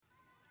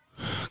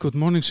Good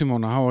morning,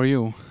 Simona. How are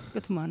you?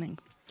 Good morning.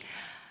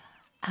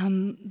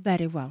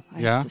 Very well,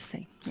 I have to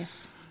say.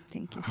 Yes,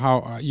 thank you.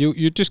 How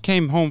you just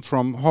came home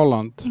from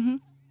Holland. Mm-hmm.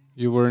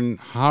 You were in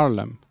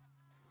Haarlem.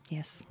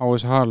 Yes. How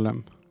was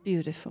Haarlem?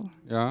 Beautiful.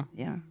 Yeah.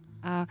 Yeah.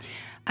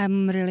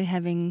 I'm really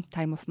having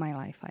time of my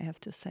life, I have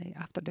to say,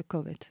 after the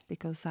COVID,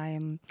 because I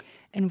am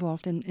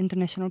involved in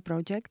international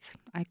projects.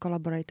 I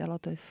collaborate a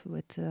lot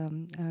with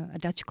a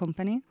Dutch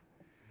company.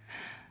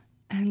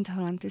 And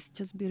Holland is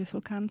just a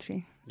beautiful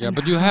country. Yeah, and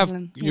but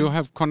Haarlem, you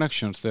have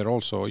connections there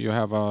also. You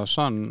have a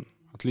son,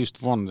 at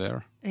least one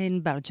there.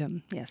 In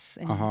Belgium, yes,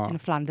 in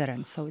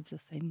Flanders, so it's the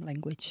same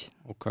language.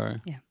 Okay.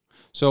 Yeah.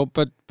 So,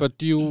 but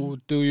do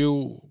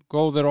you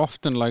go there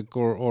often, like,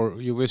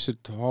 or you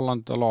visit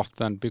Holland a lot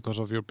then because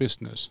of your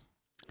business?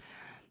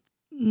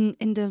 In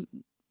the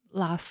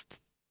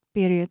last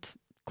period,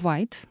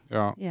 quite.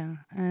 Yeah. Yeah,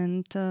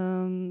 and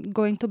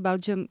going to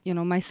Belgium,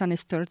 my son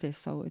is 30,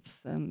 so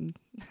it's...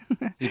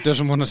 He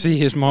doesn't want to see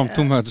his mom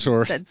too much,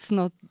 or... That's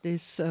not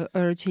this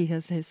urge. He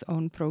has his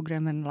own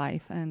program in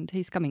life, and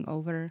he's coming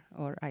over,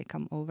 or I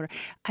come over.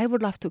 I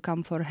would love to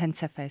come for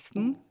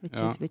Hensefesten,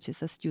 which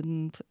is a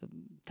student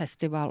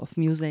festival of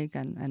music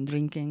and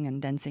drinking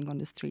and dancing on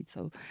the street.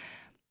 So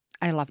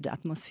I love the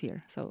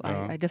atmosphere. So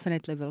I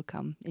definitely will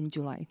come in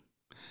July.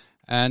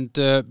 And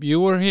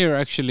you were here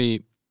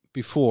actually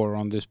before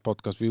on this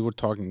podcast. We were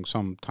talking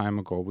some time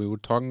ago. We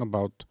were talking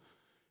about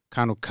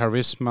kind of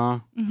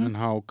charisma and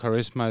how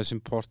charisma is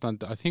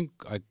important. I think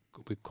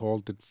we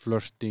called it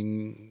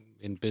flirting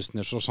in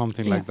business or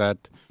something like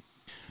that.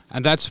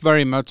 And that's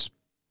very much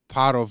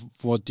part of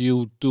what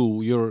you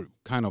do. You're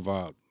kind of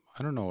a,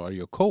 I don't know, are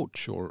you a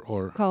coach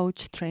or...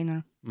 Coach,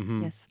 trainer,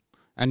 yes.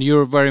 And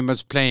you're very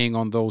much playing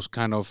on those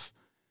kind of,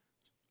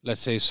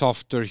 let's say,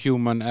 softer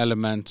human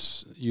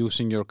elements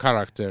using your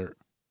character.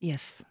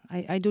 Yes,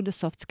 I do the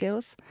soft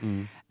skills,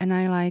 and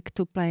I like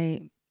to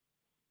play,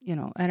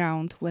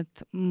 around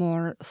with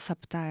more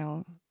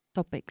subtle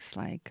topics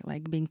like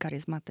being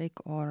charismatic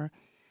or,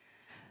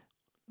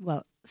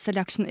 well,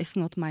 seduction is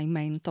not my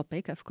main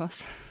topic, of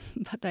course,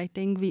 but I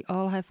think we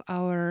all have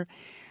our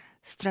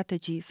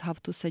strategies how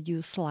to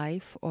seduce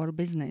life or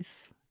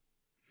business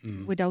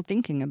without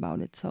thinking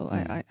about it. So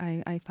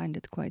I find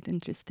it quite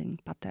interesting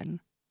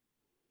pattern.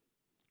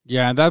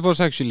 Yeah, that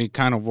was actually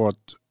kind of what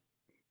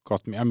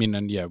got me. I mean,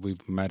 and yeah,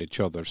 we've met each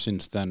other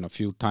since then a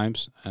few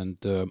times, and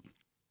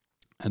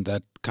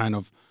that kind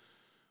of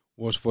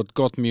was what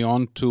got me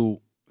on to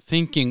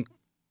thinking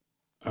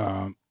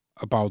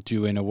about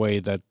you in a way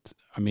that,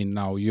 I mean,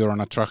 now you're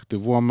an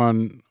attractive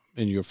woman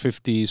in your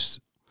 50s,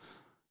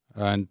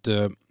 and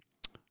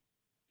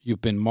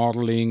you've been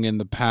modeling in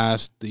the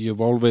past.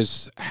 You've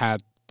always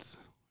had...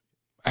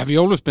 Have you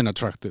always been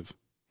attractive?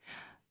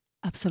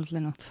 Absolutely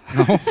not.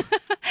 No?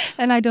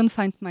 And I don't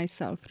find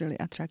myself really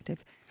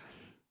attractive.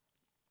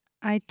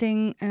 I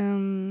think,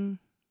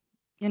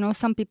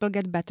 some people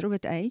get better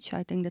with age.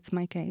 I think that's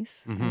my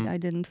case. I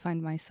didn't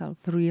find myself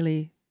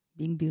really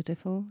being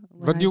beautiful.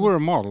 But you were a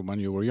model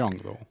when you were young,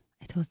 though.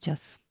 It was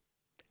just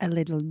a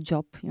little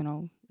job,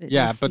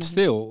 Yeah, but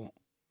still,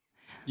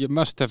 you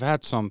must have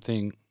had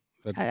something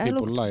that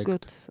people liked. I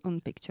looked good on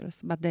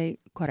pictures, but they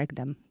correct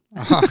them.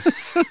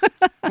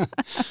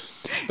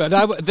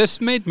 But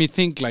this made me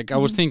think, like, I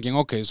was thinking,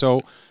 okay,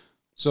 so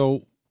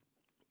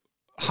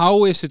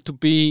how is it to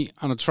be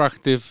an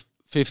attractive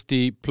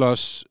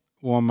 50-plus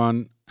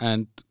woman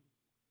and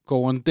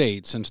go on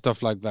dates and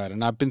stuff like that?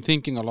 And I've been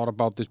thinking a lot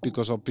about this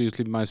because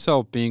obviously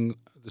myself being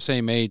the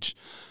same age,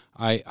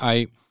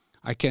 I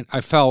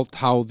felt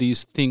how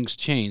these things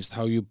changed,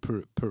 how you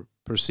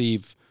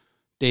perceive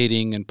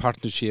dating and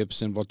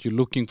partnerships and what you're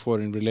looking for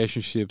in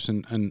relationships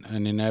and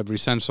in every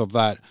sense of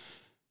that.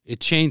 It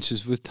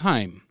changes with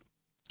time.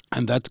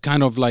 And that's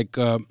kind of like,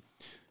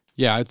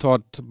 I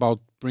thought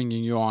about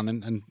bringing you on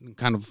and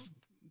kind of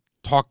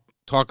talk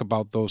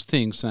about those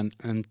things and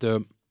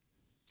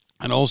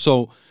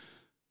also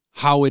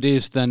how it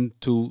is then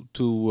to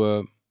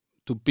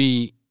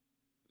be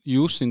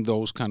using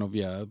those kind of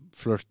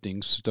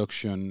flirting,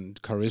 seduction,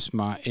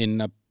 charisma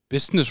in a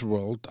business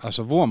world as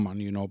a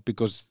woman,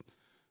 because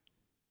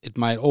it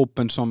might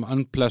open some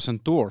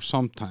unpleasant doors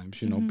sometimes,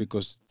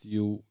 because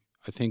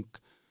I think,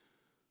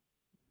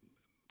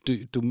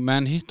 do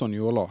men hit on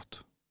you a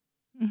lot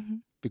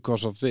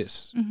because of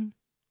this?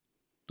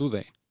 Do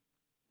they?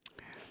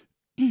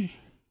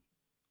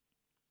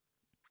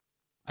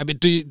 I mean,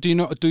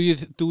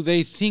 do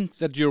they think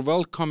that you're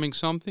welcoming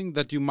something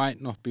that you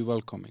might not be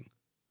welcoming?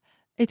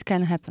 It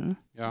can happen,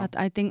 but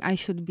I think I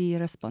should be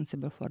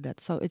responsible for that.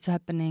 So it's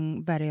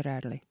happening very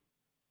rarely,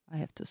 I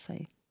have to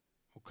say.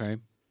 Okay.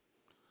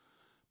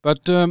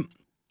 But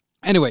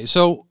anyway,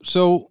 so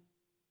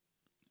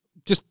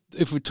just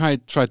if we try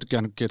to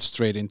kind of get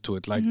straight into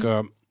it, like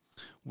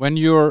when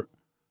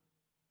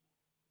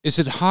is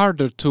it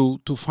harder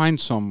to find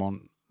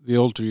someone the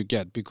older you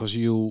get because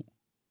you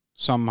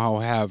somehow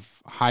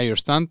have higher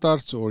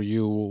standards or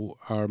you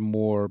are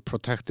more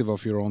protective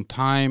of your own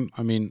time?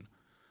 I mean,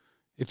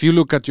 if you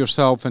look at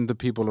yourself and the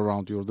people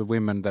around you or the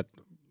women that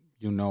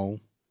you know.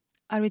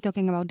 Are we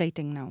talking about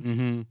dating now?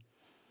 Mm-hmm.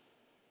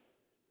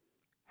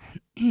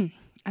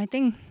 I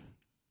think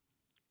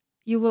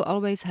you will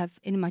always have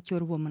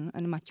immature woman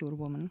and mature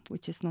woman,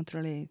 which is not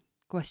really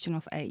question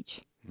of age.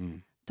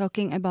 Mm.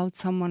 Talking about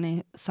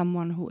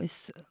someone who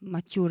is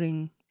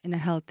maturing in a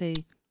healthy,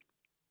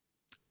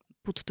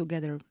 put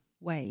together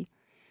way.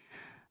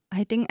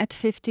 I think at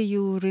 50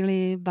 you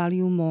really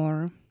value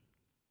more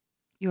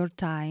your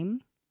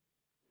time.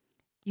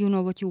 You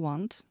know what you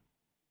want.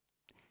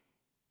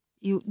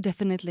 You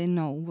definitely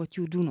know what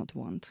you do not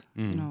want,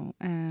 you know,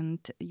 and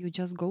you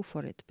just go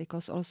for it,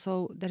 because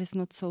also there is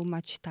not so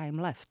much time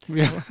left.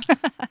 Yeah.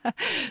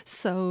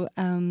 So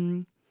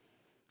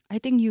I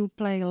think you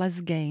play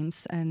less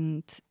games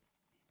and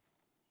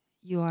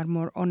you are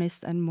more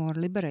honest and more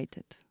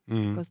liberated,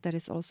 because there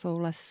is also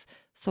less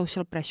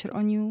social pressure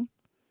on you,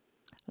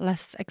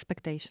 less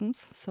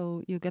expectations,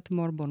 so you get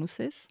more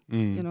bonuses,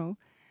 you know.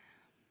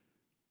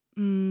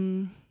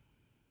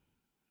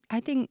 I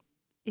think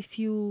if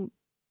you,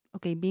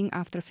 being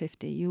after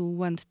 50, you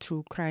went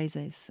through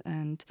crisis,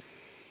 and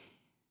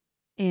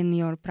in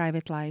your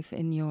private life,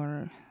 in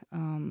your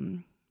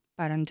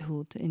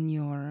parenthood, in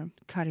your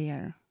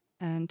career,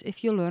 and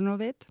if you learn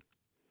of it,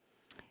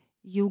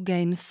 you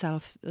gain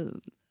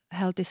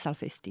healthy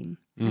self-esteem.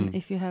 And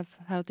if you have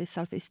healthy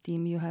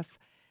self-esteem, you have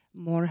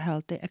more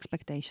healthy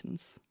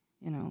expectations,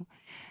 you know.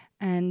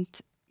 And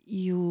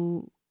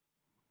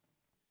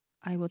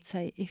I would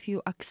say, if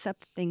you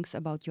accept things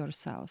about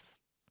yourself,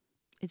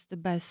 it's the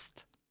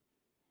best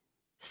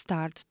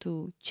start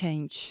to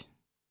change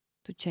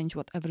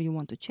whatever you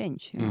want to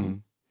change, you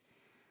know.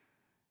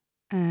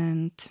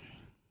 And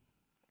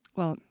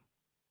well,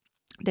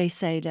 they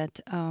say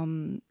that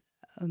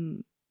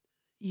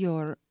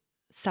your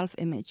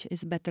self-image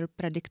is better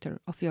predictor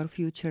of your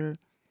future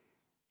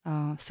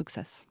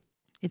success.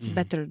 It's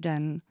better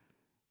than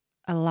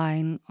a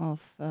line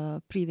of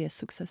previous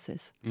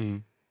successes.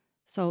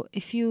 So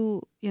if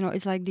you know,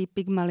 it's like the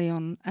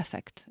Pygmalion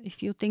effect.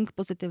 If you think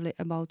positively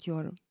about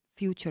your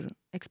future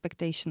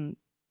expectation,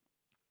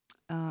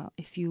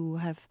 if you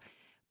have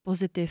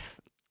positive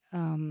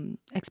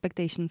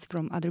expectations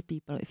from other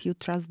people, if you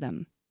trust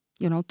them,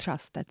 you know,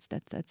 trust,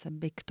 that's a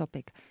big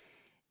topic.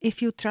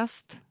 If you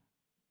trust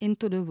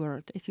into the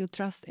world, if you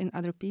trust in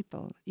other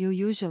people, you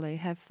usually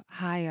have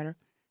higher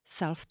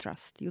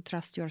self-trust. You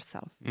trust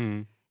yourself.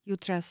 You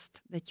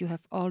trust that you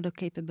have all the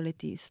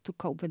capabilities to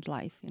cope with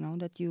life, you know,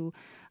 that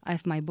I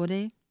have my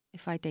body.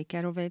 If I take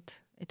care of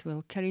it, it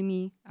will carry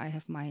me. I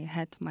have my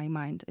head, my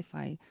mind. If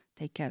I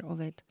take care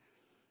of it,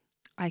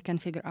 I can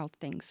figure out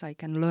things. I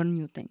can learn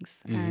new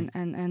things.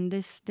 And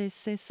this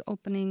is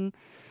opening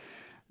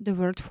the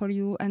world for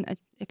you, and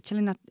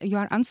actually not, you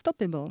are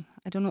unstoppable.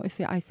 I don't know if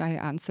I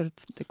answered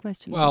the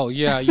question. Well,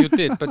 yeah, you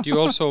did, but you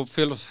also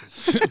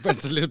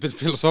went a little bit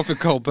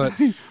philosophical, but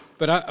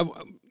I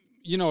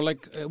you know,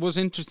 like, it was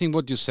interesting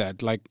what you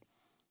said, like,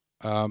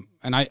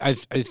 and I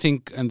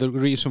think, and the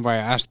reason why I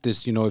asked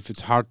this, you know, if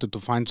it's harder to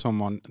find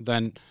someone,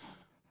 then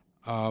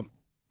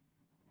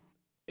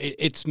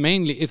it's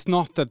mainly, it's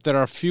not that there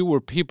are fewer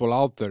people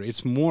out there,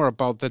 it's more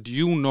about that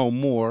you know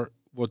more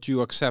what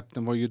you accept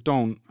and what you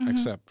don't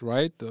accept,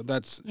 right?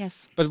 That's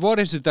yes. But what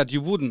is it that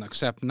you wouldn't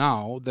accept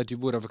now that you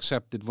would have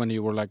accepted when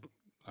you were like,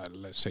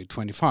 let's say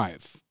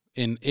 25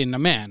 in a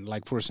man?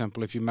 Like, for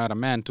example, if you met a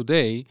man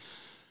today,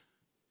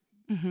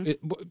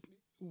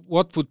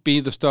 what would be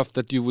the stuff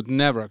that you would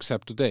never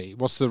accept today?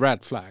 What's the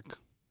red flag?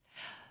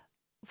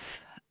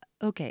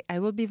 Okay, I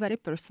will be very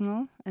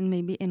personal and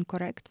maybe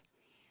incorrect.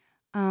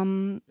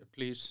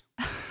 Please.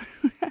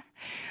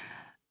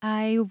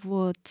 I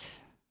would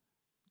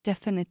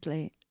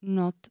definitely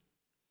not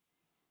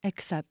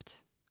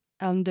accept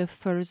on the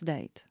first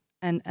date,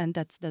 and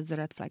that's the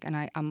red flag,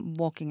 and I'm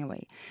walking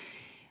away.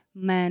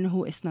 Man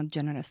who is not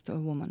generous to a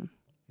woman.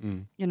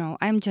 You know,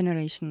 I'm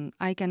generation.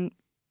 I can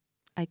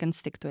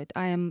stick to it.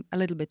 I am a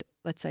little bit,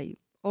 let's say,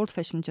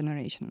 old-fashioned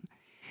generation,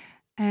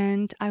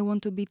 and I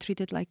want to be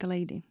treated like a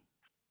lady.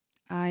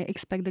 I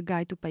expect the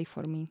guy to pay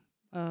for me.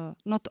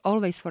 Not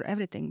always for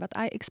everything, but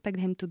I expect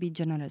him to be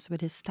generous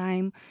with his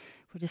time,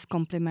 with his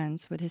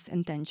compliments, with his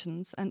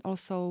intentions, and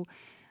also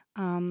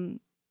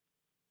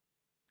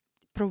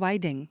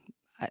providing.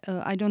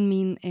 I don't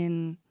mean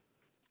in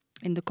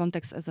the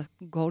context as a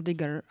gold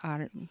digger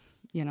are,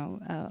 you know,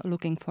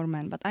 looking for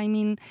men, but I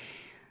mean,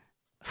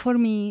 for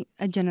me,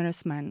 a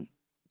generous man,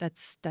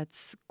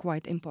 that's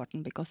quite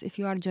important, because if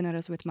you are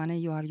generous with money,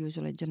 you are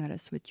usually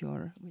generous with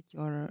your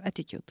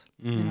attitude,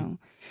 you know.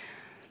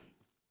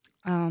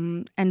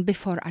 And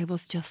before, I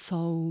was just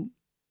so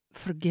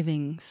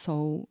forgiving,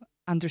 so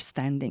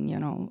understanding, you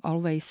know,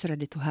 always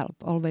ready to help,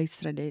 always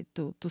ready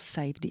to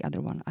save the other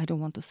one. I don't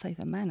want to save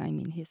a man. I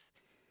mean, he's,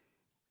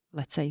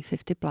 let's say,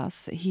 50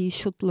 plus. He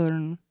should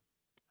learn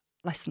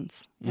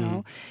lessons, you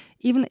know.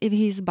 Even if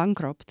he's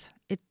bankrupt,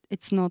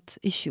 it's not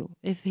issue.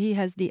 If he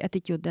has the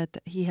attitude that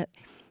he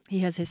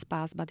has his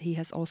past, but he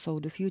has also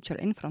the future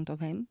in front of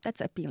him, that's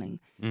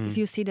appealing. If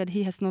you see that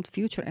he has not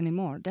future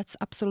anymore, that's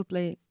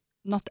absolutely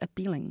not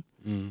appealing.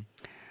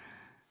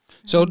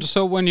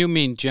 So when you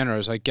mean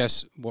generous, I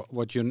guess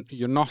what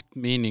you're not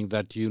meaning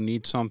that you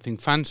need something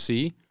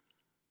fancy.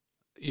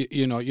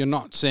 You know, you're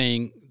not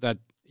saying that,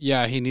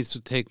 yeah, he needs to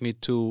take me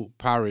to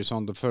Paris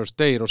on the first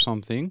date or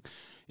something.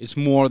 It's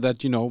more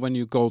that, you know, when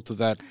you go to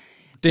that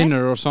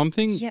dinner or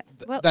something,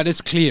 that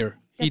it's clear.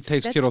 He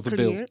takes care of the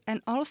bill.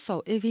 And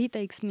also, if he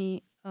takes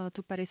me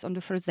to Paris on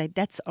the first date,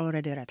 that's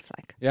already a red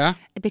flag. Yeah?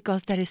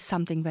 Because there is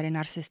something very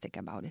narcissistic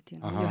about it. You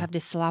know, you have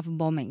this love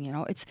bombing. You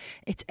know, it's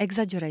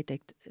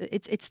exaggerated.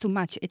 It's too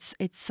much. It's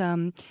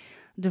the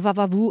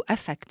va-va-voo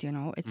effect. You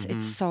know,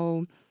 it's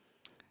so.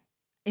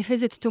 If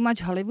is it too much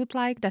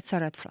Hollywood-like, that's a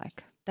red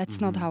flag.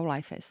 That's not how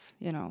life is.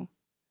 You know,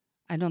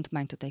 I don't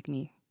mind to take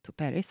me to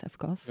Paris, of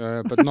course.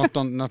 But not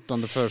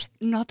on the first.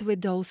 Not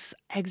with those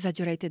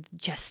exaggerated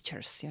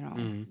gestures, you know.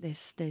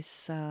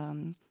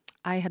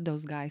 I had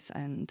those guys,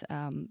 and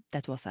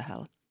that was a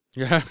hell.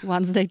 Yeah.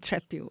 Once they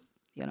trap you,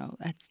 you know,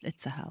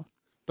 it's a hell.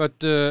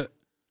 But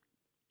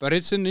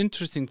it's an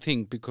interesting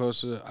thing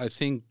because I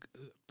think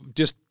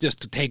just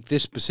to take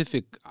this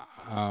specific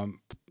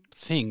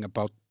thing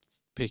about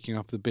picking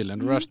up the bill in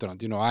the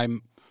restaurant, you know,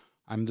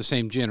 I'm the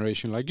same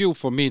generation like you.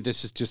 For me,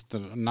 this is just a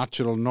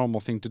natural,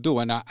 normal thing to do,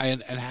 and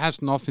it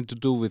has nothing to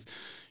do with,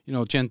 you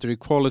know, gender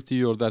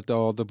equality or that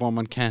the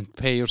woman can't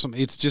pay or something.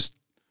 It's just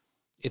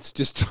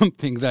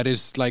something that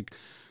is like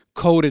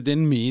coded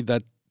in me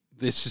that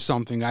this is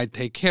something I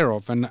take care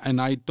of, and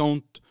I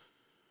don't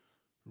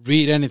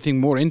read anything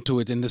more into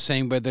it. In the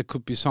same way, there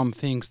could be some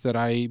things that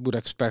I would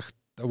expect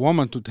a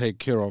woman to take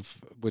care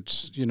of,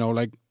 which, you know,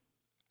 like,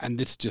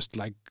 and it's just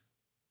like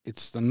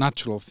it's a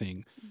natural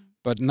thing.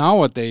 But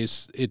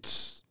nowadays,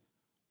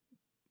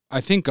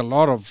 I think a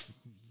lot of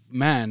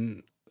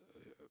men,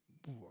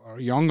 or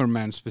younger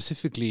men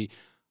specifically,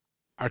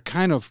 are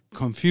kind of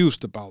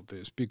confused about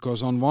this,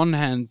 because on one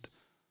hand,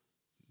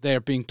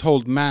 they're being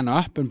told man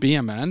up and be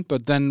a man,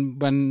 but then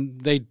when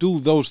they do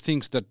those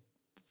things that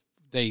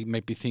they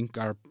maybe think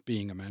are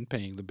being a man,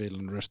 paying the bill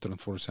in a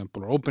restaurant, for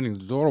example, or opening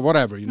the door or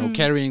whatever, you know,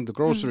 carrying the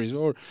groceries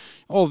or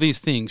all these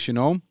things, you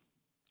know,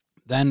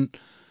 then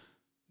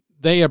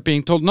they are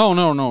being told, no,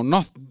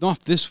 not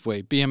this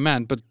way, be a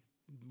man. But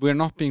we're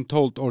not being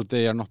told, or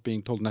they are not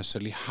being told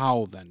necessarily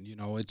how then, you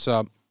know.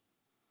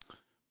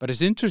 But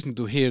it's interesting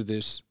to hear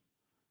this.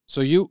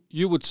 So you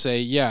would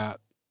say, yeah,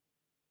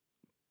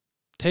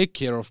 take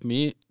care of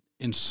me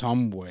in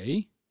some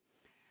way,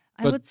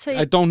 I would say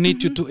I don't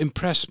need you to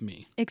impress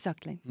me.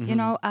 Exactly. You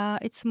know,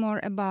 it's more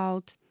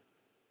about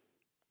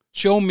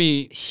show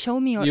me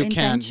your you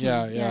intention.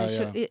 Can.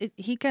 Yeah.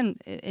 He can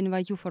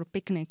invite you for a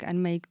picnic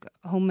and make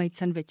homemade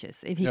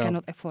sandwiches if he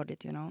cannot afford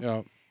it, you know.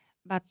 Yeah.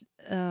 But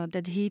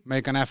that he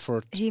make an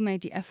effort. He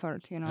made the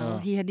effort, you know.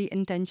 He had the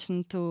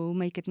intention to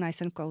make it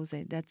nice and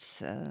cozy. That's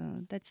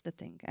the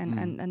thing,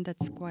 and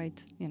that's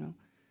quite, you know,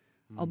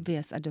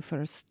 obvious at the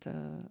first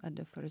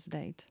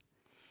date.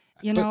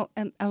 You know,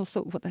 and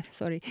also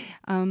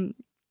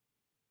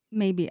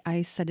maybe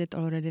I said it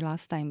already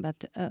last time,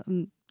 but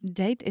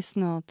date is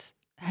not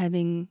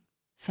having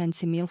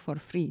fancy meal for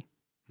free.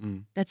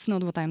 That's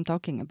not what I'm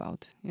talking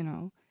about, you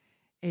know.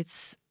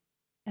 It's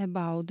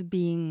about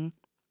being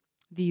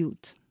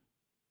viewed,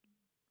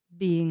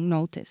 being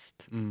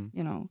noticed,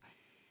 you know.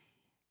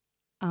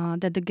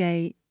 That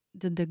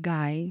the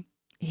guy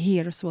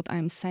hears what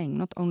I'm saying,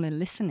 not only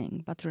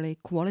listening, but really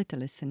quality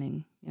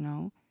listening, you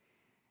know.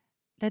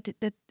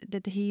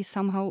 That he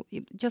somehow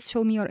just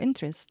show me your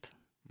interest,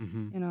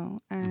 you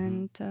know,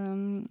 and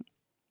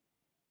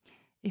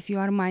if you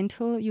are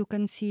mindful, you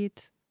can see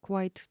it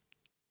quite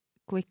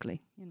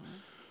quickly, you know.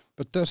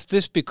 But does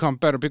this become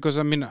better? Because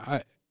I mean,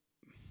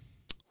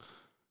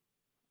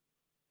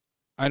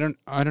 I don't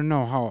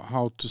know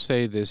how to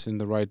say this in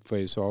the right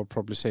way, so I'll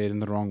probably say it in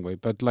the wrong way.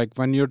 But like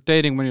when you're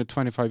dating, when you're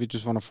 25, you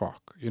just want to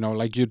fuck, you know,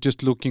 like you're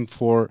just looking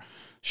for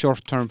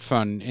short-term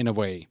fun in a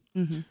way.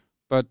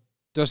 But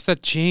does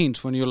that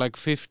change when you're like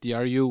 50?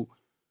 Are you,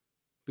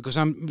 because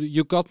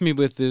you got me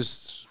with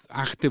this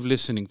active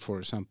listening, for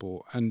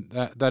example, and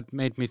that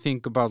made me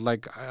think about,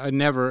 like, I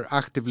never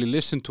actively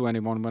listened to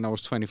anyone when I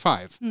was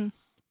 25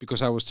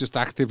 because I was just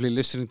actively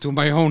listening to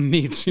my own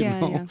needs, you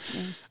know.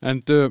 Yeah.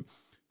 And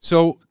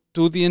so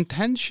do the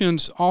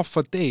intentions of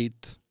a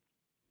date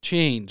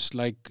change?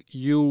 Like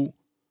you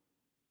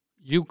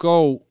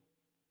go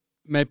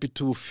maybe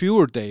to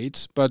fewer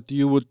dates, but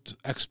you would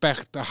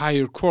expect a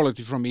higher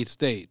quality from each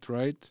date,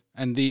 right?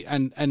 And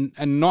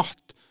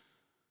not,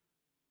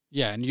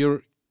 yeah, and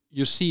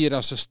you see it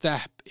as a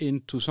step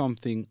into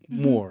something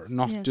more,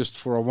 not just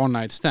for a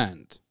one-night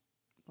stand.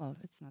 Well,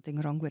 it's nothing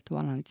wrong with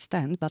one-night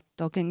stand, but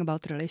talking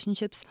about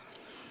relationships.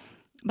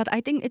 But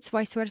I think it's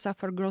vice versa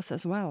for girls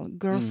as well.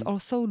 Girls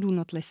also do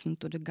not listen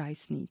to the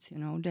guys' needs, you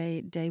know.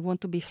 They want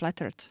to be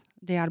flattered.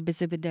 They are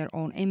busy with their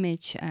own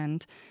image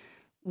and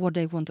what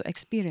they want to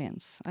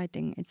experience. I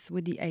think it's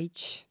with the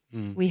age,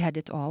 we had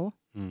it all,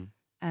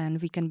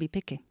 and we can be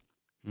picky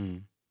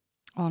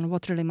on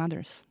what really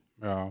matters.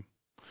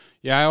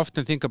 Yeah, I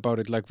often think about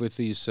it like with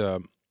these,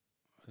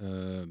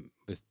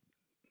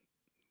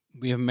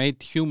 we have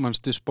made humans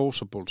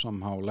disposable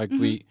somehow. Like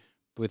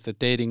with the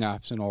dating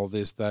apps and all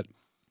this, that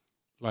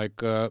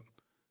like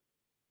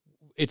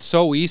it's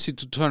so easy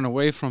to turn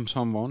away from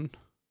someone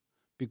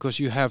because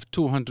you have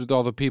 200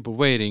 other people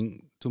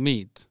waiting to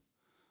meet.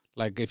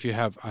 Like if you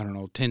have, I don't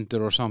know,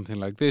 Tinder or something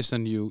like this,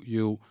 and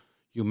you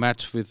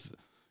match with,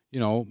 you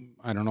know,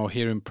 I don't know,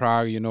 here in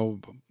Prague, you know,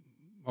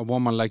 a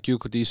woman like you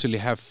could easily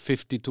have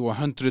 50 to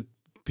 100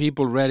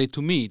 people ready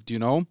to meet, you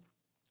know,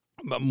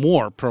 but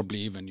more probably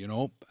even, you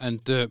know, and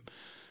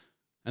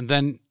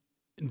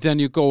then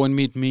you go and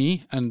meet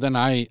me, and then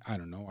I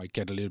don't know, I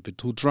get a little bit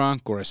too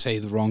drunk, or I say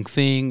the wrong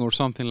thing or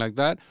something like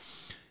that.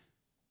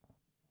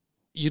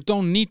 You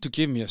don't need to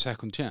give me a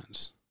second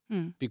chance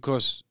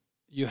because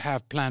you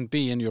have plan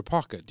B in your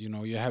pocket. You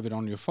know, you have it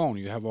on your phone.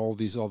 You have all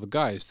these other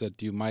guys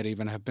that you might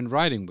even have been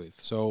riding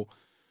with. So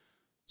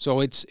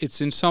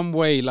it's in some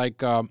way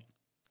like,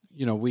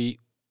 you know,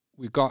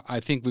 I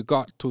think we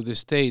got to the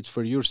stage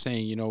where you're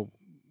saying, you know,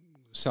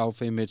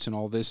 self-image and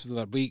all this,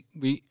 that we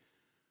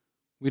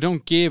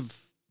don't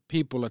give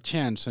people a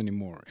chance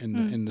anymore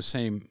in the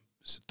same,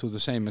 to the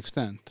same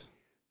extent.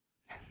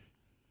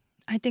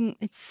 I think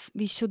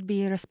we should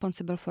be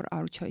responsible for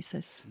our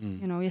choices.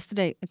 You know,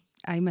 yesterday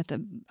I met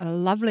a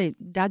lovely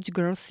Dutch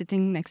girl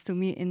sitting next to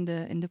me in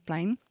the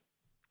plane.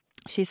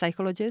 She's a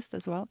psychologist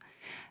as well,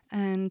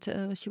 and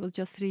she was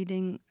just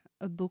reading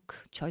a book,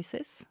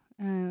 Choices,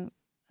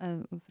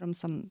 from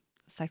some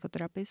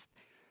psychotherapist,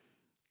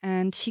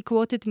 and she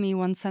quoted me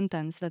one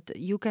sentence that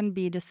you can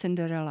be the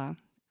Cinderella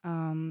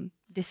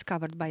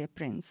discovered by a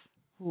prince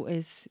who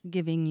is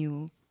giving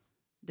you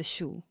the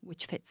shoe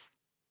which fits.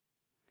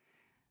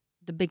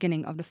 The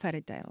beginning of the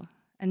fairy tale,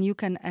 and you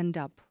can end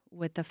up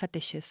with a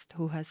fetishist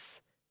who has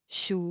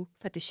shoe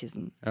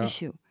fetishism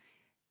issue.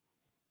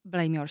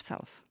 Blame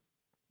yourself,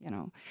 you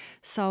know.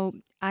 So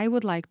I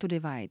would like to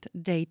divide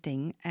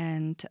dating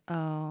and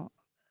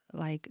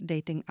like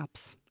dating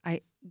apps.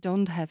 I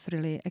don't have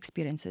really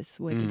experiences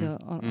with the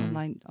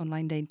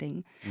online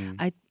dating.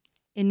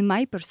 In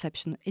my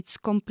perception, it's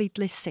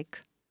completely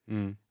sick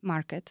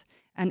market,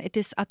 and it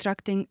is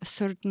attracting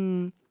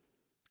certain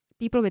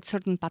people with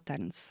certain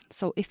patterns.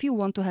 So if you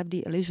want to have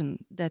the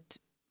illusion that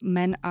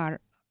men are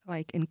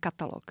like in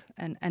catalog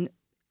and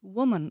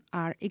women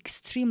are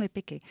extremely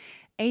picky,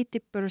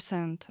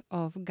 80%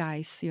 of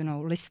guys, you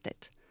know,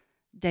 listed,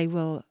 they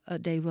will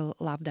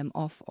laugh them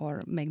off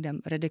or make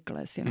them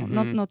ridiculous, you know,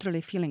 not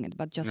really feeling it,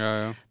 but just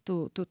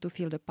to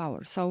feel the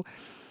power. So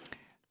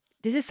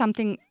this is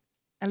something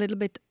a little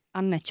bit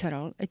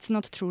unnatural. It's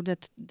not true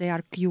that they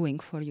are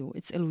queuing for you.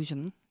 It's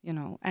illusion, you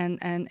know,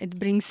 and it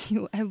brings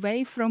you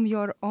away from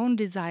your own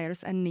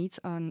desires and needs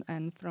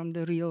and from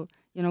the real,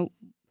 you know,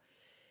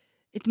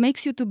 it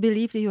makes you to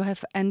believe that you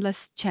have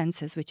endless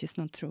chances, which is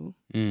not true.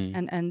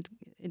 And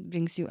it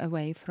brings you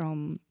away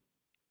from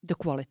the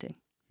quality.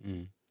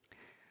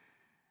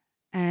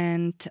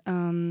 And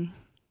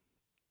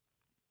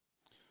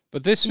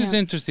but this is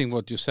interesting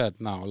what you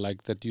said now,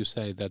 like that you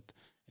say that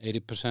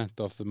 80%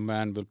 of the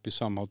men will be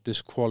somehow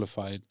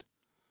disqualified.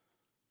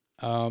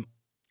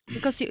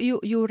 Because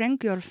you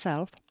rank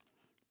yourself,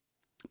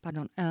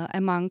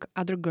 among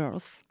other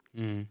girls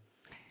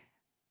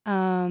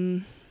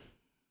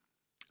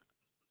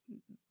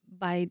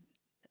by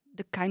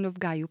the kind of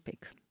guy you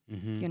pick.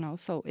 You know,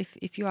 so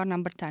if you are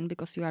number 10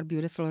 because you are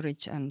beautiful,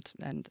 rich,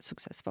 and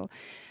successful,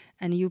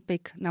 and you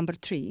pick number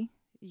 3,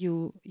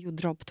 you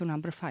drop to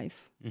number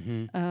 5.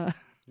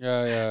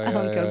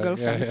 Among your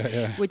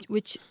girlfriends,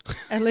 which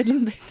a little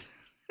bit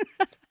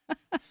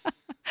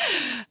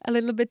a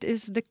little bit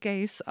is the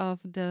case of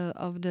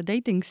the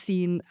dating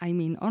scene. I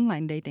mean,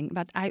 online dating.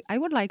 But I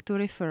would like to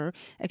refer,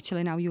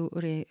 actually, now you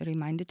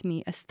reminded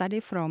me, a study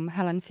from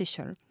Helen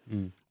Fisher,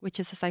 which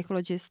is a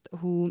psychologist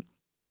who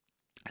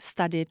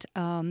studied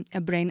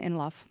a brain in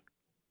love.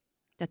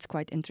 That's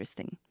quite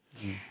interesting.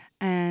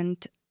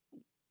 And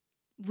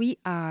we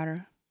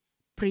are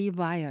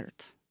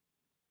pre-wired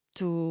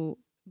to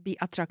be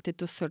attracted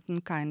to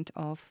certain kind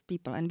of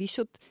people, and we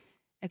should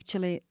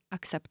actually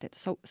accept it.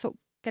 So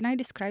can I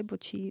describe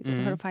what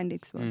her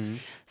findings were?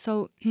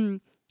 So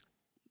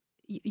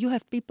you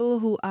have people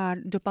who are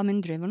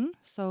dopamine driven.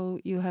 So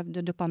you have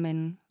the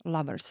dopamine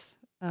lovers.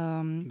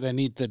 They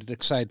need that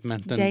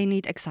excitement. They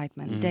need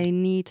excitement. They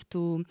need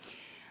to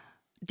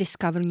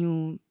discover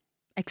new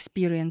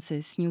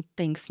experiences, new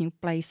things, new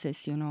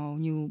places, you know,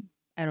 new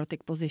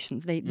erotic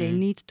positions. They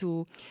need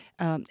to,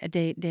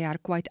 they are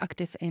quite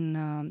active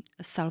in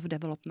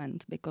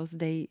self-development because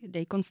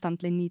they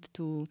constantly need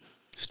to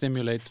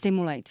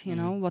stimulate, you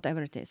know,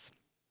 whatever it is.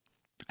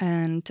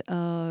 And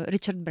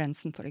Richard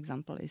Branson, for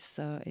example, is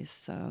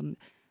a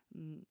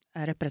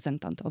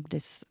representative of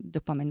this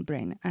dopamine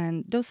brain.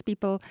 And those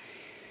people,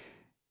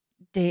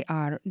 they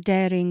are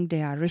daring,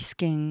 they are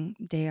risking,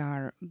 they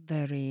are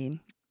very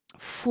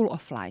full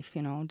of life,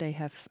 you know. They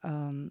have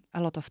a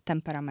lot of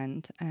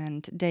temperament,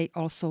 and they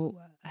also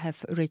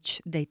have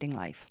rich dating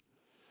life.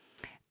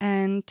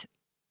 And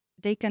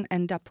they can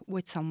end up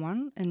with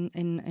someone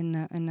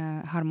in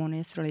a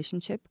harmonious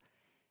relationship.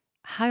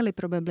 Highly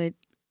probably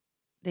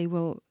they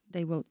will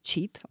they will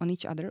cheat on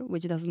each other,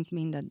 which doesn't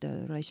mean that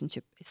the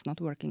relationship is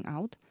not working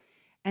out.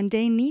 And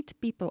they need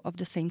people of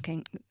the same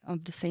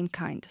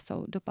kind.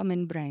 So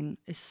dopamine brain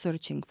is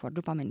searching for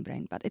dopamine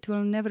brain, but it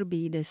will never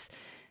be this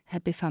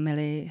happy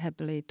family,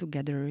 happily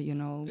together,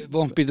 It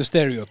won't be the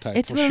stereotype,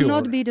 it for will sure.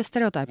 not be the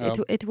stereotype. Yeah.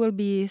 It will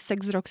be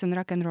sex, drugs, and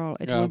rock and roll.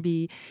 It will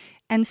be,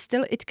 and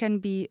still it can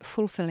be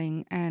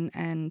fulfilling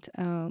and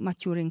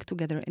maturing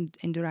together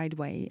in the right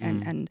way.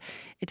 And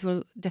it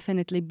will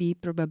definitely be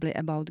probably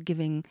about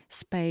giving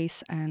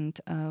space and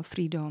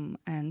freedom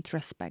and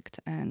respect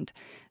and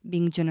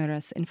being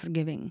generous and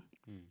forgiving,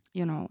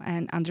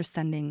 and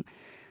understanding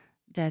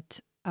that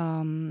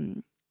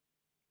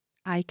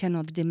I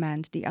cannot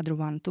demand the other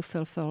one to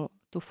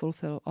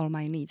fulfill all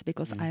my needs,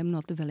 because I am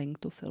not willing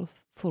to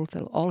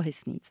fulfill all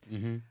his needs.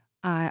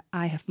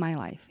 I have my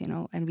life,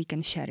 and we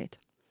can share it.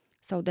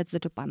 So that's the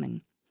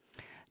dopamine.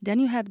 Then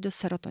you have the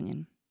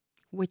serotonin,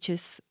 which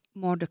is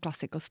more the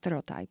classical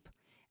stereotype.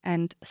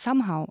 And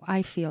somehow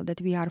I feel that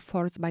we are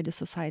forced by the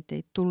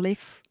society to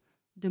live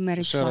the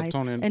marriage life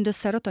and the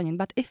serotonin.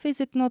 But if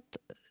is it not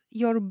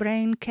your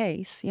brain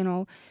case,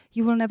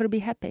 you will never be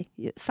happy.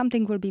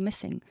 Something will be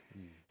missing.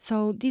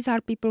 So these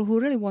are people who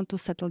really want to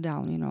settle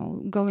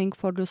down, going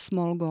for the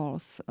small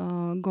goals,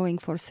 going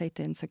for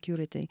safety and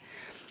security,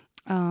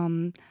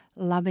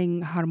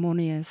 loving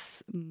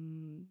harmonious,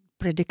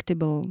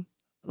 predictable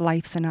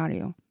life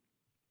scenario.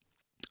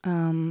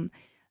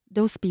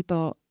 Those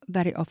people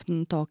very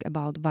often talk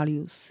about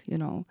values,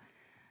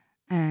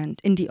 and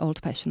in the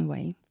old-fashioned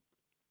way,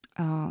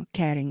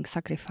 caring,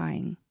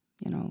 sacrificing,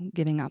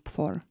 giving up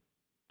for,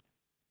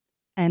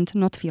 and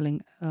not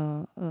feeling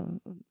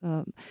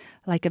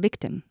like a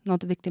victim,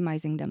 not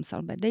victimizing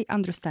themselves, but they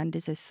understand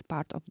this is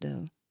part of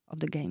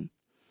the game.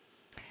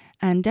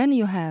 And then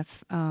you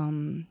have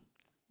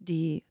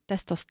the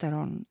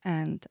testosterone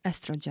and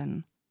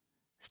estrogen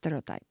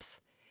stereotypes,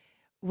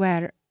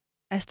 where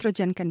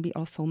estrogen can be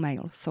also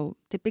male. So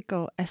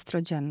typical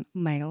estrogen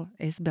male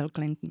is Bill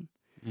Clinton.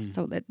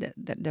 So that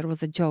there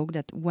was a joke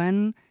that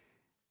when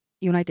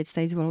United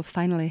States will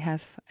finally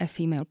have a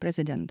female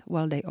president,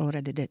 well, they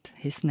already did.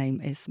 His name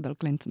is Bill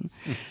Clinton.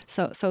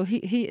 So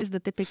he is the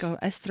typical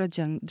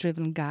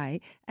estrogen-driven guy,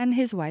 and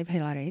his wife,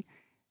 Hillary,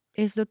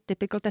 is the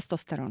typical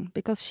testosterone,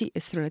 because she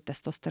is really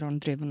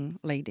testosterone-driven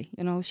lady.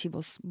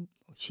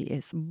 She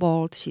is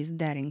bold, she's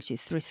daring,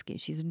 she's risky,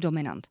 she's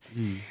dominant.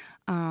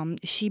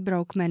 She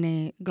broke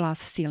many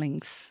glass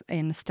ceilings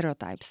in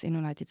stereotypes in the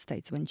United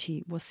States when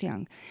she was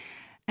young.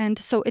 And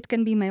so it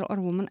can be male or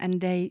woman, and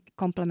they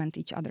complement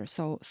each other.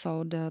 So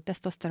the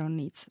testosterone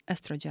needs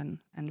estrogen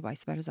and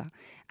vice versa.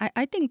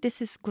 I think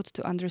this is good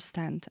to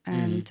understand.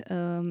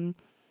 And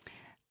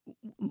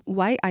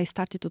why I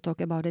started to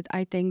talk about it,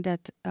 I think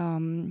that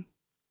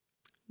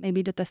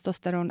maybe the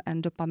testosterone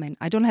and dopamine,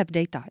 I don't have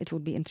data, it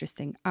would be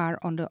interesting, are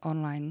on the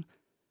online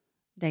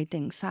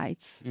dating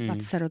sites. But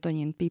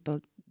serotonin people,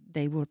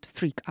 they would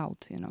freak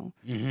out,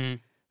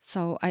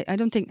 So I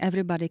don't think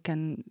everybody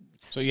can...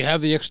 So you have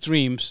the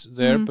extremes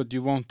there, but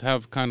you won't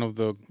have kind of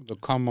the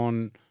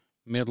common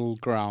middle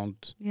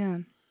ground. Yeah.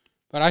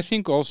 But I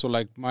think also,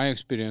 like, my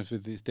experience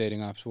with these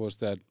dating apps was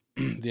that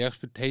the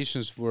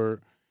expectations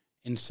were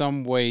in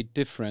some way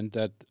different,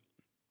 that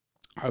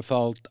I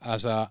felt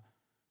as a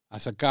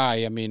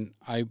guy, I mean,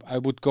 I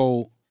would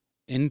go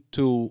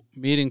into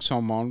meeting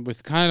someone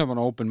with kind of an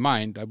open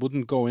mind. I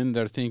wouldn't go in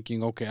there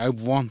thinking, okay, I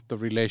want the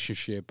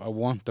relationship, I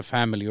want the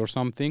family or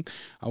something.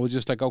 I was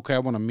just like, okay, I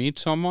want to meet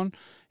someone.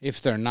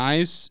 If they're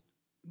nice,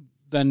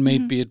 then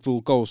maybe it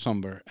will go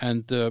somewhere.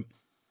 And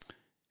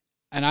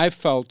I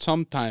felt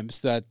sometimes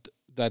that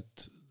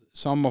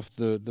some of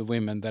the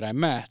women that I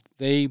met,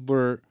 they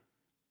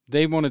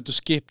wanted to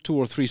skip 2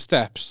 or 3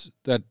 steps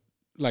that,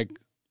 like,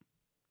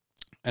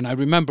 and I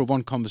remember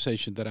one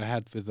conversation that I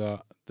had with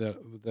a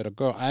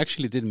girl. I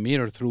actually didn't meet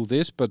her through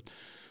this, but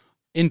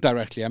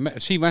indirectly,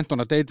 she went on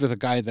a date with a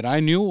guy that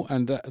I knew,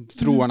 and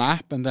through an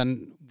app, and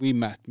then we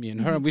met, me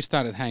and her, and we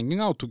started hanging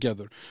out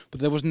together. But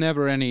there was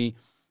never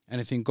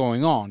anything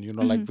going on,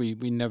 like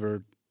we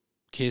never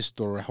kissed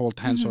or held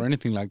hands or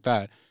anything like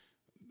that.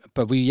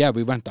 But we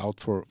went out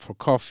for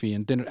coffee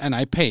and dinner, and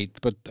I paid,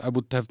 but I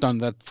would have done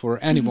that for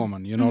any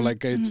woman,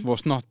 like it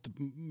was not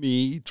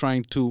me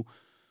trying to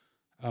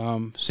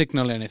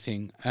signal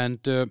anything. And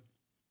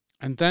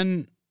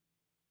then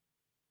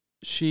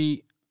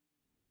she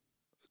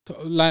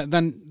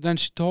then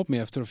she told me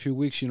after a few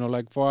weeks,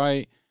 like,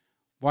 why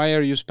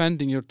are you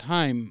spending your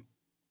time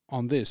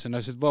on this? And I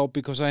said, well,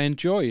 because I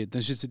enjoy it.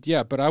 And she said,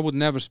 yeah, but I would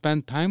never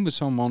spend time with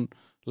someone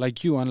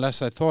like you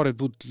unless I thought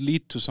it would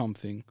lead to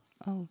something.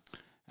 Oh.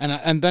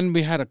 And then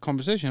we had a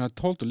conversation. I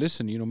told her,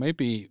 listen,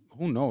 maybe,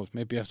 who knows,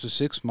 maybe after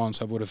 6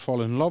 months I would have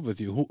fallen in love with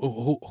you.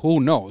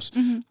 Who knows?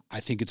 I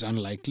think it's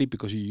unlikely,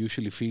 because you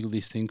usually feel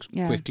these things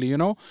quickly,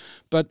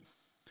 But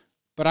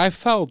I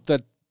felt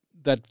that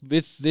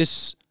with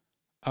this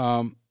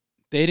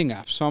dating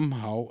app,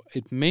 somehow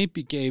it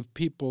maybe gave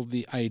people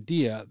the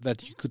idea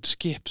that you could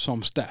skip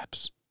some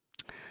steps.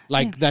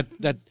 Like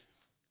that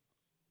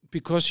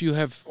because you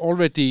have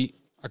already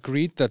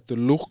agreed that the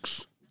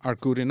looks are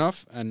good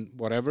enough and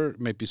whatever,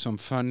 maybe some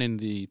fun in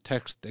the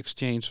text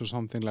exchange or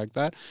something like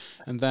that.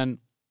 And then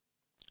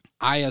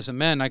I, as a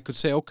man, I could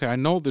say, okay, I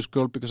know this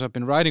girl because I've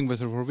been riding with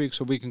her for a week,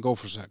 so we can go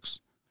for sex.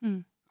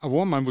 A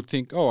woman would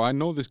think, oh, I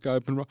know this guy,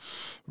 I've been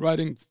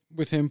riding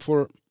with him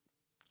for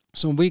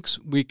some weeks,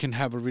 we can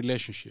have a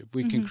relationship,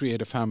 we can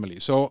create a family.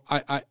 So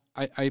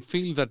I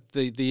feel that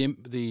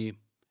the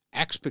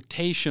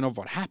expectation of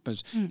what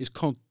happens is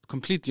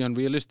completely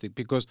unrealistic,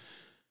 because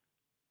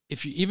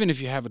even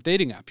if you have a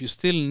dating app, you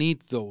still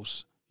need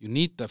those. You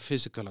need the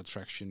physical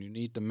attraction, you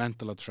need the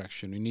mental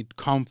attraction, you need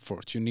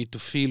comfort, you need to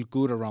feel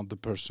good around the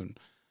person.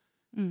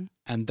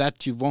 And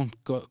that you won't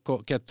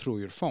get through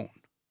your phone.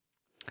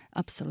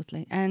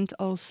 Absolutely. And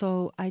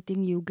also, I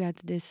think you get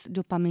this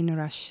dopamine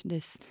rush,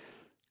 this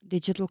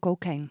digital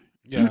cocaine,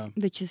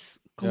 which is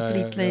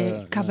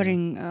completely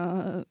covering,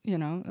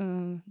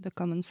 the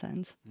common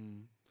sense.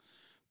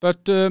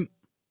 But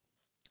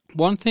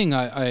one thing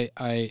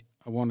I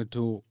wanted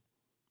to,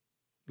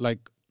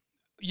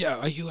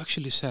 you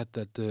actually said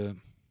that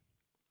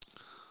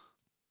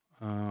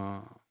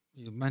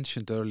you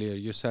mentioned earlier,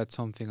 you said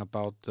something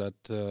about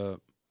that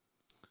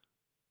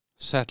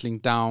settling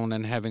down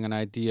and having an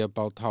idea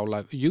about how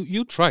life,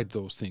 you tried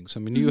those things. I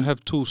mean, you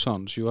have 2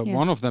 sons. You have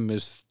one of them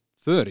is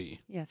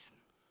 30. Yes.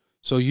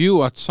 So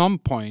you, at some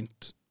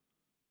point,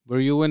 were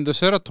you in the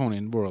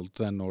serotonin world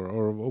then,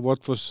 or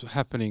what was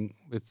happening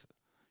with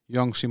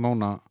young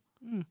Simona?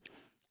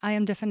 I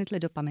am definitely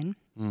dopamine.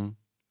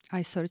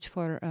 I search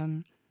for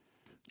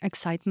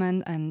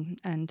excitement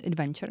and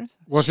adventure.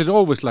 Was it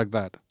always like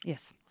that?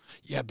 Yes.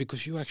 Yeah,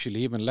 because you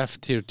actually even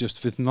left here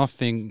just with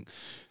nothing,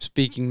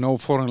 speaking no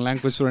foreign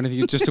language or anything.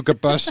 You just took a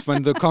bus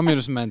when the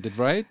communism ended,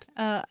 right?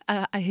 I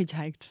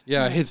hitchhiked.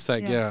 Yeah,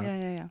 hitchhike.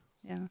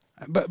 Yeah.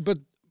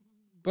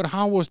 But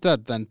how was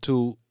that then?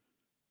 To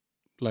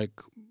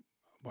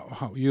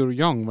how you're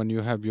young when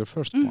you have your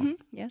first one?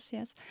 Yes.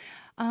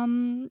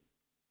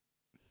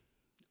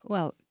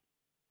 Well,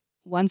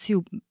 once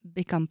you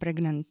become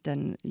pregnant,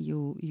 then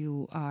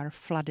you are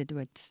flooded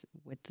with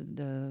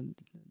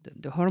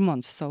the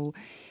hormones. So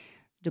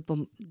the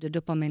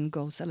dopamine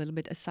goes a little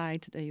bit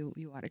aside.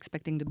 You are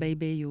expecting the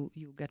baby. You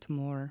get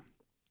more.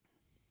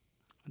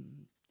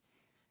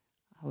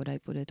 How would I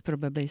put it?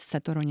 Probably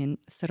serotonin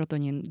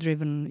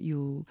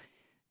driven.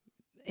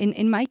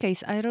 In my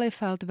case, I really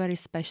felt very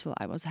special.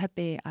 I was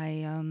happy.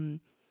 I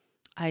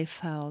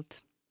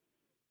felt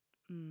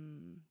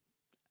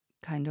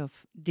kind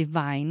of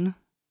divine,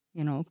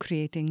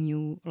 creating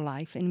new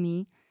life in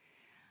me.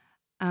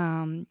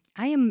 I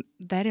am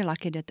very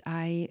lucky that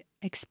I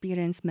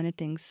experienced many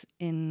things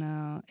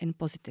in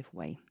positive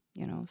way.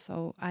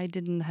 So I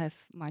didn't have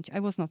much. I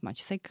was not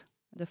much sick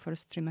the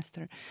first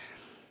trimester.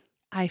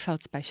 I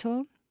felt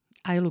special.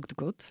 I looked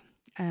good.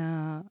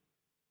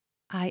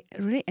 I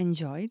really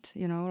enjoyed,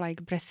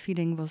 like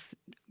breastfeeding was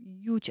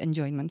huge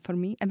enjoyment for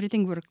me.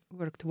 Everything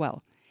worked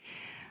well.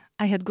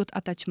 I had good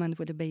attachment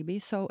with the baby,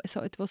 so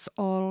it was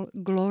all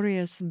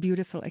glorious,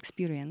 beautiful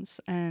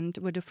experience. And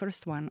with the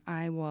first one,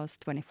 I was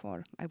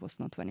 24. I was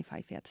not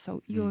 25 yet.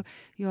 So you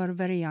are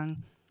very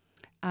young.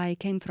 I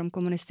came from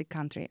communistic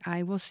country.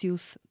 I was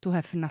used to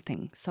have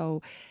nothing.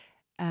 So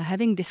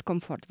having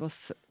discomfort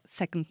was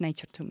second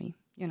nature to me.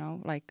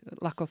 Like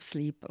lack of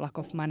sleep, lack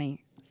of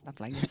money, stuff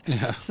like this.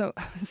 Yeah. So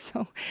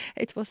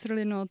it was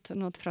really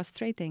not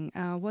frustrating.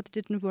 What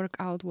didn't work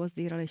out was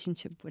the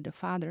relationship with the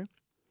father.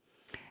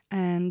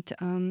 And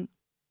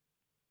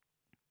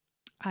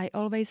I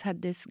always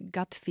had this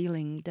gut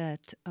feeling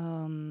that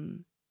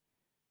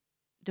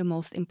the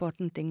most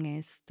important thing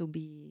is to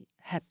be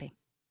happy.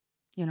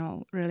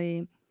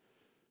 Really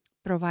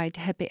provide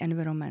happy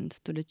environment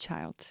to the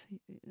child.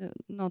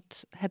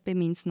 Not happy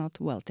means not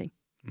wealthy.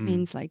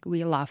 Means like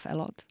we laugh a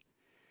lot.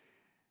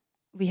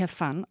 We have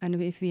fun,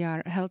 and if we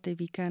are healthy,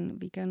 we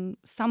can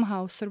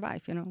somehow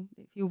survive. If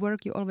you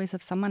work, you always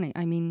have some money.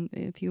 I mean,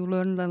 if you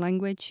learn the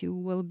language, you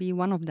will be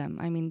one of them.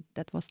 I mean,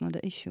 that was not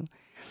the issue.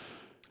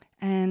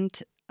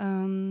 And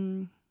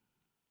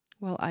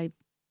well, I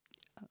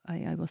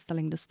was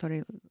telling the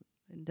story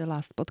in the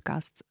last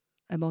podcast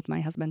about my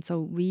husband.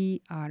 So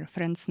we are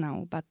friends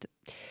now, but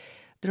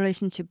the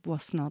relationship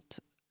was not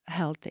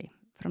healthy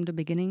from the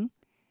beginning,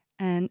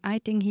 and I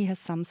think he has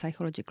some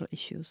psychological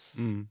issues.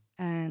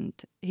 And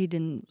he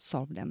didn't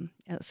solve them,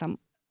 some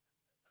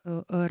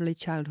early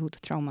childhood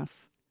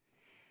traumas.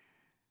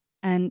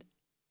 And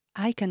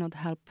I cannot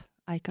help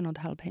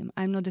him.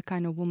 I'm not the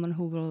kind of woman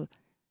who will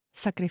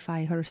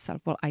sacrifice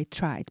herself. Well, I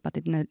tried, but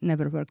it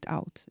never worked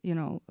out,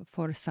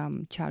 for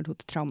some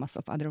childhood traumas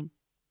of other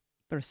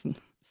person.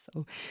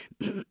 So,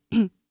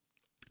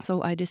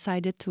 so I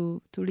decided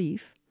to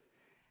leave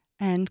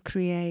and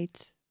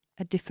create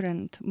a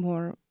different,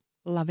 more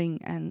loving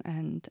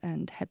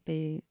and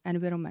happy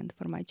environment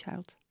for my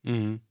child.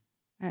 And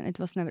it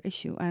was never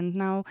issue. And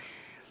now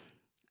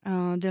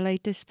the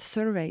latest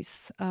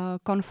surveys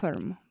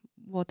confirm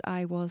what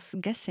I was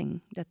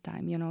guessing that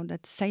time,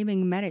 that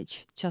saving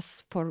marriage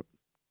just for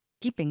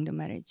keeping the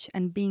marriage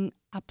and being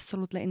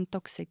absolutely in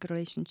toxic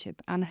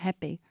relationship,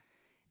 unhappy,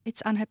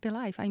 it's unhappy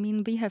life. I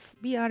mean,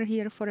 we are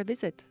here for a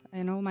visit.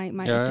 You know, my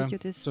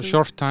attitude is it's a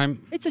short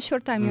time. It's a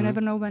short time. You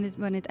never know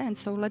when it ends.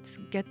 So let's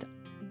get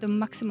the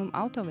maximum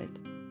out of it.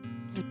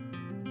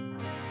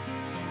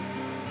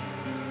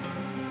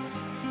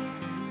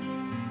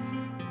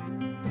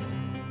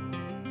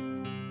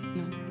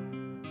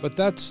 But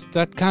that's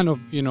that kind of,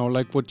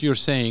 like what you're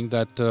saying,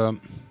 that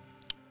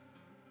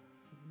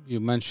you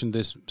mentioned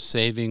this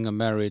saving a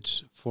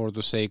marriage for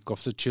the sake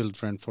of the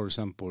children, for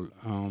example.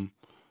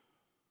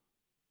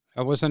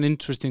 That was an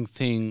interesting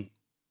thing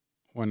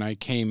when I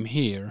came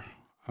here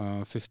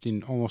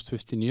almost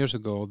 15 years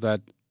ago, that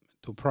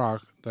to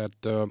Prague, that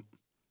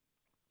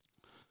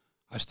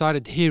I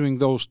started hearing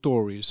those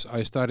stories.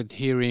 I started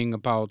hearing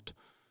about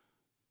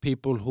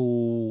people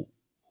who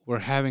were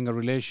having a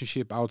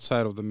relationship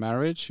outside of the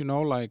marriage,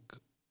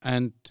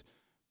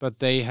 but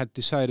they had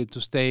decided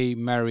to stay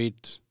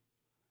married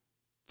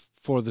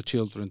for the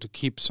children, to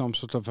keep some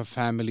sort of a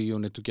family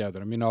unit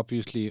together. I mean,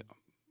 obviously,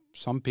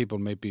 some people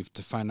maybe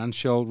the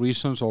financial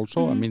reasons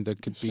also. I mean,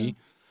 that could be,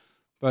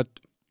 but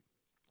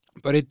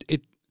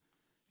it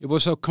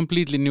was a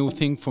completely new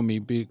thing for me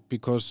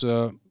because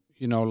it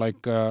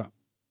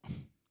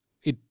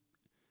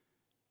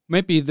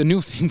maybe the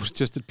new thing was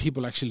just that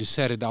people actually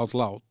said it out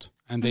loud.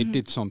 And they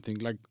did something.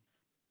 Like,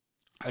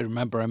 I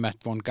remember I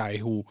met one guy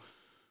who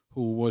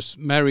was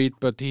married,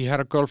 but he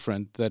had a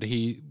girlfriend that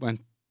he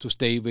went to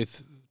stay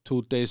with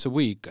 2 days a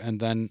week,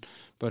 and then,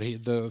 but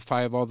the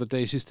 5 other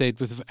days he stayed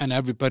with, and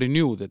everybody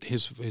knew that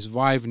his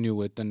wife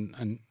knew it,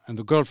 and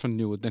the girlfriend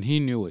knew it, and he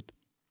knew it.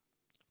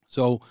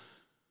 So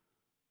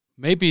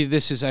maybe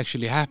this is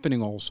actually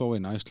happening also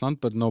in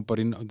Iceland, but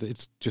nobody.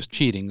 It's just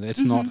cheating.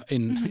 It's not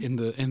in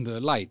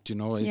the light.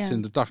 It's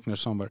in the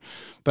darkness somewhere.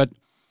 But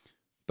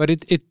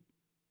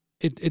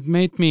it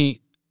made me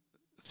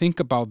think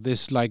about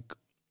this, like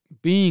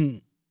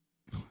being,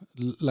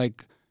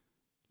 like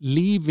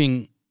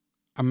leaving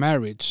a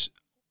marriage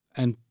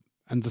and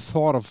the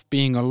thought of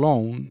being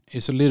alone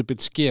is a little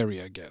bit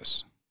scary, I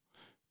guess,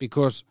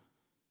 because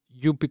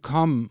you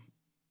become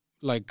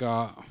like,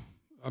 I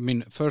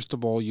mean, first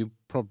of all, you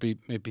probably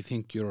maybe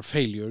think you're a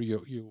failure.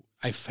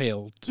 I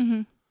failed.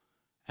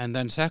 And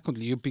then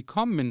secondly, you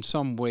become in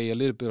some way a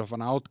little bit of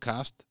an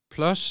outcast.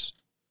 Plus,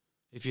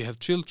 if you have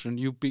children,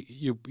 you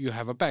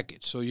have a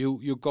baggage. So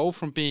you go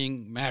from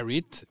being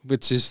married,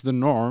 which is the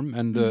norm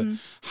and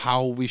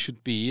how we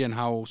should be and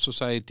how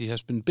society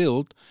has been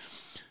built.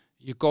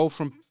 You go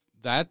from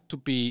that to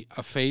be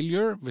a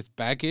failure with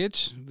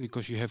baggage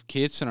because you have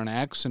kids and an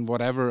ex and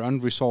whatever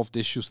unresolved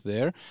issues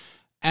there.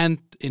 And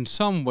in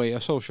some way a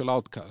social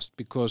outcast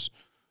because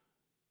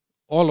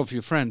all of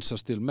your friends are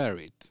still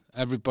married.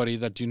 Everybody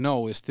that you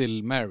know is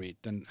still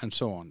married and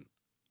so on.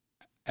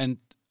 And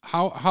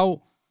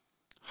how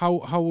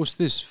was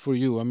this for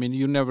you? I mean,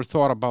 you never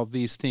thought about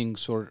these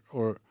things, or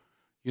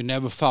you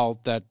never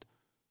felt that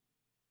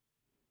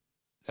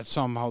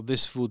somehow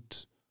this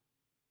would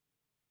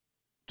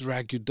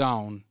drag you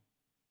down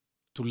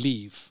to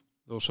leave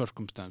those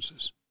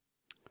circumstances?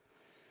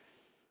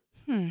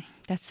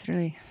 That's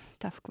really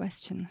tough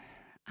question.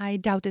 I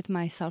doubted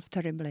myself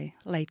terribly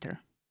later.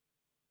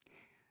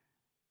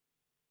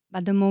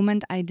 But the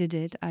moment I did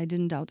it, I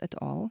didn't doubt at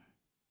all.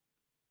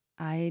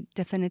 I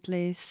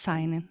definitely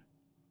sign.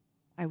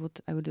 I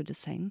would do the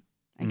same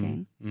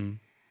again.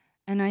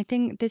 And I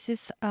think this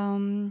is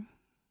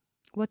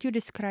what you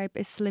describe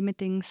is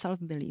limiting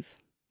self-belief.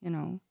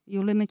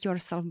 You limit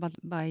yourself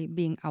by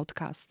being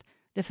outcast.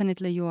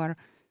 Definitely you are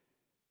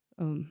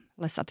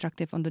less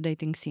attractive on the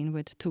dating scene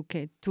with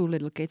two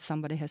little kids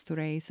somebody has to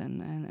raise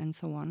and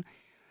so on.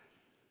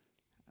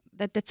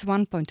 That's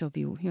one point of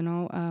view,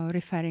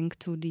 referring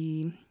to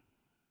the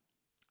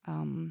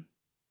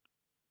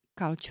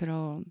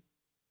cultural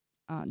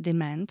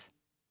demand.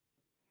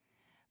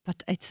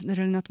 But it's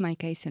really not my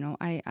case,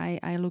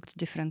 I looked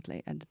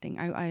differently at the thing.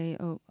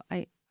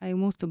 I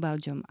moved to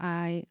Belgium.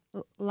 I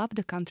love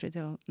the country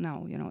till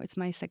now, it's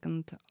my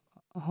second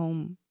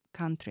home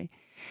country.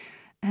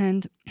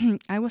 And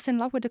I was in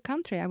love with the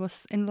country. I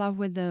was in love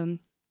with the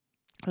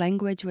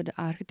language, with the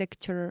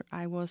architecture.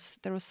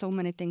 There were so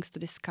many things to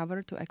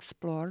discover, to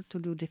explore, to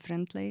do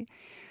differently.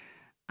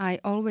 I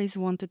always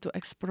wanted to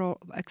explore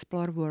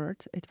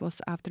world. It was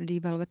after the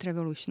Velvet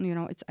Revolution.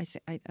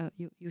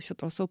 You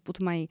should also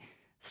put my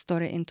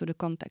story into the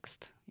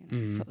context.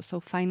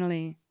 So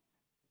finally,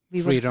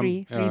 we were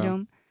free,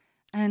 freedom,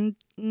 and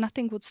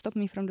nothing would stop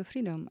me from the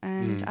freedom.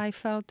 And I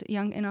felt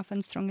young enough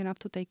and strong enough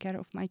to take care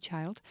of my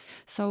child.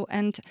 So,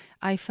 and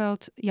I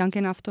felt young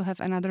enough to have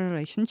another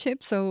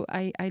relationship. So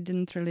I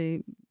didn't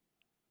really.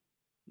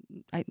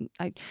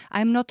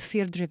 I'm not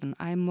fear-driven.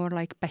 I'm more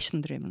like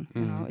passion-driven.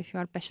 If you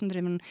are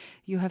passion-driven,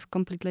 you have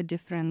completely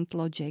different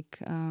logic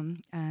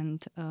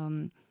and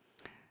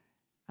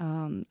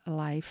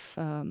life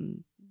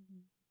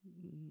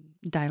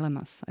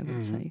dilemmas, I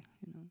would say.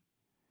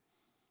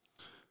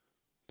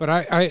 But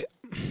I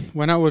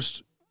when I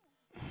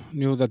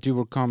knew that you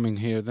were coming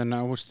here, then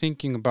I was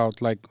thinking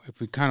about, like, if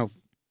we kind of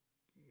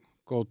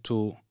go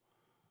to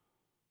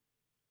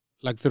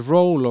like the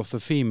role of the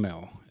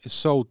female is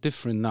so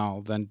different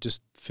now than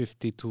just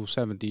 50 to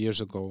 70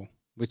 years ago,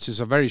 which is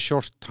a very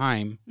short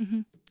time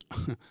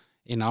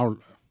in our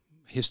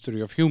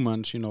history of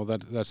humans.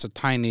 That's a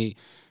tiny,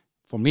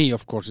 for me,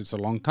 of course, it's a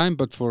long time,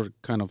 but for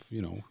kind of,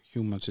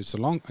 humans, it's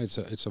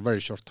a very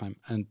short time.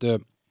 And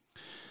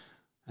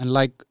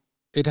like,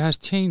 it has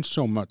changed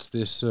so much,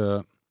 this,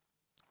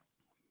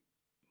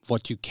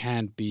 what you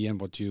can be and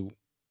what you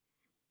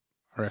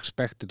are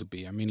expected to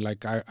be. I mean,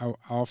 like, I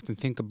often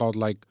think about,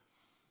 like,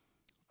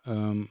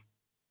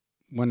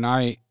 when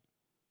I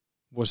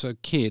was a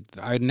kid,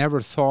 I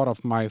never thought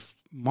of my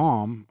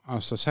mom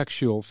as a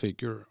sexual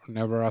figure,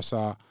 never as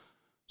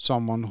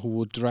someone who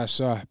would dress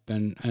up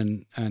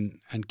and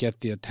get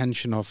the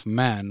attention of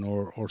man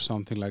or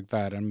something like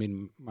that. I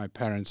mean, my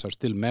parents are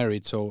still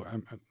married, so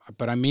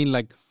but I mean,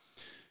 like,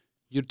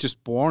 you're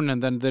just born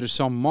and then there's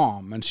some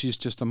mom and she's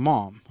just a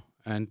mom.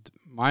 And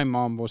my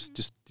mom was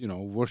just,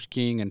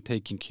 working and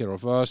taking care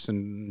of us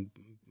and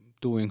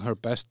doing her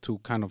best to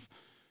kind of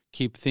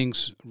keep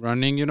things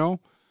running,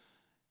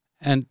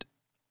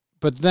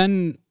 but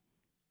then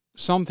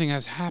something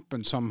has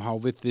happened somehow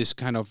with this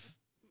kind of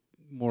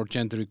more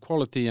gender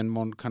equality and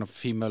more kind of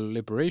female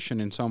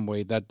liberation in some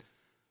way, that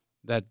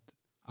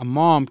a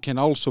mom can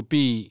also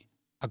be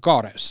a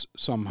goddess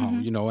somehow,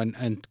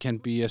 and can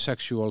be a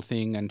sexual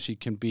thing, and she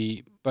can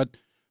be, but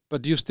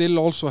you still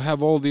also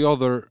have all the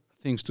other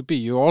things to be.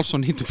 You also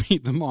need to be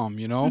the mom,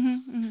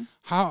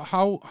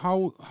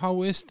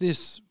 How is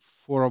this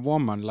for a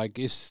woman? Like,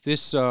 is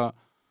this I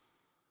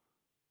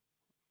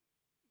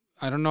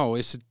don't know,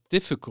 is it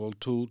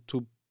difficult to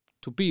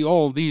be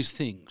all these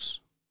things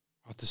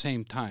at the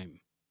same time?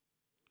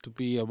 To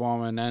be a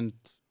woman and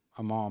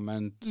a mom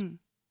and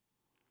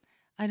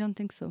I don't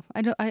think so.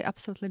 I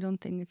absolutely don't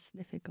think it's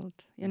difficult.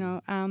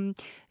 You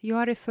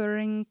are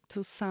referring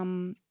to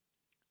some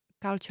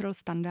cultural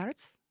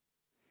standards.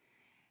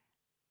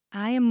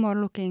 I am more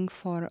looking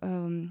for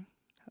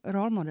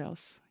role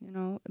models,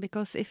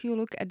 because if you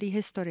look at the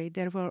history,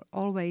 there were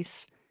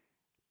always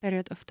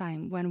period of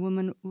time when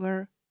women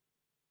were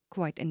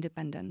quite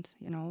independent.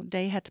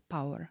 They had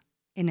power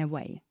in a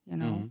way.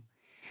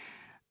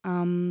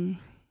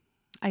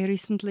 I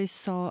recently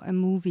saw a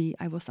movie.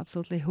 I was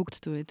absolutely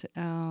hooked to it,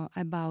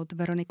 about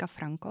Veronica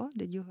Franco.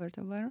 Did you heard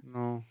of her?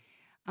 No.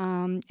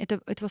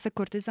 It was a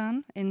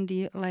courtesan in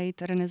the late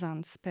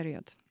Renaissance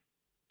period,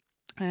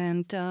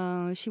 and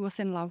she was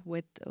in love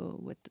with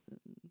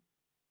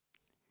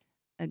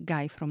a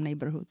guy from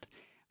neighborhood,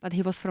 but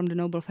he was from the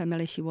noble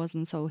family. She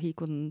wasn't, so he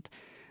couldn't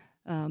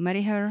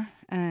marry her,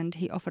 and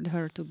he offered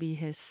her to be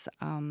his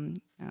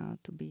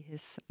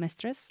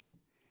mistress.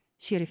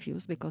 She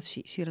refused because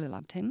she really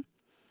loved him.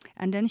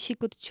 And then she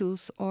could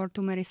choose or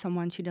to marry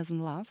someone she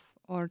doesn't love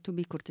or to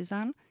be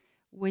courtesan,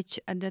 which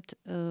at that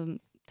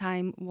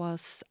time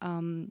was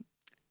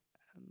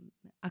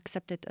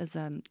accepted as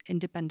an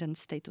independent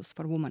status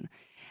for women.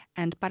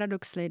 And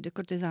paradoxically, the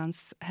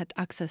courtesans had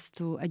access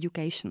to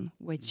education,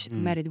 which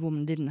married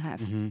women didn't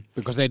have.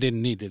 Because they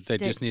didn't need it. They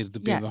just needed to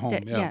be in the home.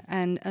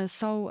 And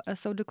so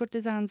the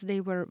courtesans,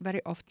 they were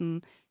very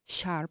often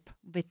sharp,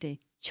 witty,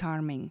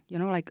 charming,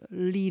 like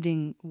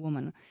leading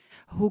women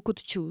who could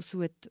choose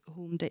with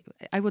whom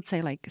I would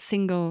say, like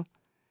single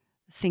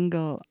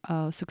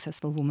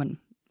successful woman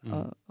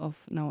of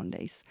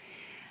nowadays.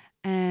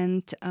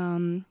 And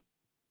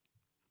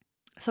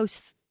so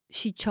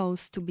she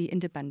chose to be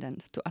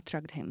independent, to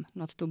attract him,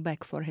 not to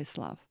beg for his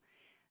love.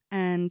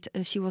 And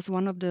she was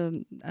one of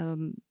the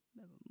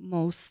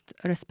most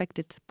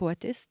respected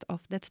poetess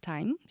of that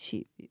time.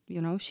 She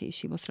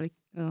was really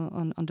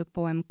on the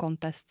poem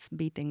contests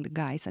beating the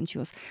guys, and she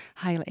was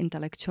highly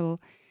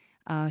intellectual.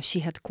 She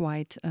had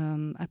quite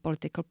a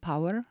political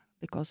power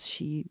because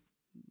she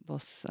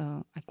was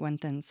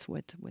acquaintance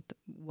with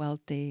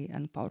wealthy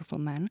and powerful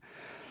men.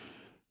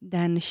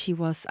 Then she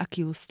was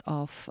accused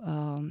of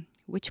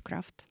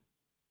witchcraft,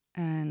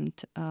 and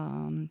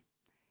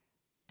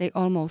they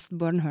almost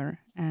burned her.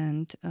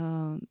 And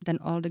then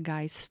all the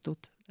guys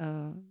stood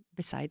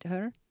beside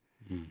her.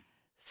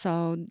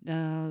 So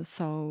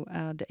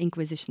the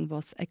Inquisition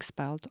was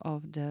expelled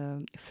of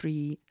the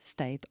free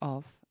state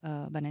of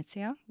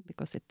Venezia,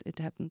 because it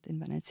happened in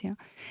Venezia.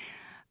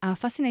 A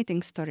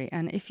fascinating story.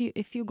 And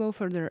if you go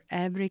further,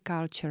 every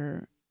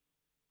culture,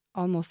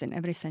 almost in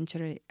every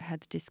century,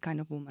 had this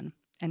kind of woman.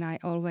 And I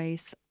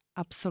always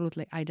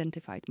absolutely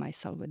identified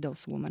myself with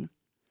those women.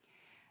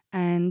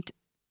 And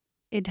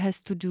it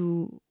has to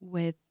do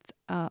with,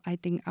 I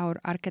think, our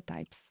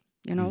archetypes.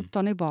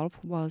 Toni Wolff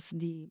was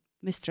the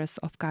mistress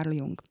of Carl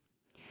Jung.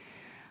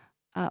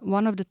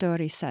 One of the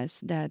theories says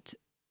that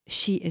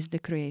she is the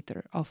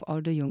creator of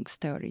all the Jung's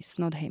theories,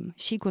 not him.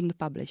 She couldn't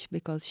publish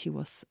because she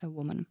was a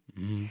woman.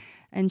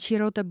 And she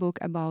wrote a book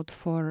about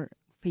 4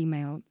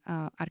 female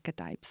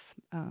archetypes.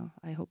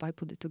 I hope I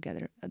put it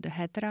together. The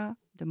Hetera,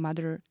 the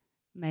Mother,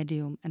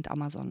 Medium, and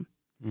Amazon.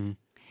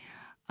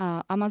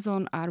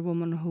 Amazon are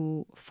women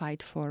who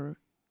fight for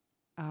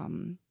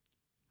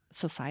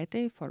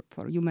society,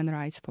 for human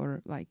rights,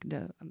 for like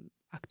the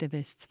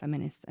activists,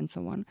 feminists, and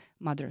so on.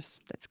 Mothers,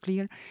 that's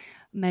clear.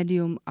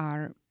 Medium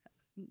are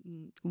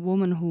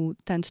women who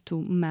tend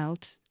to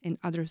melt in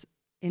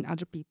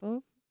other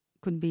people.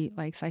 Could be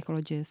like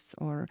psychologists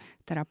or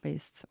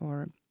therapists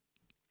or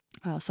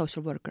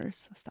social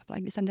workers, stuff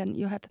like this. And then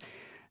you have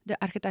the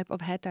archetype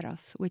of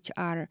heteros, which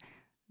are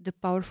the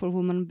powerful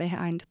woman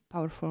behind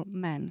powerful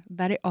men,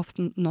 very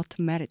often not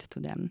married to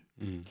them.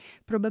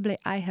 Probably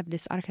I have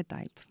this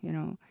archetype,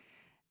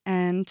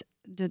 and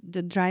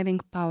the driving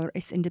power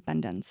is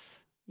independence,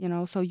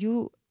 so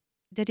you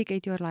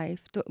dedicate your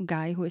life to a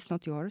guy who is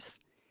not yours,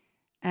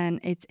 and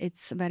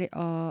it's very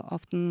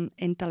often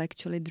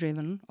intellectually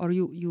driven, or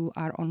you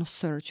are on a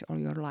search all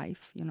your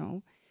life,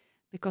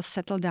 because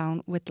settle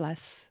down with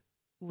less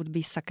would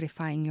be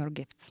sacrificing your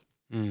gifts.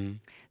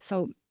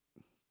 So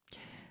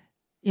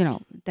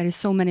there is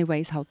so many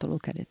ways how to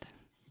look at it.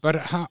 But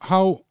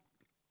how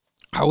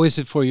is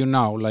it for you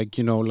now? Like,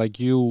 like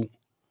you,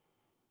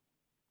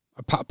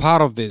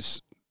 part of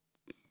this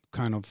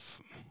kind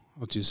of,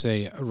 what do you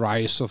say,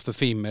 rise of the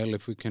female,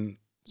 if we can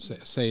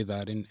say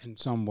that in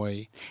some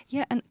way.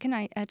 Yeah, and can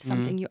I add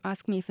something? You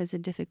asked me if it's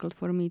difficult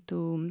for me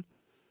to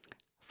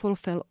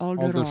fulfill all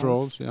the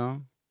roles. Yeah.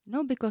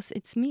 No, because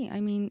it's me.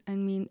 I mean,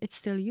 it's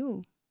still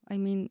you. I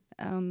mean,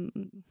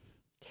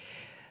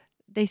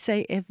 they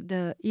say if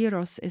the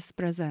eros is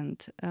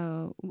present,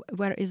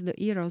 where is the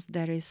eros,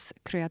 there is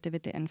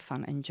creativity and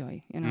fun and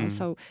joy.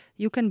 So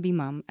you can be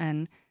mom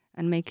and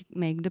make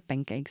the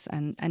pancakes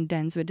and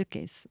dance with the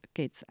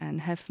kids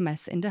and have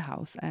mess in the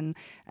house and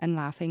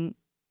laughing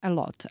a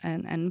lot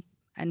and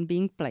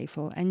being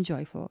playful and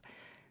joyful.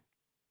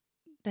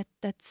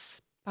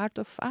 That's part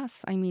of us.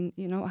 I mean,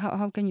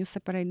 how can you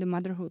separate the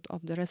motherhood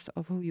of the rest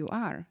of who you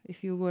are?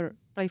 If you were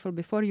playful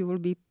before, you will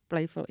be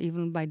playful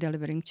even by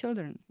delivering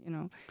children,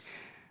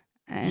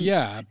 And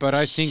yeah, but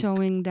I think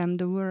showing them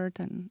the word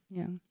and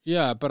yeah.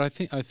 Yeah, but I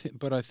think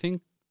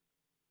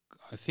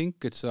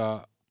it's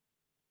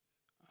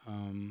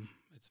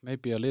it's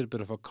maybe a little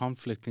bit of a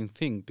conflicting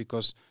thing,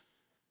 because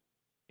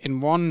in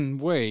one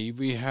way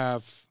we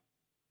have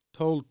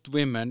told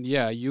women,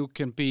 yeah, you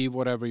can be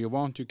whatever you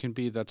want. You can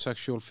be that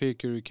sexual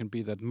figure, you can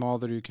be that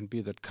mother, you can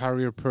be that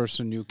career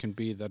person, you can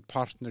be that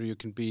partner, you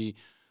can be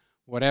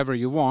whatever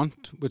you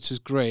want, which is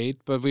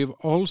great. But we've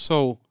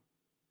also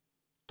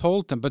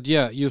told them, but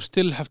yeah, you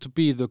still have to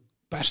be the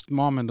best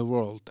mom in the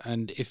world.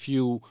 And if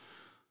you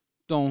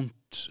don't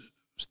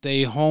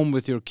stay home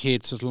with your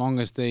kids as long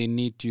as they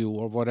need you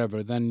or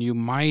whatever, then you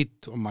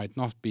might or might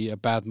not be a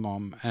bad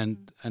mom.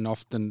 And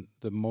often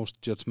the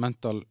most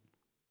judgmental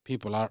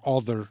people are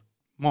other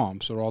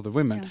moms or other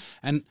women. Yeah.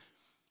 And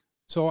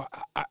so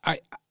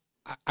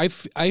I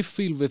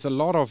feel with a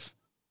lot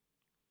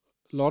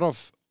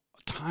of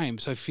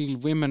times, I feel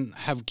women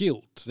have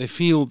guilt. They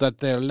feel that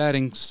they're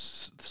letting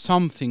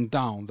something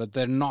down, that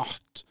they're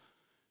not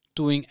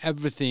doing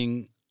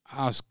everything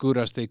as good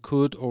as they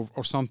could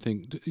or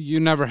something. You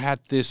never had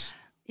this?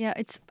 Yeah,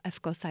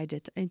 of course I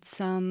did. It's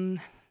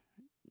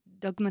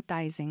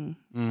dogmatizing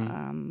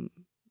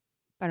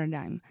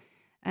paradigm.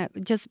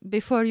 Just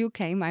before you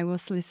came, I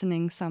was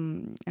listening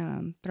some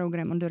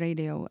program on the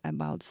radio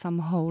about some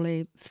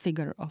holy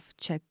figure of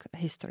Czech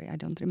history. I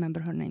don't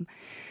remember her name.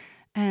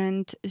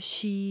 And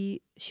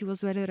she was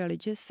very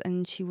religious,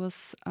 and she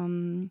was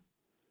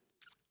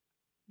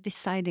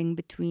deciding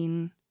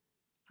between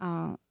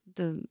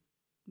the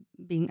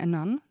being a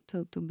nun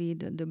to be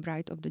the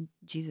bride of the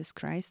Jesus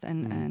Christ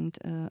and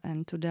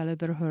to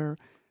deliver her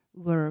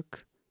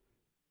work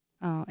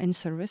in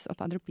service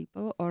of other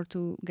people, or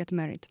to get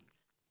married.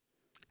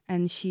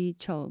 And she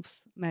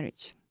chose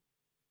marriage.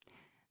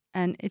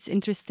 And it's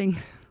interesting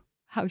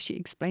how she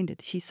explained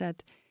it. She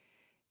said,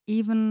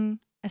 even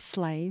a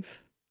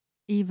slave,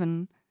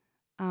 even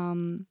a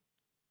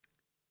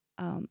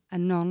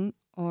nun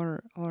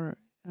or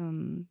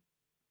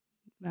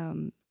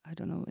I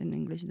don't know in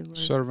English the word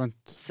servant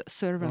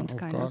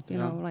kind God,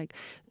 of like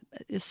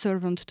a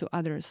servant to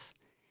others,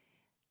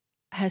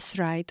 has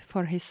right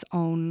for his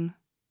own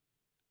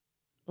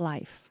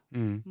life.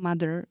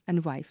 Mother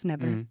and wife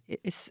never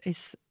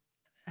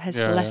has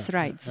less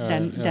rights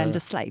than the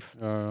slave.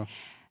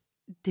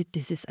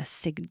 This is a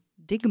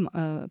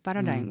stigma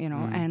paradigm,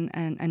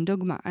 and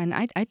dogma, and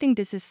I think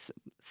this is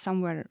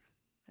somewhere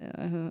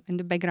in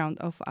the background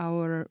of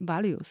our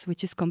values,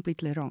 which is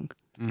completely wrong.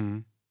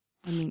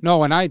 I mean,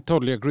 no, and I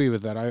totally agree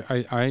with that.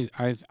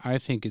 I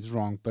think it's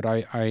wrong, but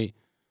I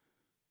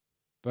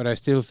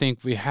still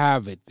think we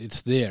have it.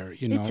 It's there,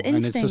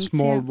 and it's a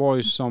small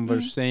voice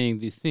somewhere saying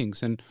these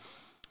things. And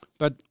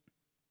but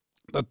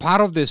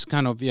part of this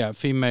kind of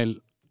female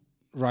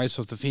rise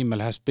of the female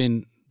has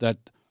been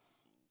that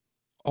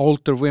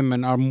older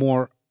women are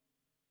more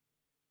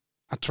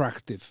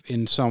attractive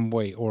in some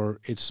way,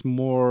 or it's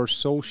more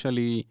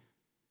socially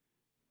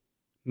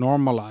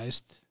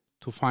normalized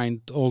to find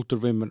older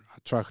women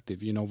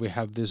attractive. We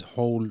have this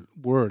whole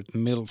word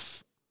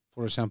MILF,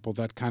 for example,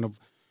 that kind of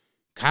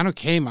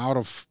came out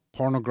of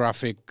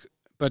pornographic,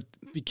 but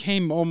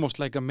became almost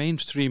like a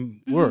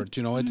mainstream word,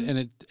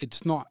 and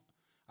it's not.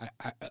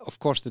 of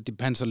course, that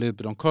depends a little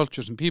bit on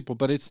cultures and people,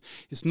 but it's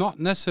not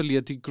necessarily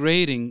a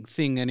degrading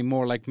thing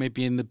anymore. Like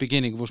maybe in the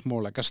beginning it was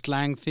more like a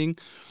slang thing,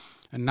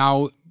 and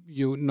now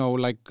you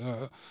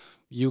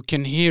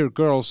can hear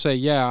girls say,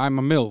 "Yeah, I'm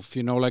a MILF,"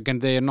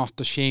 and they are not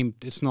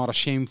ashamed. It's not a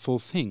shameful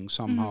thing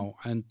somehow,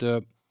 and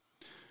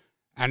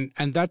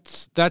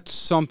that's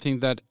something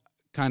that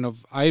kind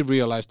of I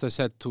realized. I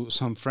said to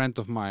some friend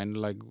of mine,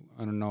 like,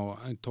 I don't know,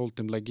 I told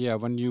him, like, yeah,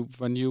 when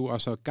you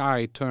as a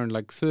guy turn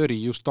like 30,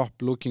 you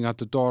stop looking at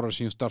the daughters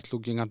and you start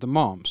looking at the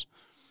moms,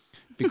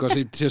 because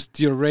it just,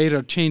 your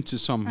radar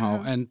changes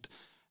somehow, and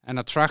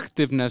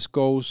attractiveness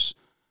goes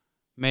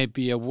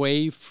maybe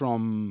away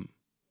from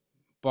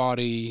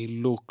body,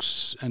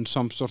 looks, and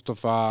some sort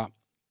of a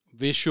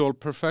visual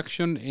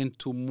perfection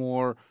into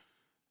more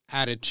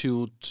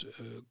attitude,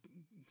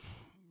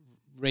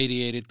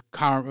 radiated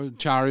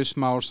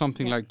charisma or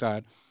something like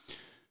that.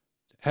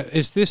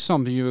 Is this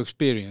something you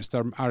experienced?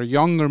 Are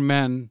younger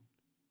men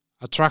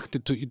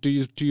attracted to you?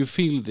 Do you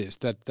feel this,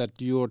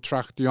 that you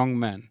attract young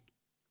men?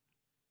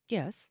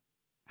 Yes.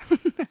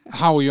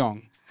 How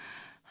young?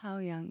 How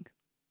young?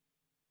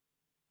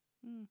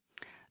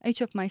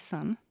 Age of my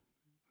son.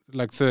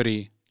 Like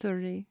 30?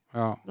 30.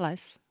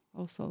 Less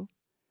also.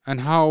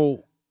 And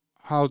how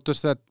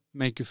does that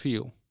make you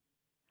feel?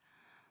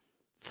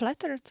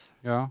 Flattered.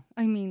 Yeah.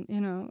 I mean,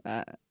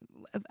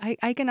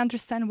 I can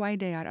understand why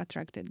they are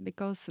attracted,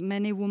 because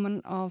many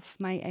women of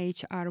my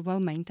age are well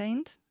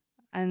maintained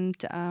and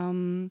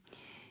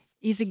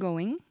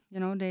easygoing.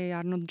 They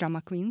are not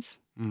drama queens,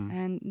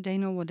 and they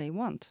know what they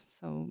want.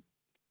 So,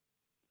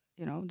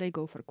 they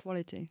go for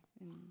quality.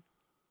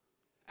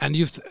 And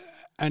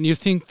you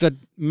think that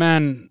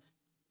men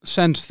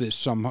sense this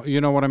somehow?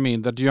 You know what I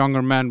mean? That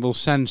younger men will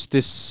sense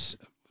this,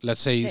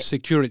 let's say,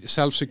 security,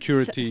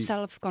 self-security.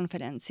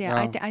 Self-confidence,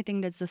 yeah. I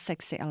think that's the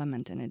sexy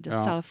element in it, the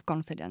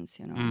self-confidence,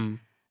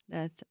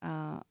 that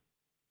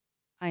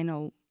I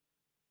know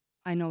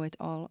it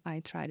all, I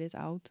tried it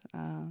out,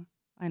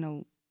 I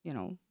know,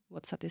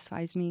 what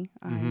satisfies me.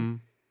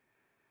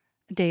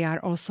 They are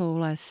also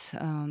less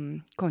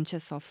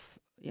conscious of,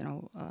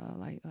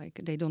 like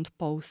they don't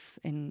pose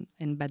in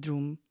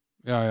bedroom.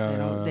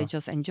 They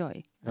just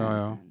enjoy.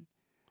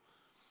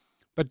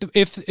 But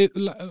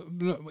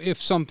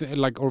if something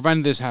like, or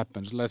when this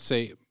happens, let's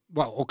say,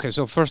 well, okay,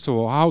 so first of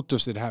all, how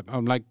does it happen?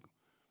 I'm like,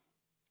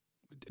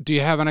 do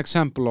you have an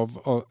example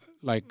of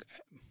like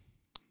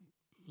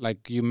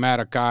you met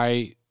a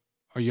guy,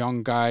 a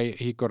young guy,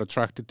 he got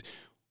attracted?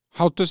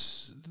 How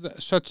does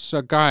such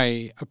a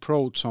guy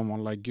approach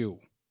someone like you?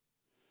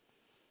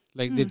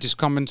 Like they just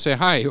come and say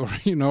hi, or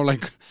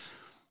like.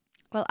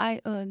 Well,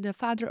 the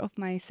father of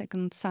my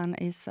second son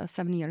is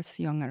 7 years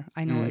younger.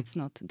 I know it's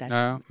not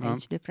that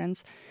age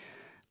difference,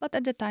 but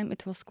at the time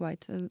it was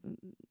quite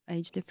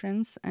age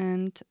difference.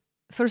 And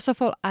first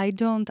of all, I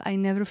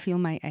never feel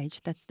my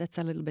age. That's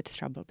a little bit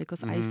trouble,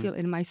 because I feel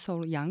in my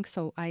soul young.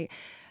 So I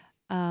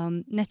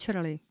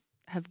naturally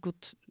have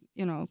good,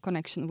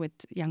 connection with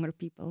younger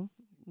people,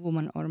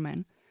 woman or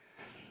man.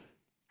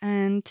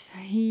 And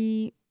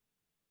he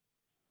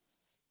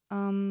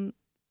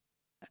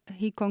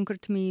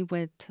conquered me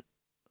with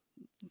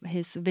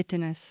his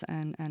wittiness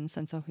and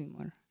sense of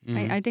humor.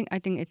 I think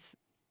it's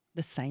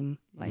the same.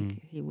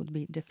 Like he would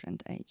be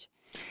different age.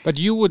 But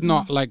you would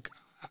not like.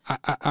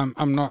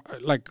 I'm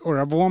not like, or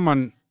a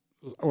woman,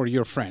 or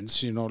your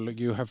friends. Like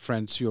you have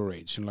friends your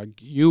age, and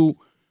like you.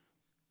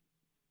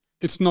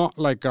 It's not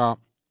like a.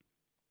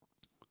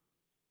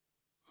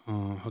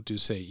 How do you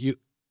say?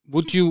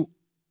 Would you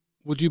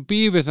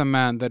be with a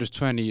man that is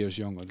 20 years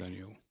younger than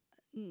you?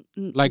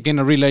 Like in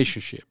a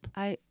relationship?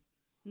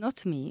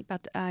 Not me,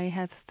 but I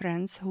have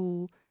friends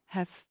who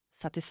have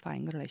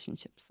satisfying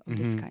relationships of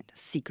this kind,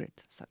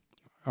 secret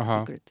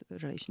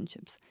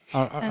relationships.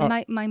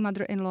 And my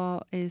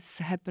mother-in-law is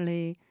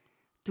happily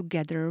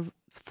together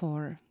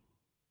for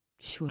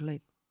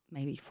surely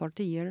maybe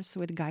 40 years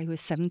with a guy who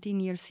is 17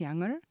 years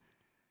younger.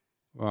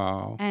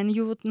 Wow. And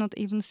you would not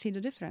even see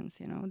the difference,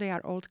 They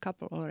are old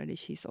couple already.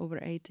 She's over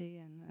 80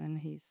 and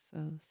he's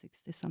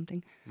 60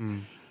 something.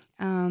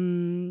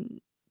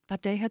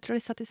 But they had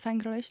really satisfying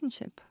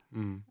relationship.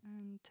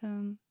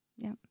 And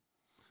yeah.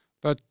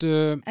 But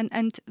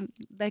and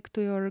back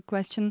to your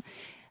question,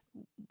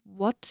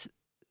 what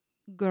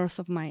girls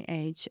of my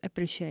age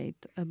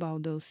appreciate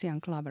about those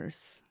young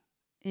lovers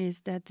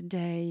is that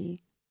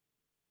they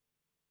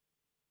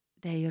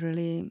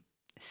really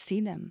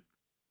see them.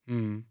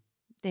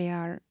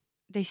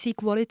 They see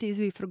qualities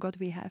we forgot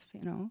we have,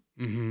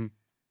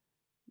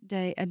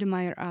 They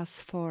admire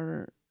us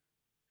for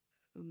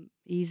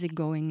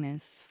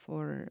easygoingness,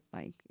 for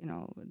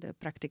the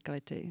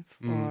practicality,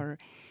 for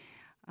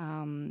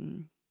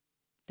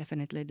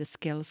definitely the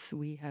skills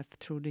we have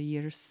through the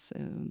years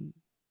in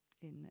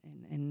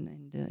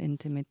the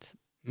intimate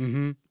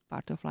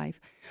part of life.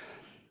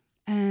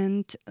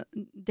 And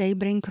they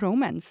bring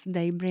romance.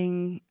 They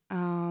bring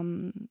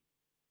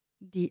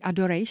the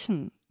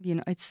adoration.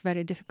 It's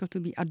very difficult to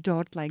be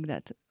adored like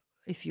that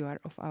if you are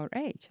of our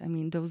age. I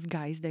mean, those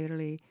guys, they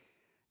really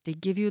they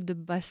give you the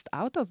best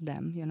out of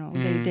them.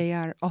 They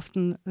are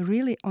often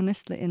really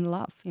honestly in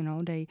love.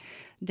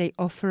 They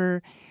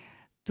offer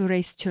to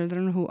raise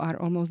children who are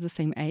almost the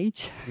same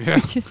age,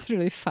 which is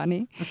really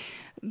funny.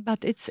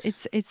 But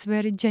it's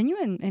very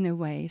genuine in a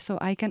way. So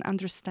I can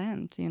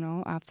understand,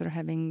 after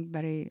having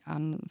very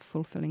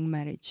unfulfilling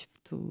marriage,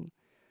 to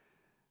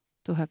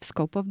have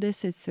scope of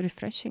this. It's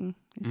refreshing.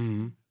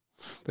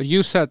 But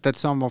you said that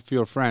some of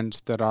your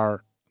friends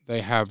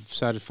they have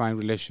satisfying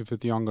relationship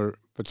with younger,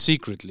 but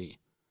secretly.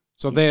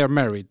 So they are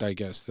married, I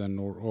guess, then,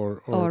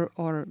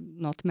 or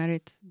not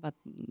married, but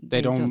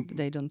they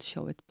don't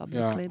show it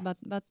publicly. Yeah.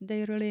 But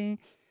they really,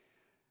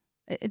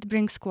 it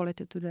brings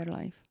quality to their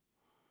life.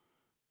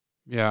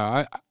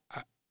 Yeah,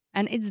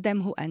 and it's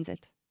them who ends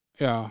it.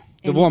 Yeah,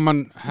 the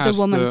woman has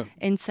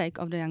in sake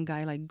of the young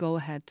guy, like, go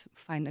ahead,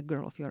 find a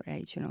girl of your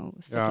age,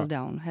 settle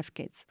down, have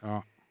kids.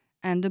 Yeah.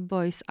 And the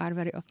boys are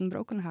very often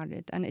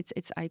brokenhearted, and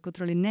it's I could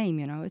really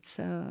name, it's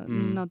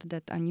not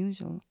that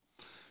unusual.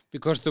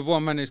 Because the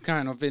woman is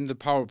kind of in the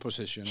power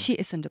position. She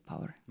is in the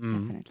power,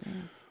 definitely.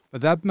 Yeah.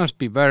 But that must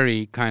be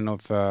very kind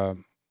of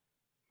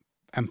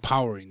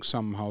empowering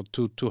somehow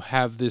to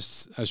have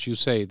this, as you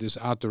say, this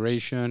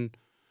adoration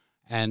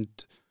and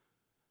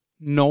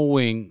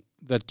knowing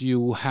that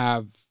you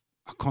have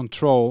a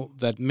control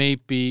that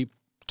maybe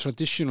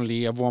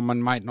traditionally a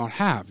woman might not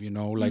have,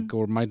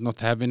 or might not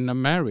have in a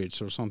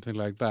marriage or something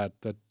like that.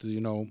 That,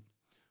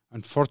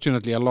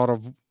 unfortunately, a lot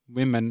of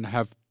women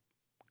have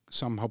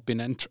somehow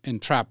been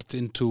entrapped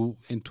into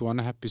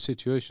unhappy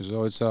situations.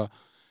 So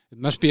it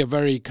must be a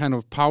very kind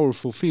of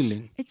powerful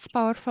feeling. It's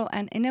powerful,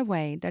 and in a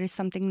way, there is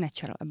something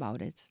natural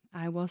about it.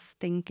 I was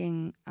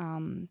thinking,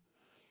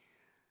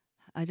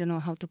 I don't know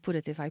how to put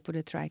it if I put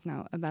it right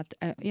now, but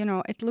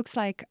it looks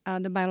like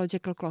the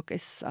biological clock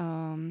is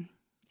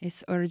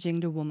urging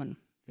the woman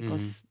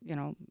because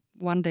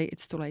one day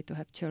it's too late to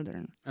have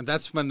children. And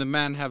that's when the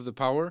men have the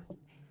power?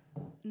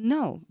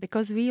 No,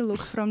 because we look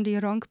from the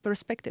wrong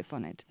perspective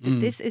on it.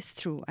 This is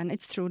true, and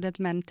it's true that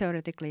men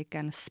theoretically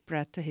can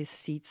spread his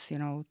seeds,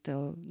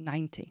 till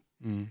 90.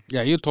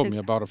 Yeah, you told me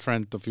about a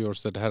friend of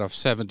yours that had a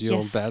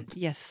 70-year-old dad.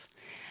 Yes.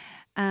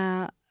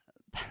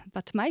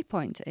 But my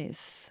point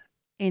is,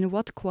 in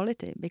what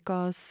quality?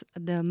 Because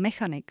the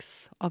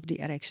mechanics of the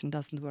erection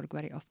doesn't work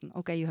very often.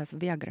 Okay, you have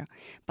Viagra,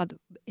 but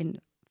in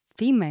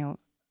female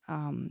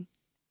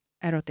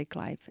erotic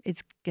life,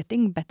 it's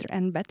getting better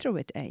and better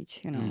with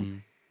age,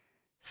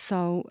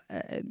 So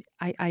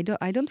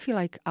I don't feel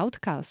like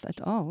outcast at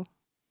all.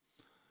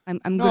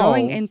 I'm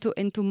growing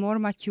into more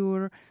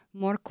mature,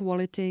 more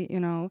quality.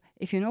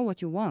 If you know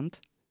what you want,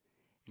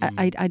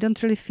 I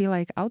don't really feel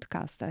like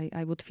outcast.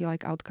 I would feel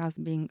like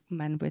outcast being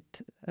men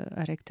with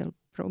erectile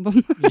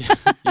problem.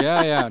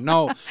 yeah.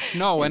 No.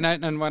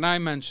 And when I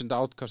mentioned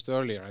outcast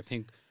earlier, I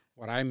think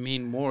what I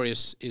mean more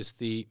is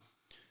the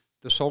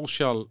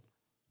social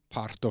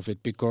part of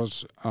it,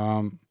 because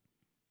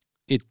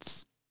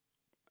it's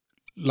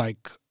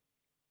like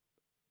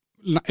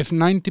if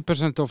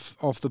 90%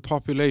 of the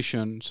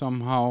population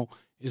somehow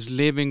is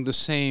living the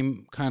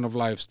same kind of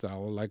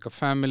lifestyle, like a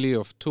family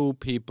of two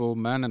people,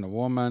 man and a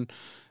woman,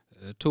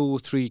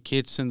 2-3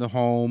 kids in the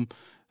home,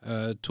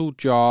 2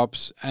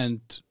 jobs and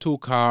 2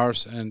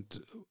 cars, and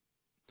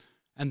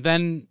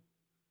then,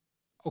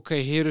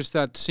 okay, here is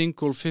that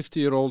single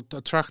 50-year-old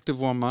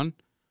attractive woman.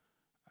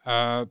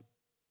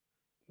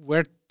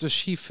 Where does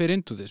she fit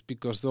into this?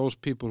 Because those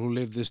people who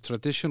live this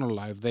traditional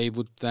life, they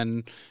would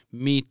then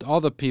meet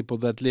other people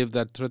that live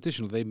that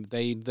traditional.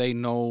 They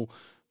know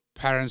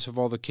parents of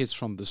all the kids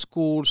from the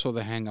school, so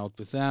they hang out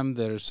with them.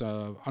 There's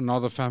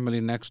another family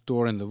next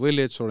door in the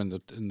village or in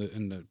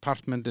the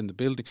apartment, in the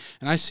building.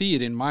 And I see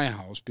it in my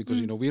house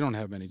because we don't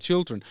have many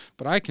children,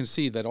 but I can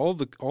see that all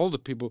the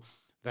people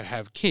that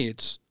have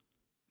kids,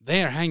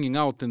 they are hanging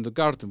out in the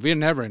garden. We're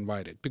never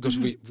invited because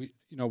we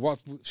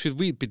what should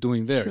we be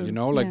doing there?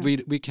 Sure,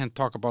 we can't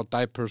talk about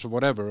diapers or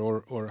whatever,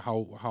 or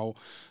how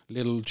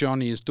little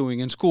Johnny is doing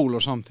in school or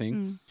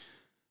something.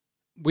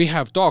 We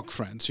have dog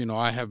friends,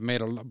 I have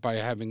made by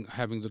having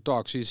the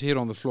dogs. He's here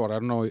on the floor. I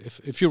don't know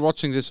if you're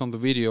watching this on the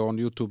video on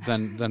YouTube,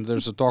 then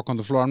there's a dog on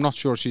the floor. I'm not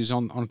sure she's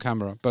on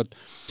camera, but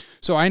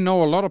so I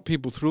know a lot of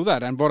people through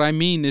that. And what I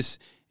mean is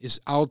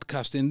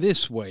outcast in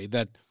this way,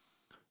 that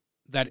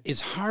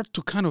it's hard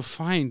to kind of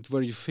find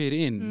where you fit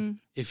in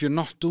if you're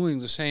not doing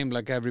the same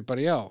like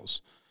everybody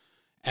else.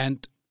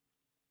 And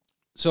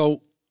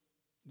so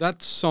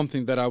that's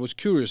something that I was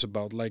curious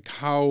about, like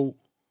how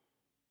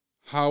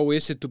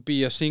is it to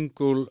be a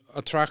single,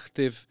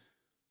 attractive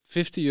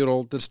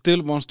 50-year-old that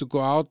still wants to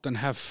go out and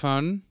have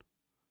fun,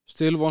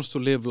 still wants to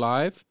live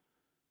life,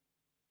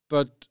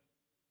 but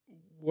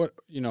what,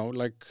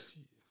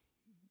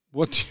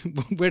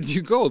 where do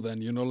you go then?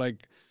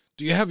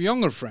 Do you have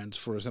younger friends,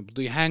 for example?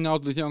 Do you hang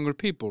out with younger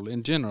people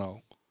in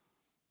general?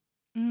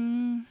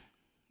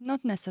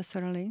 Not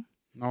necessarily.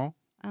 No?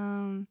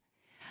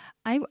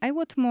 I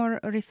would more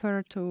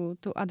refer to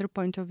other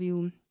point of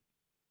view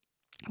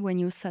when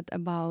you said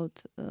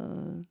about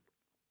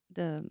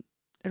the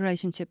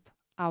relationship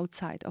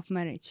outside of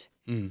marriage.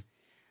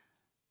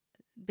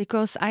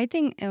 because I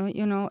think,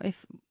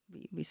 if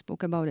we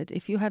spoke about it,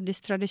 if you have this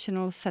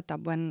traditional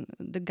setup when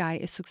the guy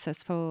is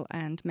successful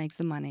and makes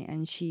the money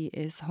and she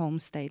is home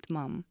state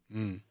mom,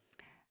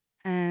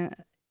 uh,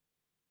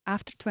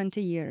 after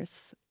 20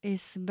 years,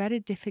 it's very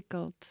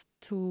difficult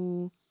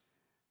to,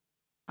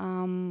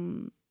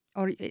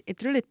 or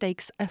it really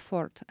takes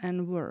effort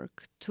and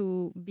work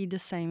to be the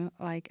same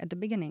like at the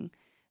beginning,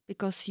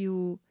 because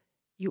you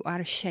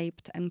are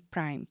shaped and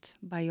primed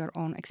by your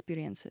own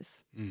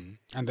experiences.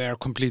 And they are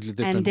completely And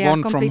different. they are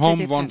One from completely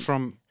home, one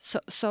different.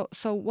 from...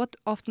 So what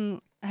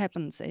often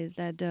happens is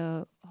that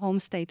the home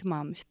state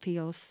mom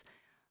feels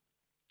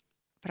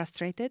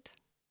frustrated,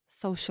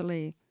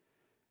 socially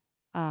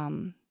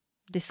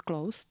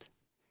disclosed,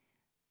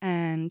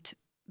 and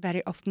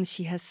very often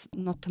she has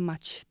not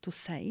much to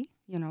say.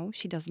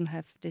 She doesn't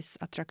have these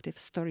attractive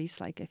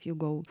stories like if you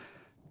go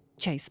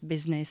chase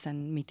business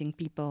and meeting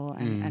people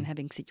and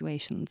having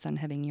situations and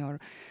having your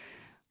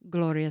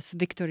glorious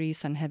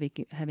victories and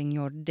having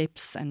your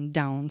dips and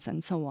downs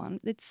and so on.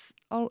 It's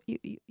all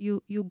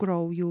you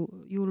grow, you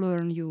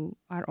learn, you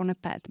are on a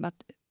path. But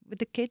with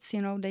the kids,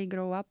 they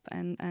grow up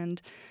and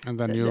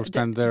then you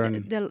stand there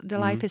and... the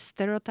life is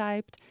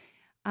stereotyped.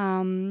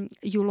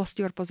 You lost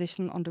your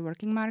position on the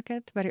working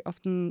market. Very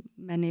often,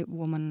 many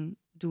women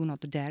do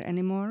not dare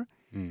anymore.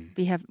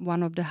 We have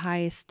one of the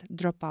highest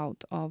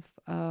dropout of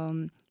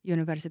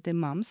university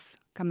moms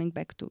coming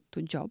back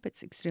to job.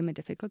 It's extremely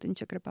difficult in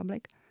Czech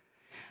Republic.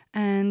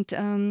 And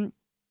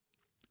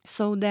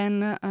so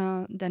then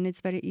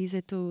it's very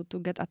easy to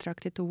get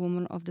attracted to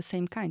women of the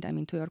same kind. I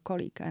mean, to your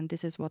colleague, and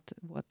this is what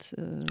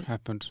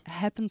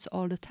happens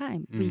all the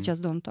time. We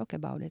just don't talk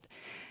about it,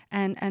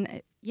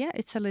 and yeah,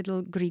 it's a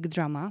little Greek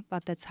drama,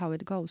 but that's how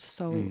it goes.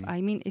 So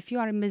I mean, if you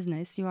are in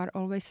business, you are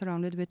always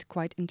surrounded with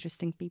quite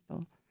interesting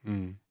people.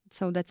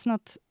 So that's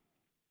not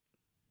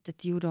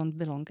that you don't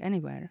belong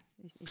anywhere.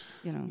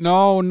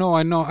 No,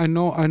 I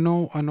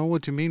know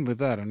what you mean with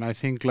that, and I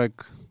think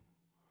like,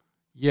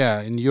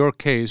 yeah, in your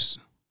case,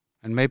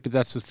 and maybe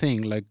that's the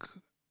thing, like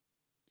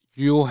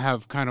you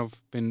have kind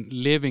of been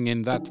living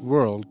in that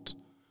world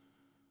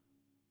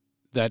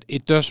that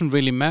it doesn't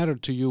really matter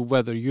to you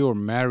whether you're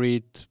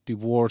married,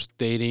 divorced,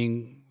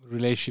 dating,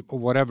 relationship, or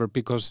whatever,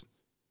 because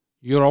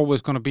you're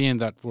always going to be in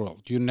that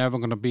world. You're never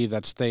going to be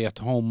that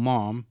stay-at-home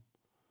mom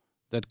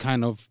that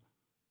kind of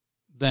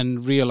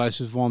then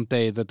realizes one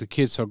day that the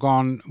kids are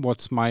gone.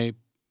 What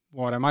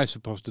am I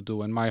supposed to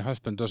do? And my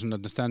husband doesn't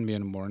understand me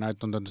anymore, and I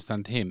don't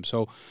understand him.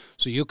 So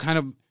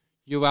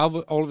you've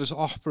always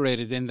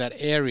operated in that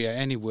area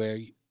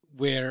anyway,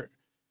 where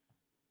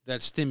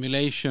that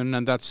stimulation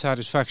and that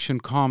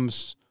satisfaction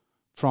comes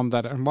from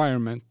that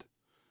environment.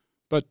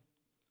 But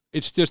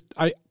it's just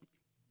I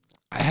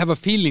have a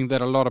feeling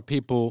that a lot of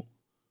people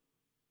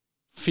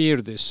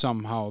fear this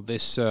somehow,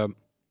 this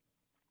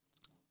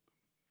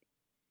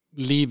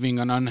leaving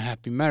an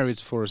unhappy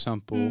marriage, for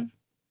example.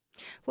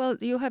 Well,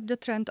 you have the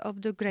trend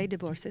of the great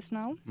divorces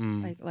now,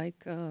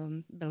 like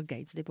Bill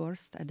Gates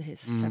divorced at his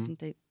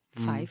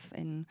 75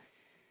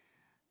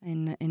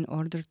 in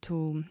order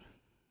to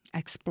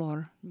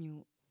explore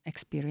new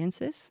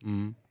experiences.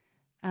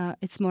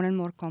 It's more and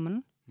more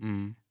common.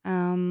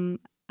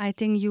 I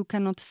think you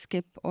cannot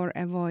skip or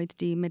avoid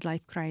the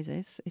midlife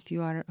crisis if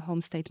you are a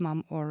home state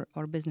mom or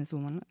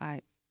businesswoman.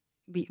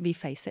 We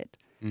face it.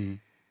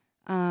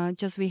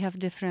 Just we have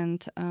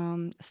different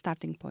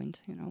starting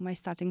point. My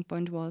starting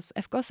point was,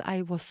 of course,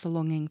 I was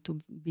longing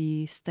to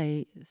be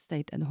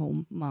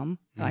stay-at-home mom.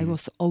 I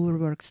was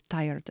overworked,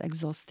 tired,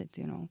 exhausted.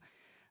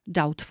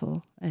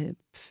 Doubtful.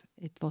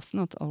 It was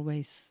not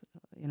always,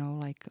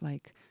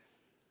 like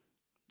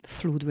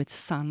fluid with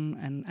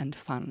sun and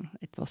fun.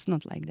 It was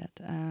not like that.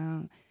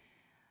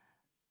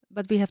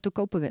 But we have to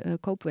cope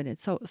with it.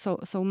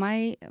 So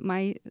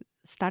my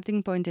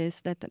starting point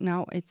is that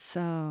now it's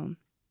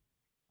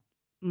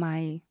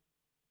my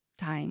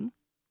time.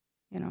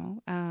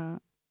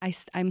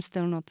 I'm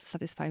still not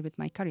satisfied with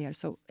my career.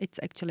 So it's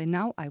actually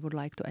now I would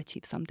like to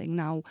achieve something.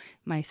 Now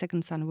my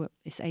second son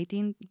was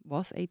 18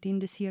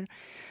 this year.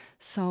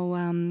 So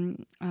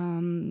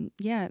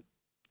yeah,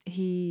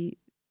 he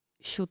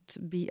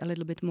should be a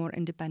little bit more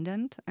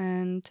independent,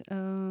 and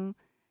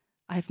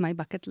I have my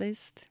bucket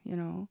list,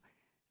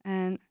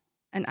 and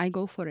I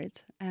go for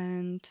it.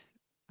 And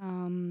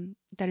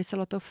there is a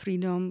lot of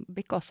freedom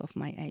because of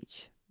my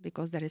age,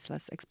 because there is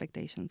less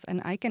expectations,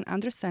 and I can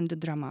understand the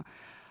drama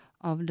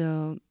of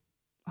the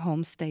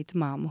home state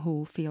mom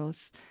who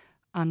feels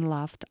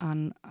unloved,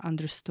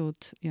 understood,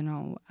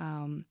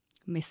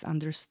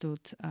 misunderstood,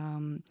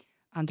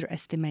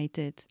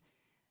 underestimated.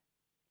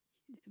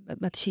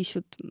 But she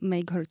should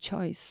make her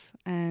choice.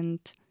 And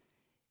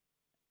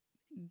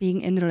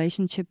being in a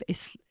relationship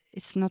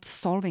it's not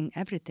solving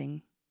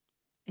everything.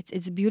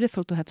 It's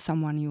beautiful to have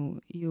someone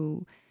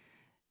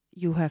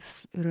you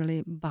have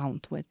really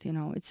bound with.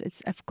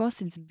 It's of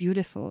course it's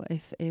beautiful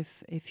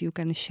if you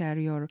can share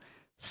your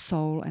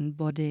soul and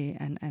body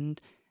and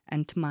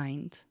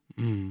mind.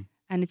 And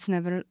it's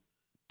never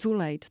too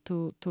late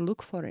to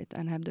look for it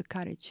and have the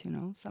courage.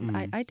 So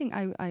I think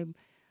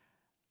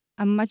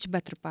a much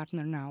better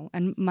partner now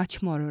and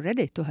much more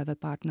ready to have a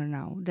partner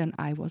now than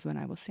I was when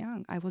I was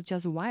young. I was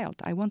just wild.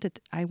 I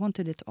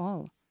wanted it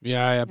all.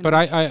 Yeah. But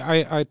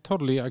I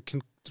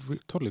can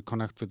totally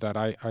connect with that.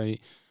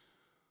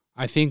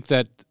 I think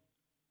that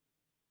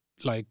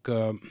like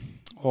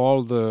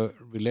all the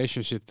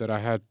relationship that I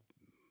had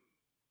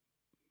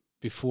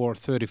before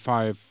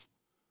 35,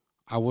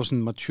 I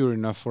wasn't mature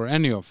enough for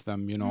any of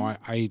them. You know,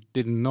 I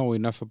didn't know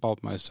enough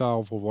about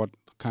myself or what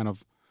kind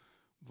of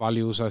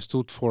values I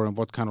stood for and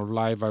what kind of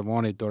life I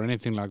wanted or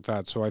anything like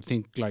that. So I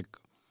think like,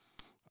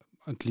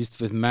 at least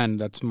with men,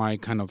 that's my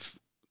kind of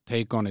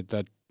take on it,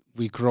 that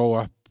we grow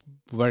up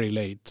very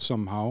late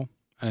somehow.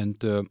 And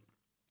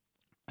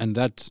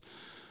that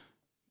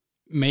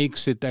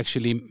makes it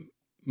actually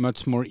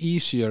much more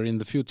easier in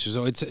the future.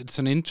 So it's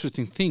an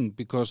interesting thing,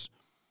 because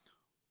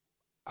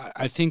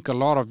I think a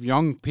lot of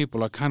young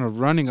people are kind of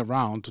running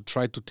around to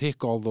try to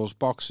tick all those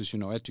boxes, you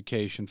know,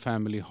 education,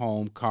 family,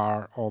 home,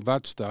 car, all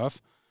that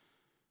stuff.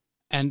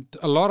 And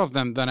a lot of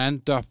them then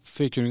end up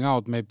figuring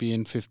out maybe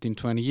in 15,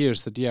 20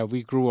 years that, yeah,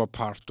 we grew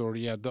apart, or,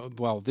 yeah,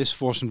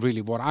 this wasn't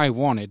really what I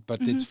wanted,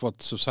 but it's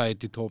what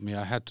society told me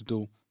I had to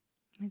do.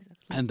 Exactly.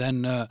 And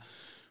then,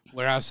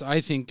 whereas I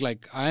think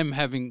like I'm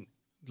having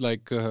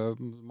like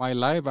my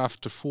life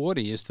after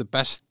 40 is the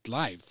best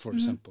life, for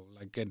example.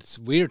 Like, it's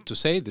weird to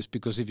say this,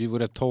 because if you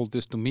would have told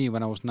this to me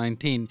when I was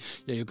 19,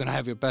 yeah, you're going to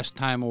have your best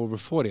time over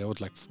 40, I was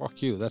like,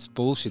 fuck you, that's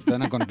bullshit.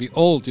 Then I'm going to be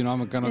old, you know,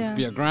 I'm going to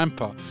be a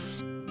grandpa.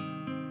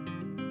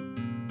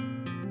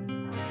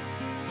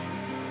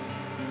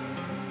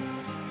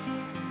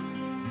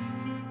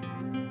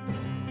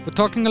 But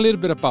talking a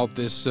little bit about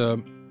this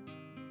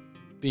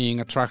being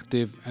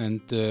attractive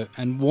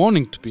and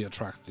wanting to be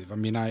attractive. I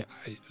mean, I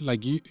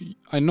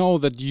know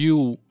that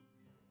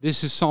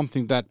this is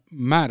something that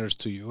matters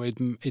to you.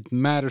 It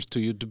matters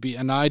to you to be,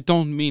 and I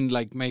don't mean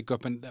like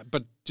makeup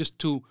but just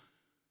to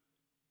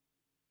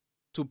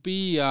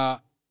be I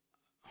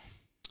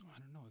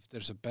don't know if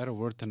there's a better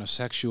word than a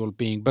sexual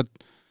being, but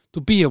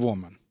to be a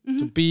woman,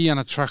 to be an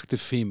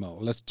attractive female.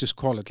 Let's just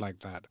call it like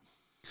that.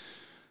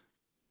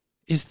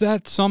 Is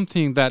that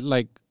something that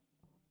like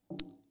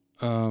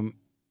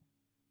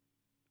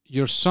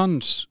your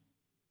sons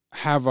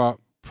have a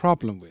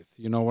problem with?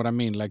 You know what I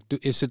mean? Like,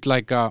 is it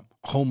like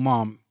oh,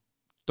 mom,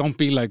 don't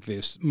be like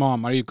this.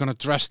 Mom, are you going to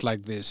dress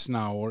like this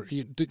now? Or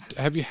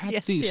have you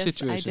had these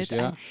situations? I did,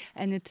 yeah,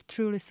 and it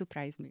truly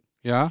surprised me.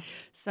 Yeah.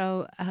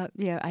 So,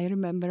 I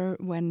remember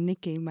when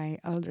Nicky, my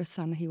older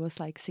son, he was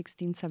like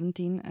 16,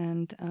 17,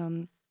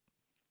 and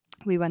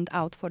we went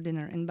out for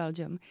dinner in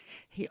Belgium.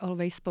 He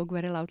always spoke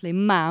very loudly,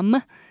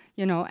 "Mom,"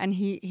 you know, and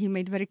he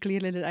made very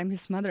clearly that I'm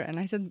his mother. And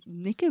I said,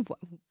 "Nicky,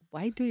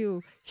 why do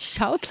you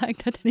shout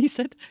like that?" And he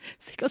said,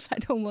 "Because I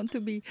don't want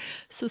to be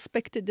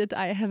suspected that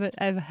I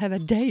have a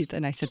date."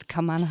 And I said,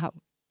 "Come on,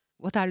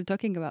 what are you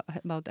talking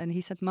about?" And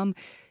he said, "Mom,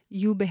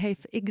 you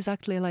behave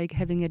exactly like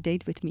having a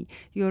date with me.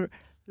 You're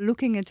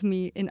looking at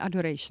me in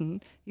adoration.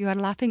 You are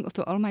laughing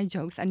to all my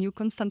jokes, and you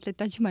constantly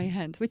touch my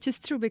hand," which is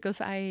true, because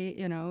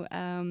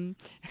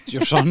it's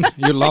your son.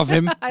 You love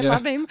him. I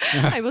love him.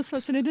 Yeah. I was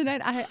fascinated,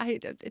 and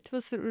it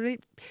was really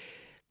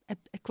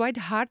a quite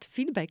hard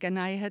feedback, and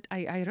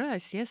I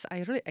realized, yes,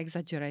 I really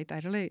exaggerate. I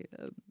really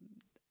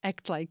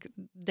act like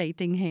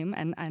dating him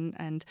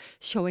and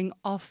showing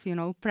off, you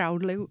know,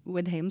 proudly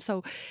with him.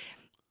 So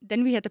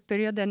then we had a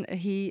period, and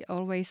he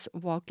always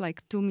walked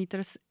like 2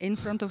 meters in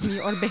front of me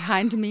or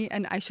behind me,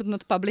 and I should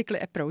not publicly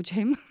approach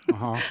him.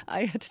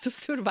 I had to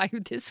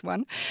survive this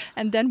one.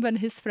 And then when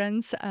his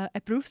friends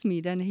approved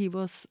me, then he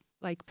was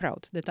like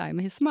proud that I'm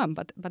his mom.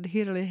 But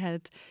he really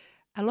had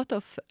a lot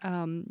of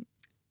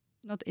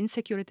not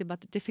insecurity,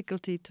 but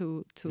difficulty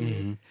to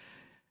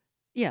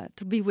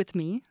be with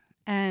me.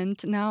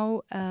 And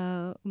now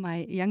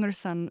my younger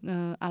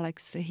son,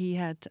 Alex, he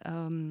had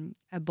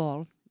a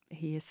ball.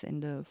 He is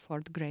in the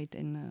 4th grade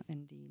in the.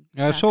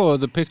 Yeah, I saw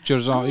the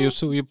pictures.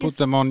 You put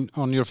them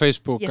on your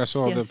Facebook. Yes, I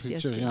saw the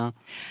pictures. Yes. Yeah.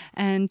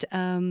 And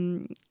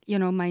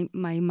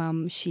my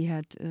mom, she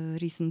had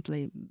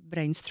recently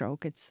brain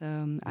stroke. It's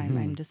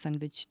I'm the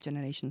sandwich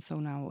generation, so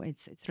now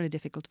it's really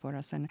difficult for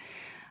us. And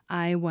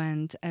I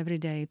went every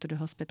day to the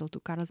hospital to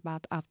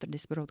Karlsbad. After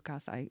this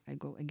broadcast, I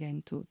go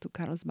again to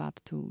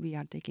Karlsbad. We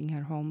are taking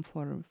her home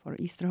for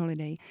Easter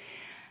holiday.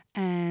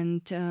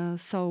 And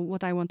so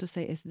what I want to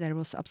say is there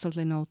was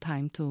absolutely no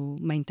time to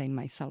maintain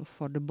myself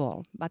for the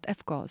ball. But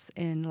of course,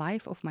 in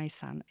life of my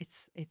son,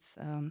 it's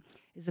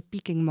a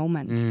peaking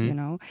moment. You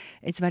know,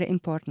 it's very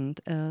important,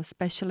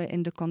 especially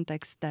in the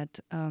context that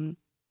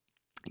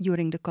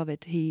during the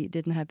COVID he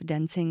didn't have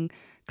dancing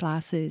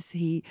classes.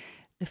 The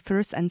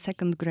 1st and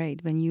 2nd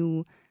grade, when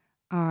you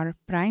are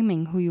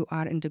priming who you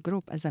are in the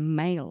group as a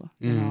male,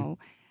 you know.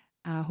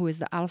 Who is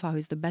the alpha, who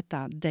is the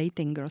beta,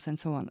 dating girls and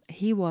so on.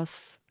 He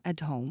was at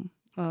home,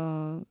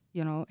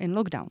 in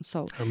lockdown.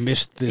 So I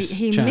missed this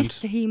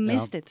chance. He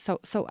missed it.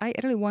 So I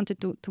really wanted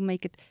to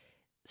make it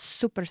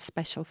super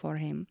special for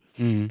him.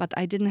 But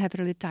I didn't have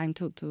really time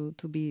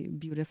to be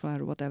beautiful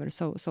or whatever.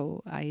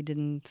 So I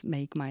didn't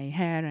make my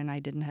hair, and I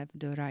didn't have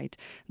the right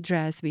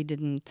dress. We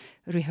didn't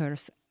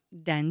rehearse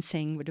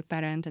dancing with a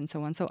parent and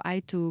so on. So I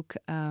took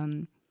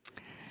a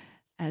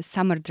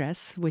summer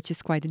dress, which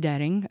is quite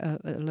daring, a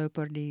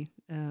leopardy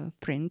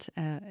print,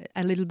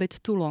 a little bit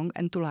too long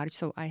and too large.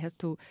 So I had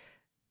to,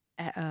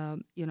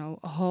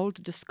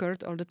 hold the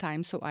skirt all the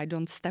time so I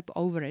don't step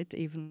over it.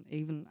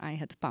 Even I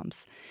had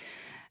pumps,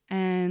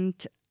 and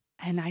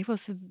I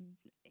was,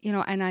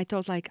 and I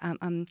thought like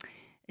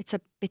it's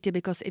a pity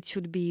because it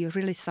should be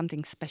really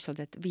something special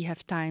that we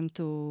have time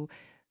to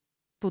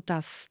put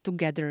us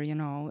together,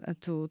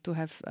 to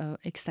have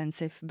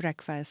extensive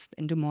breakfast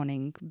in the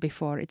morning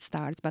before it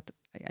starts. But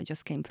I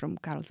just came from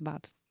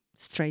Carlsbad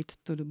straight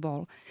to the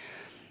ball.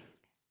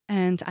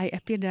 And I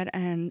appeared there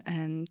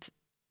and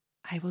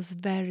I was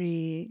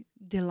very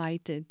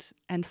delighted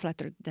and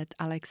flattered that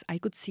Alex, I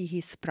could see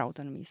he's proud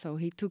on me. So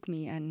he took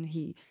me and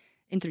he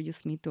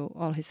introduced me to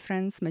all his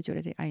friends,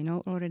 majority I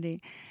know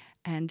already.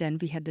 And then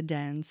we had the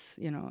dance,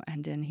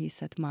 and then he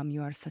said, "Mom,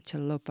 you are such a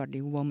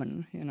leopardy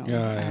woman,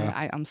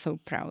 I'm so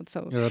proud."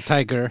 So you're a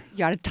tiger.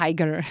 You are a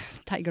tiger,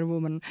 tiger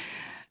woman.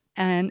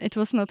 And it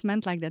was not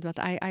meant like that, but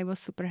I was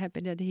super happy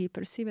that he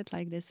perceived it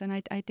like this. And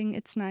I think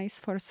it's nice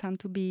for a son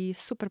to be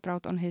super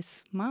proud on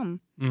his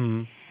mom.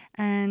 Mm-hmm.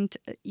 And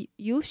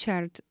you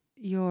shared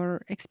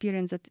your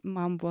experience that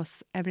mom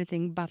was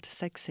everything but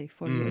sexy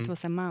for you. It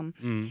was a mom.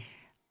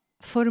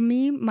 For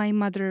me, my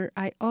mother,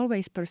 I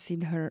always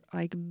perceived her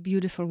like a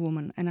beautiful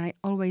woman, and I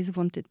always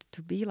wanted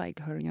to be like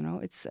her.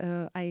 It's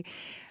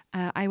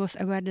I was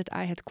aware that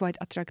I had quite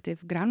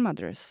attractive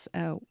grandmothers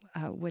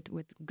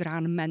with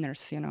grand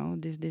manners.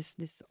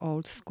 This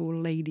old school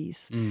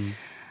ladies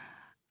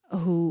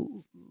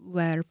who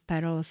wear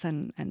pearls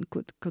and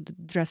could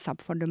dress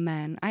up for the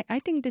man. I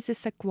think this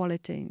is a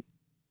quality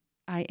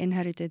I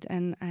inherited,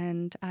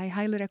 and I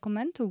highly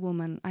recommend to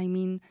women. I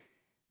mean,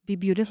 be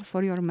beautiful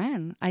for your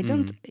man. I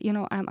don't,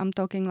 I'm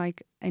talking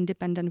like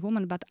independent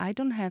woman, but I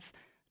don't have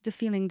the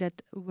feeling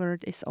that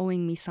world is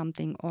owing me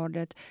something or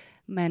that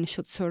men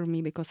should serve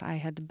me because I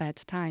had a bad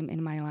time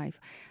in my life.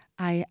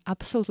 I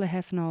absolutely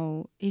have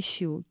no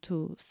issue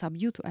to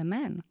subdue to a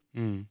man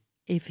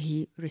if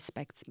he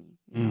respects me,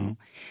 you know.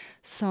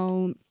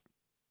 So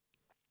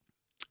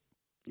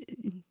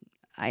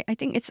I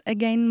think it's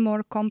again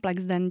more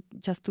complex than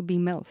just to be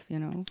MILF,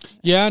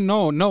 Yeah,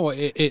 no,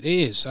 it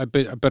is.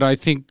 But I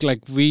think like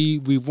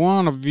we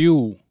want to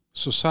view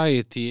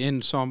society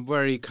in some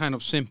very kind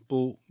of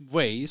simple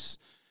ways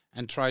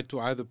and try to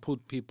either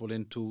put people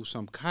into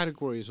some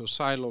categories or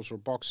silos or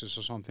boxes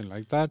or something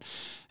like that.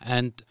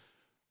 And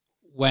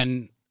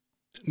when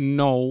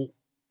no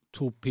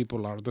two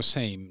people are the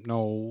same,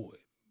 no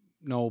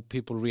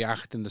people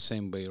react in the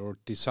same way or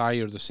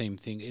desire the same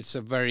thing. It's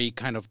a very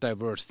kind of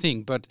diverse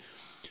thing, but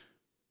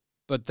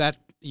that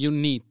you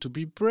need to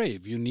be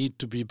brave. You need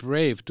to be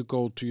brave to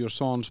go to your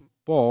son's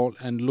ball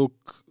and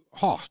look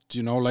hot,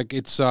 like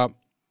it's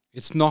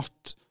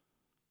not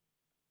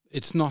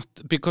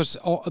because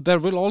there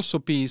will also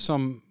be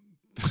some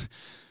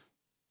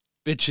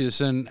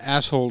bitches and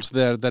assholes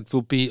there that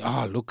will be,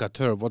 look at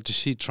her, what is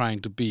she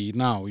trying to be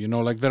now?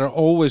 Like there are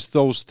always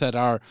those that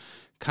are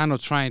kind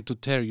of trying to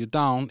tear you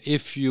down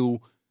if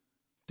you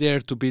dare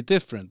to be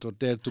different or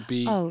dare to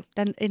be...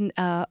 then in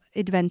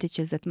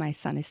advantages that my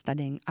son is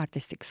studying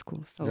artistic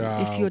school. So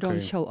if you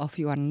don't show off,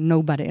 you are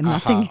nobody and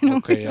nothing.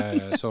 Okay,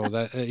 yeah. So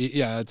that,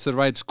 it's the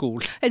right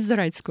school. It's the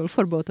right school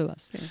for both of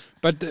us. Yeah.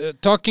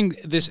 But talking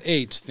this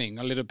age thing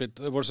a little bit,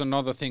 there was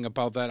another thing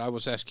about that. I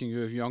was asking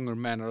you if younger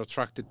men are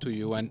attracted to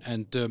you,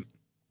 and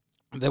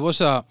there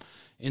was a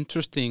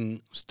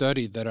interesting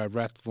study that I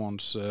read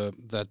once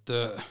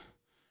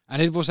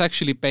and it was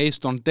actually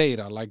based on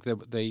data. Like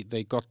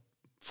they got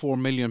 4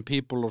 million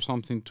people or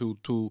something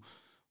to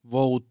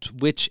vote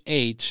which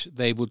age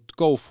they would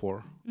go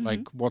for,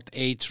 like what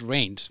age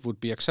range would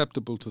be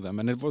acceptable to them.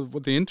 And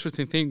what the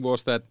interesting thing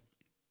was that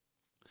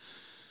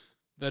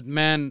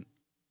men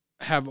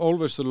have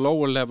always a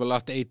lower level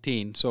at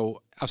 18.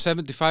 So a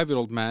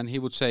 75-year-old man, he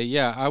would say,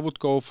 yeah, I would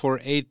go for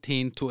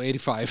 18 to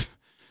 85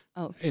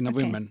 in a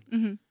woman.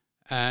 Mm-hmm.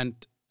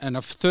 And a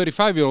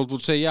 35-year-old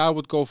would say, yeah, I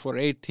would go for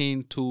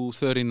 18 to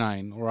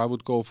 39, or I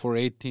would go for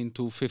 18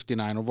 to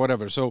 59, or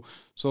whatever. So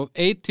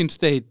 18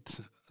 stayed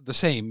the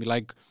same.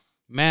 Like,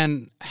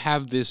 men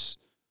have this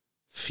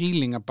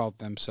feeling about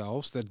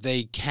themselves that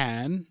they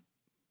can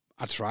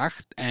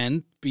attract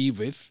and be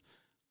with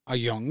a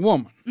young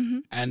woman. Mm-hmm.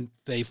 And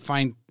they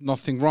find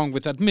nothing wrong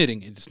with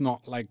admitting it. It's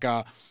not like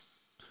a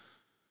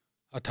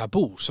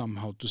taboo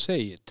somehow to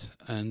say it.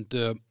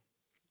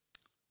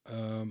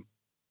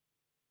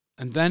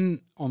 And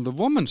then on the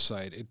woman's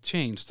side, it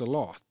changed a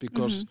lot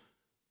because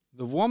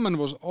the woman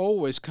was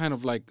always kind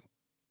of like,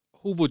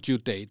 who would you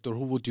date or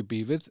who would you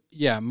be with?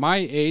 Yeah, my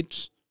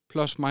age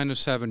plus minus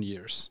 7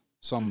 years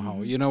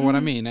somehow. You know what I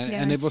mean?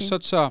 And it was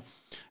such a,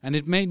 and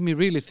it made me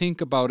really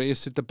think about,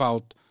 is it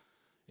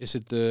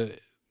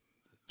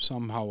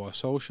somehow a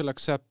social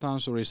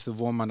acceptance, or is the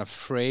woman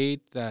afraid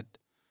that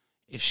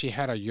if she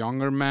had a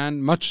younger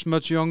man, much,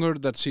 much younger,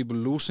 that she will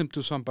lose him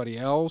to somebody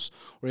else?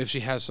 Or if she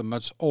has a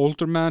much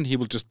older man, he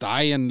will just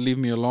die and leave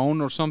me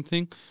alone or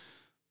something?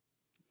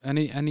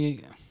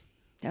 Any?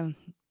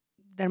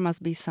 there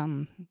must be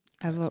some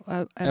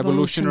Evolutionary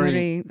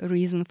evolutionary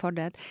reason for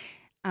that.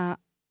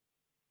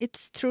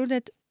 It's true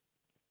that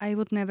I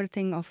would never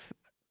think of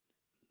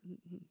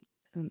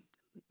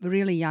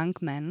really young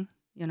men,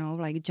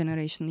 like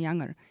generation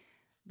younger.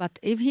 But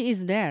if he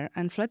is there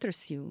and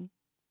flatters you,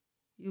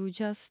 you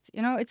just,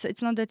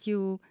 it's not that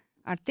you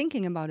are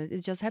thinking about it.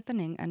 It's just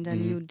happening, and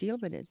then you deal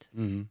with it.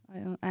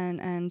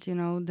 And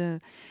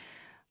the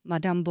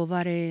Madame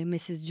Bovary,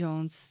 Mrs.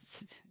 Jones,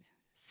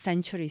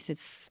 centuries,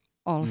 it's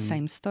all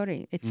same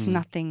story. It's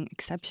nothing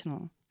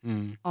exceptional.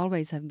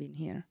 Always have been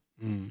here.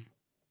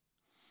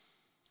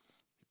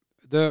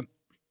 The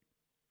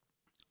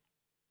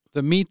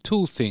Me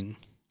Too thing,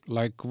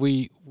 like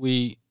we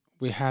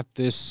had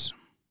this,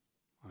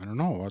 I don't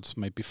know, it's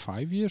maybe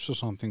 5 years or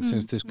something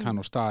since this kind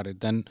of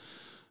started. And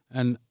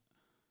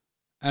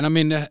I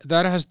mean,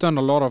 that has done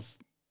a lot of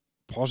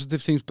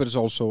positive things, but it's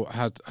also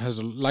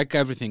has like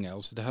everything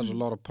else, it has a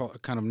lot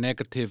of kind of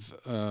negative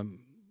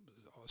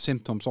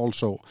symptoms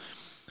also.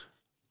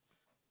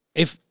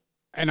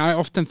 And I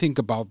often think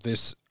about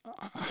this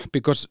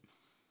because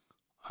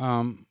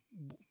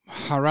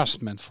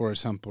harassment, for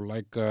example,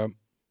 like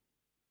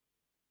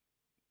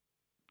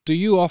do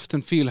you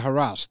often feel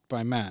harassed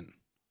by men?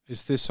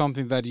 Is this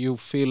something that you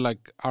feel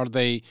like, are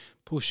they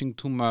pushing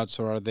too much,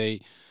 or are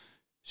they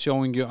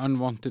showing you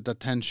unwanted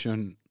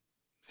attention?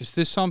 Is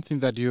this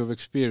something that you have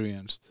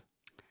experienced?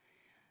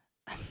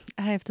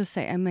 I have to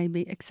say, I may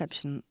be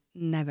exception.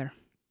 Never.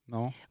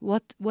 No?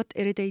 What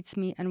irritates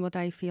me and what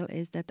I feel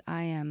is that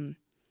I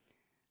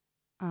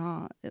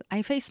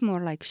face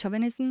more like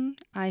chauvinism.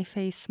 I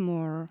face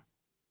more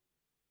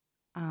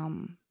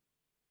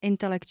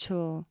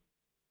intellectual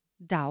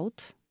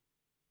doubt,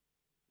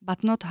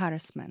 but not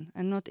harassment,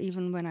 and not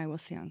even when I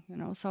was young.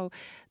 So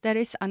there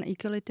is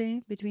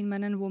inequality between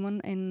men and women,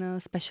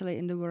 especially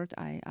in the world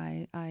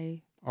I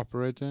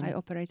operate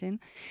in.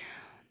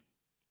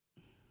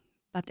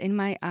 But in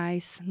my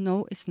eyes,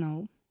 no is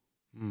no.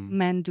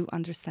 Men do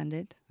understand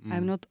it.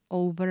 I'm not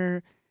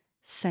over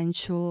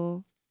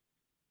sensual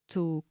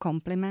to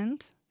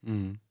compliment,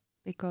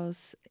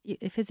 because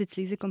if it's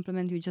easy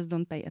compliment, you just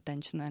don't pay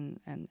attention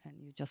and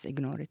you just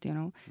ignore it.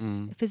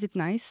 If it's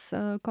nice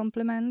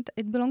compliment,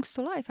 it belongs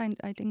to life.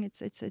 I think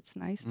it's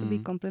nice to be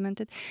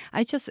complimented.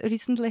 I just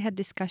recently had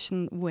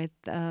discussion with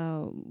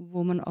a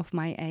woman of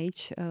my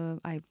age.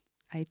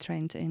 I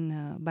trained in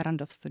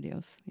Barrandov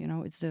Studios.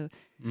 It's the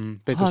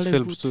biggest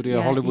film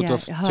studio, Hollywood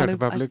of Czech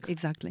Republic.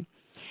 Exactly.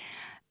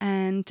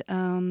 And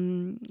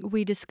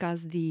we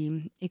discussed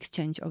the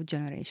exchange of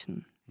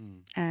generation.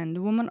 And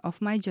women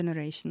of my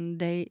generation,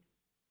 they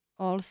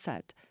all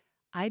said,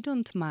 I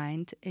don't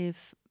mind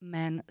if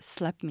men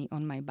slap me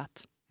on my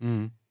butt.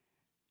 And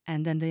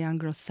then the young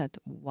girls said,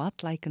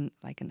 what, like an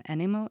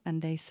animal?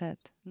 And they said,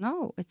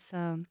 no, it's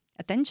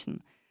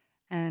attention.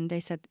 And they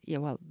said, yeah,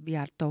 well, we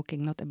are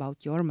talking not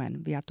about your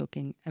men, we are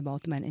talking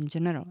about men in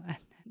general.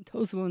 And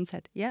those women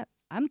said, yeah,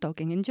 I'm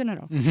talking in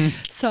general.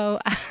 So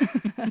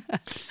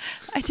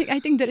I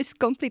think there is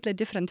completely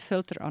different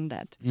filter on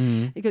that.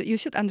 Because you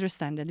should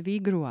understand that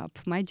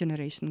my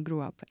generation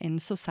grew up in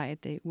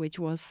society which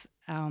was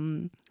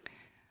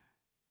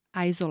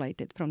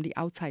isolated from the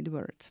outside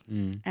world.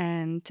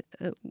 And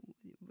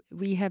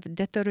we have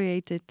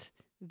deteriorated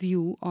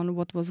view on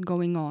what was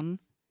going on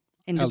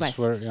in the West,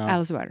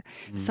 elsewhere.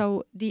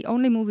 So the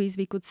only movies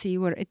we could see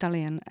were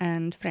Italian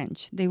and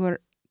French. They were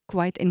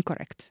quite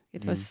incorrect.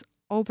 It was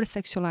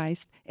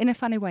over-sexualized in a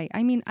funny way.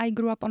 I mean, I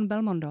grew up on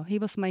Belmondo. He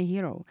was my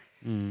hero.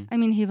 I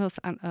mean, he was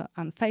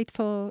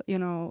unfaithful,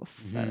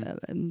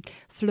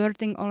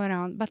 flirting all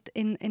around, but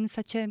in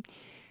such a,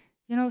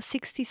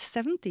 60s,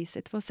 70s,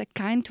 it was a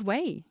kind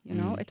way,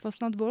 it was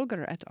not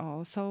vulgar at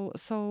all.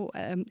 So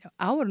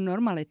our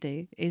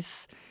normality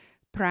is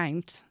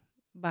primed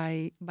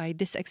by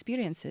these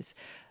experiences.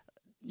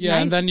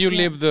 And then you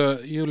live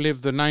the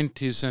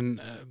 90s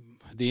and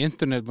the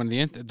internet.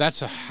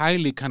 That's a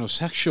highly kind of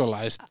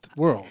sexualized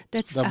world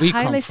that we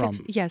come from.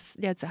 Yes,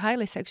 that's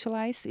highly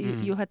sexualized.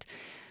 You had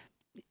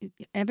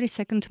every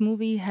second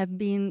movie have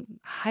been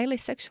highly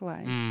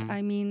sexualized.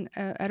 I mean,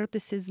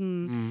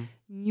 eroticism,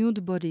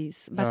 nude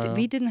bodies, but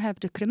we didn't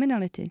have the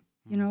criminality.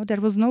 There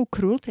was no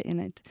cruelty in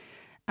it.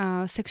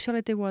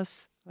 Sexuality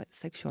was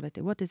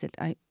sexuality. What is it?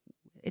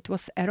 It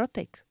was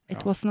erotic.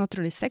 It was not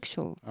really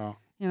sexual.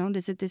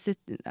 This is.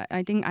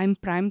 I think I'm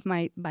primed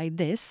by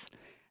this,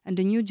 and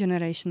the new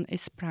generation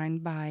is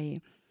primed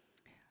by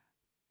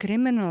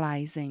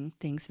criminalizing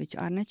things which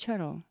are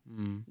natural.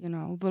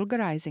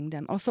 Vulgarizing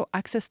them. Also,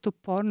 access to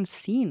porn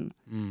scene.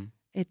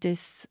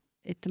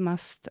 It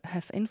must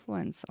have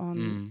influence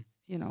on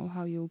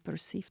how you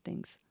perceive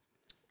things.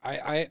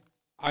 I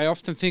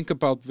often think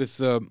about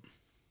with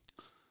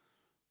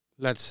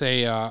let's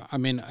say,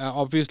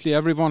 obviously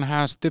everyone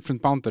has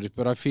different boundaries,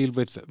 but I feel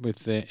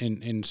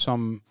in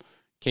some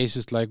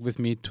cases, like with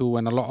Me Too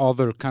and a lot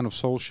other kind of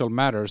social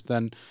matters,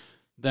 then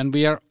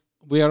we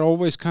are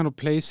always kind of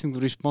placing the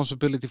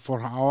responsibility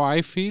for how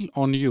I feel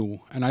on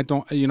you, and I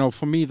don't,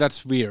 for me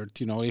that's weird.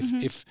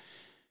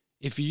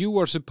 If you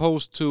are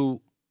supposed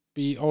to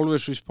be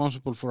always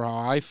responsible for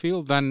how I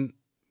feel, then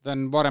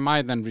what am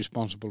I then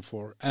responsible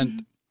for?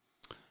 And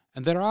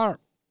there are,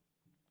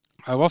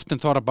 I've often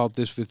thought about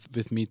this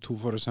with Me Too,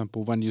 for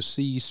example, when you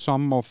see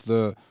some of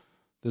the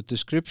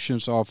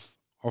descriptions of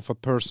a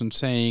person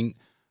saying,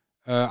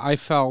 I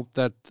felt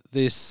that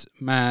this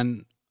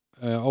man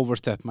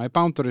overstepped my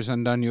boundaries,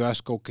 and then you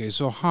ask, okay,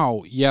 so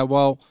how? Yeah,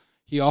 well,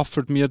 he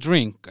offered me a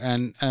drink,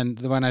 and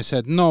when I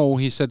said no,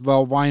 he said,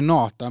 well, why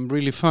not? I'm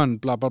really fun,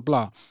 blah, blah,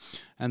 blah.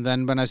 And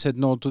then when I said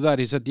no to that,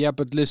 he said, yeah,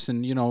 but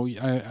listen,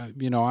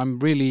 I'm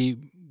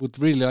would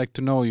really like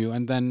to know you.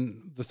 And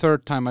then the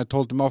third time I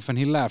told him off and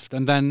he left.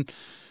 And then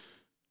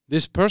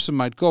this person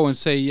might go and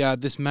say, yeah,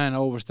 this man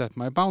overstepped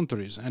my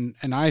boundaries. And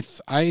I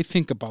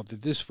think about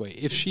it this way.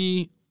 If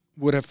she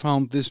would have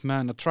found this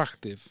man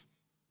attractive,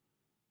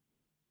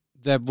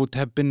 there would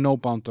have been no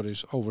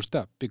boundaries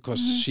overstepped, because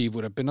she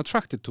would have been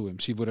attracted to him.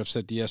 She would have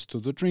said yes to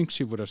the drink.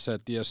 She would have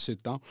said, yes,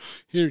 sit down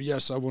here.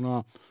 Yes, I want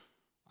to,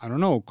 I don't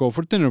know, go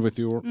for dinner with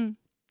you, or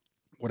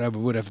whatever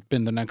would have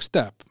been the next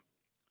step.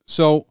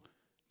 So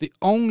the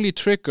only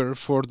trigger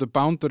for the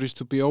boundaries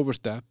to be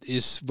overstepped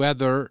is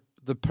whether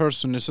the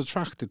person is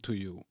attracted to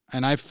you.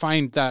 And I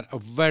find that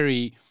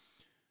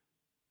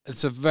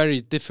it's a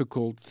very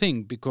difficult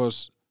thing,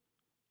 because,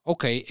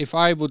 okay, if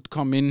I would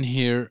come in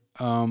here,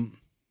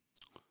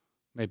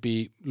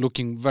 maybe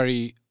looking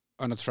very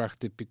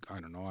unattractive, I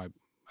don't know, I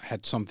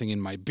had something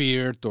in my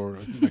beard, or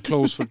my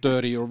clothes were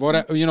dirty, or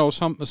whatever,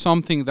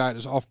 something that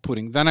is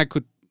off-putting, then I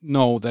could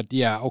know that,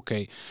 yeah,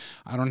 okay,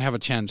 I don't have a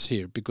chance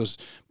here,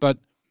 but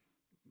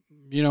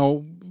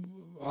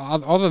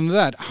other than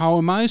that, how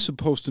am I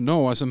supposed to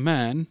know as a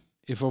man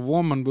if a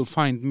woman will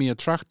find me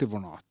attractive or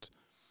not?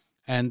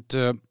 And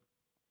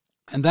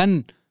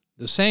then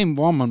the same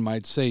woman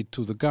might say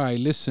to the guy,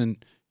 listen,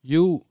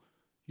 you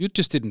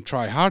just didn't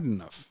try hard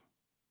enough.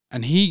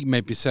 And he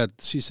maybe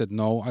she said,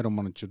 no, I don't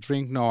want you to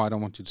drink. No, I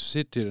don't want you to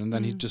sit here. And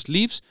then he just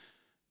leaves.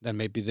 Then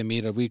maybe they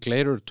meet a week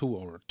later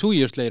or 2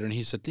 years later. And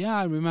he said, yeah,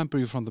 I remember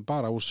you from the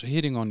bar. I was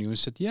hitting on you. He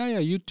said, yeah,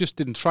 you just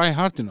didn't try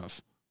hard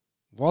enough.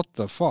 What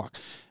the fuck?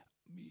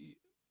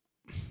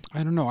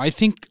 I don't know. I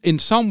think in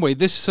some way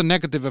this is a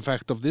negative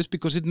effect of this,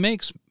 because it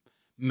makes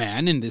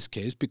men, in this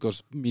case,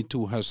 because Me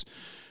Too has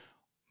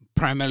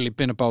primarily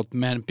been about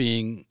men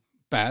being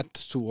bad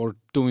to or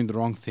doing the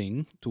wrong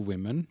thing to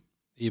women,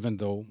 even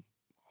though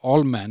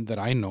all men that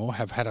I know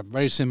have had a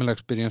very similar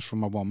experience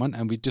from a woman,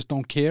 and we just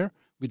don't care.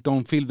 We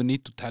don't feel the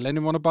need to tell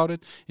anyone about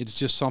it. It's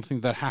just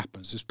something that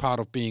happens. It's part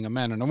of being a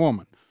man and a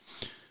woman.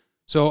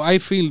 So I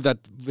feel that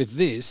with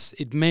this,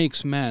 it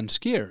makes men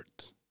scared.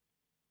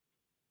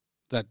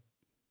 That,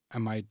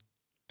 am I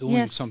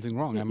doing something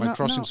wrong? Am I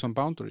crossing some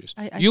boundaries?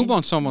 You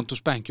want someone to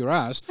spank your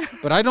ass,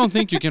 but I don't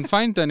think you can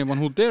find anyone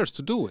who dares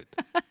to do it.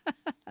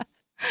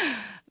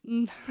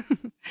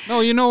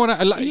 No, you know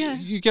what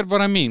you get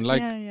what I mean.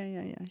 Like,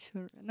 yeah,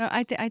 sure. No,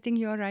 I think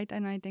you're right,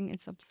 and I think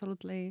it's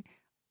absolutely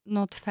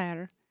not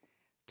fair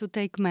to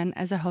take men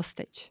as a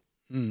hostage.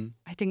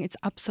 I think it's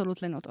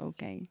absolutely not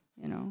okay.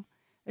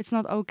 It's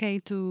not okay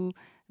to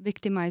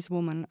victimize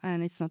women,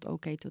 and it's not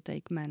okay to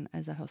take men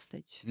as a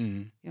hostage.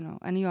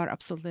 And you are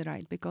absolutely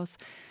right, because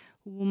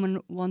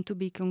women want to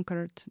be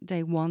conquered.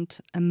 They want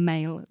a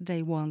male.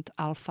 They want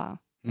alpha.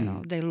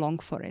 They long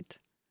for it.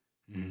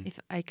 If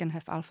I can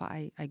have alpha,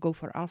 I go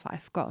for alpha,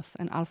 of course,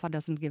 and alpha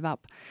doesn't give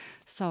up.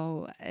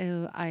 So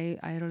I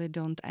really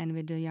don't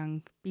envy the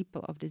young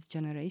people of this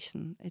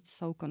generation. It's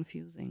so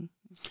confusing.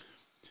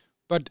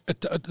 But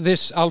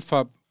this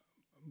alpha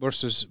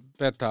versus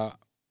beta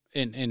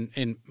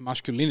in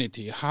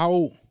masculinity,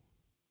 how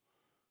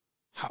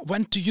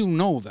when do you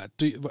know that?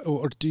 Do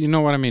you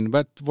know what I mean?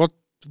 But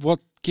what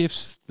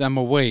gives them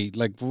away?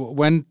 Like,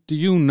 when do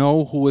you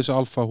know who is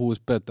alpha, who is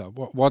beta?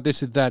 What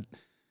is it that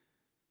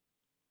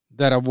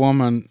a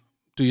woman,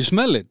 do you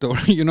smell it, or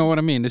you know what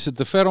I mean? Is it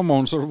the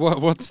pheromones, or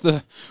what's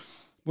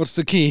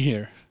the key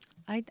here?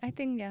 I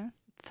think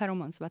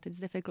pheromones, but it's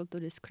difficult to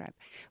describe.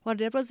 Well,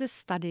 there was a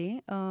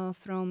study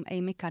from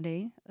Amy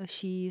Cuddy.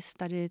 She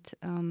studied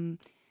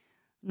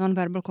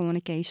nonverbal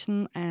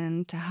communication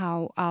and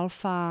how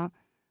alpha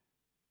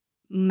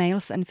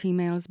males and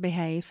females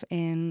behave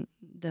in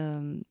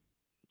the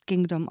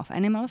kingdom of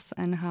animals,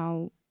 and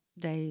how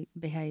they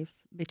behave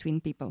between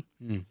people.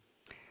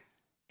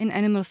 In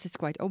animals, it's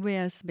quite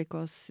obvious,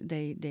 because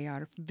they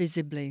are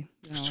visibly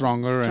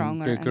stronger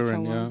and bigger,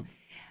 and so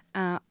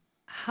on.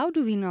 How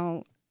do we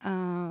know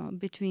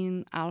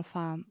between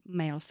alpha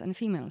males and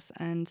females?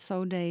 And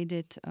so they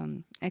did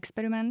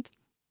experiment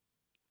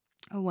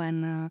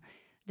when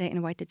they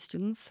invited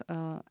students,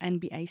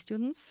 NBA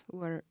students,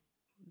 where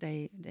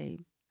they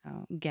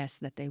guess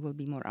that they will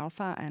be more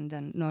alpha, and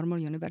then normal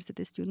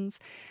university students,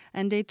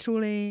 and they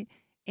truly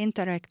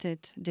interacted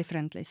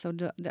differently. So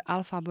the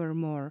alpha were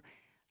more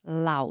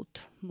loud,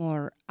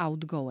 more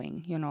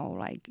outgoing,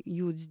 like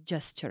huge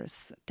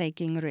gestures,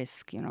 taking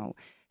risk,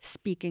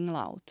 speaking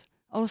loud,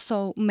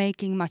 also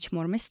making much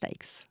more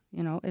mistakes.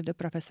 If the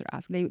professor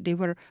asked, they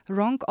were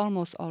wrong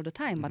almost all the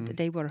time, but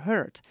they were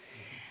heard.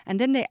 And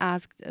then they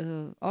asked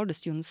all the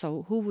students,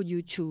 so who would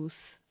you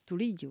choose to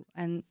lead you.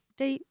 And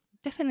they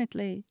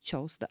definitely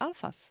chose the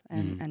alphas.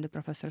 And the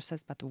professor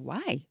says, but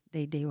why?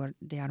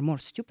 They are more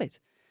stupid.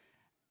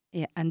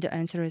 Yeah, and the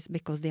answer is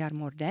because they are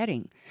more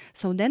daring.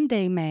 So then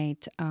they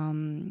made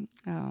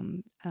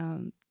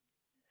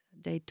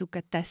they took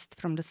a test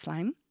from the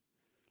slime,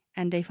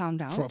 and they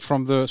found out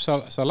From the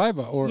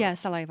saliva, or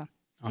saliva.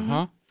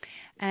 uh-huh.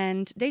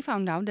 And they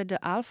found out that the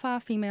alpha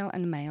female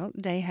and male,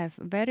 they have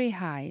very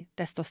high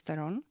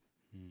testosterone.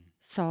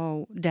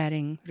 So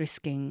daring,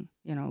 risking,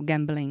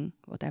 gambling,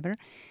 whatever.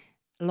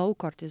 Low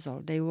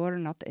cortisol. They were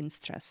not in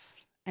stress.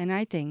 And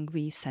I think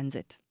we sense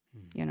it,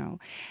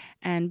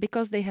 And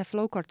because they have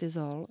low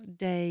cortisol,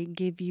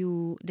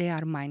 they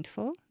are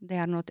mindful. They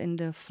are not in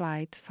the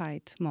flight,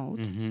 fight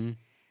mode.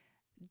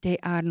 They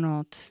are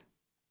not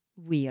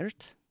weird,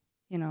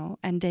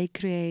 and they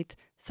create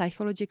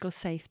psychological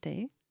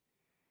safety,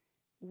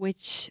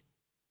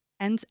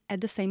 and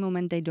at the same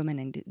moment they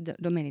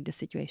dominate the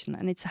situation,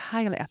 and it's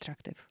highly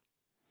attractive.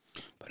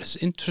 But it's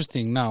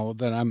interesting now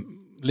that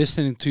I'm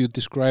listening to you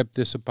describe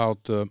this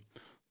about the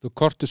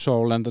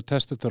cortisol and the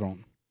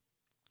testosterone,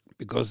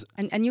 because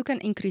and you can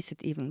increase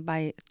it even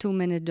by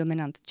 2-minute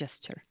dominant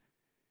gesture.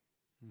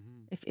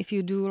 If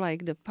you do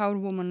like the power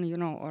woman,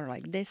 or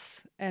like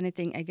this,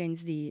 anything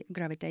against the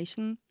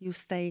gravitation, you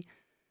stay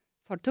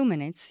for 2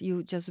 minutes,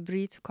 you just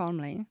breathe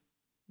calmly,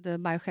 the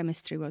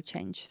biochemistry will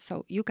change.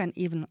 So you can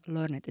even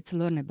learn it. It's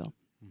learnable.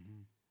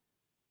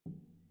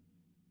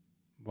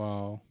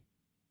 Wow.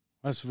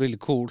 That's really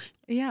cool.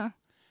 Yeah.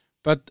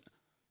 But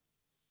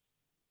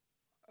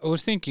I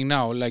was thinking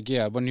now,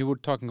 when you were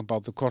talking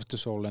about the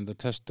cortisol and the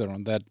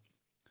testosterone, that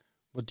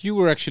what you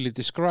were actually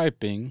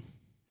describing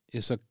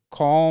is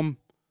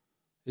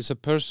a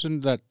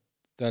person that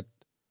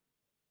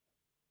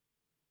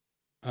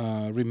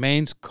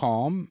remains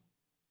calm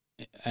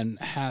and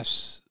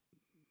has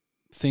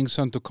things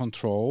under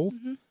control,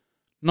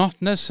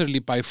 not necessarily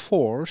by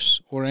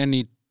force or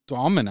any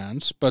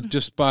dominance, but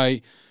just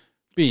by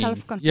being.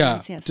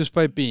 Self-confidence, yes. Just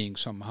by being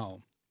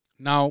somehow.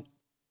 Now,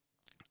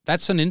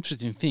 that's an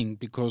interesting thing,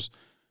 because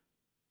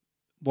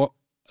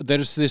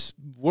there's this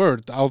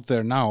word out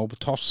there now,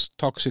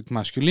 toxic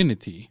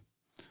masculinity,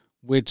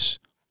 which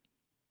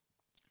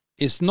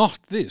is not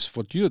this,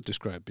 what you're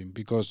describing,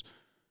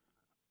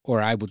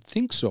 or I would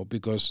think so,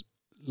 because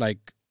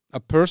like a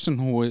person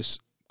who is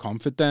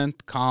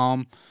confident,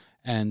 calm,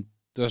 and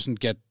doesn't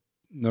get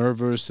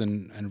nervous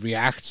and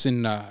reacts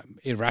in an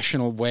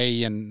irrational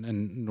way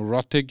and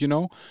neurotic,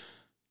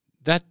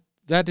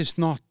 that is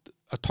not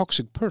a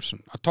toxic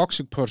person. A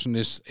toxic person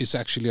is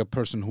actually a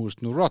person who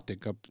is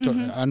neurotic,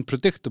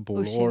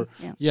 unpredictable,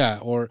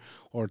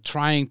 or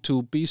trying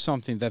to be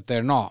something that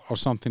they're not, or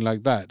something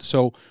like that.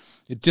 So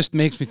it just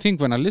makes me think,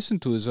 when I listen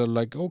to this, I'm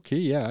like, okay,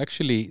 yeah,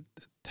 actually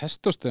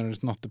testosterone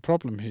is not the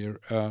problem here.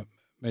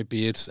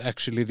 Maybe it's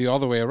actually the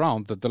other way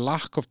around, that the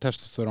lack of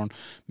testosterone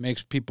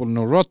makes people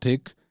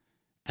neurotic,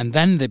 and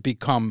then they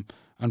become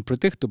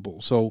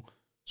unpredictable. So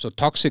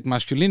toxic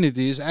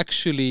masculinity is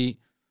actually,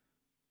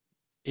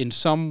 in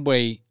some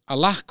way, a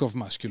lack of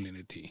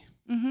masculinity.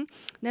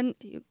 Then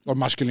or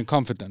masculine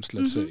confidence,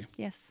 let's say.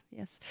 Yes.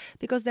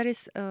 Because there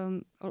is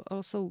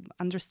also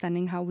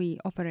understanding how we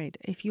operate.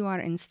 If you are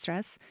in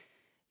stress,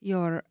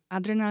 your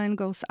adrenaline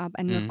goes up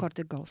and your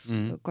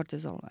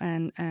cortisol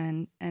and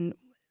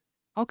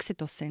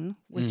oxytocin,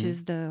 which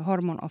is the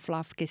hormone of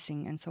love,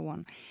 kissing, and so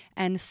on,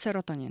 and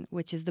serotonin,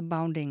 which is the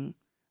bonding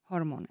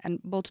hormone, and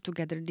both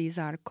together these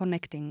are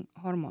connecting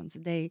hormones.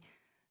 They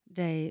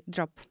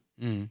drop.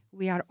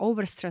 We are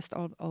overstressed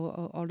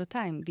all the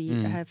time. We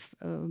have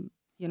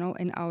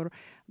in our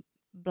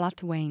blood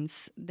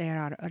veins there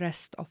are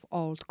rest of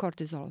old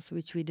cortisols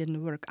which we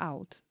didn't work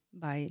out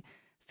by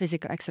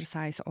physical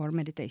exercise or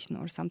meditation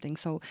or something.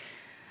 So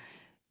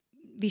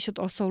we should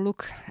also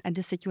look at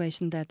the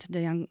situation that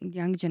the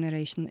young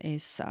generation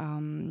is,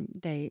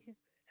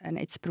 and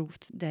it's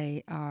proved,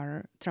 they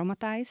are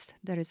traumatized.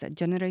 There is a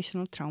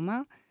generational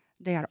trauma.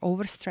 They are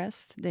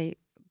overstressed. They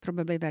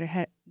probably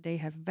they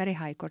have very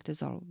high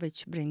cortisol,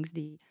 which brings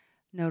the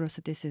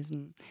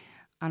neuroticism,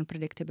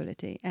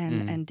 unpredictability,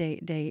 and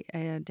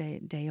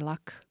they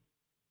lack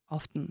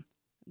often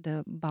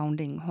the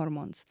bonding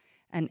hormones.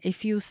 And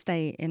if you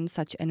stay in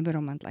such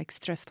environment, like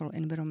stressful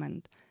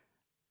environment,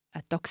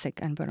 a toxic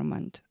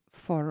environment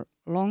for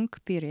long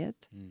period,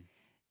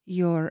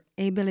 your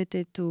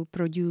ability to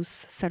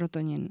produce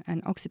serotonin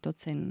and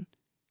oxytocin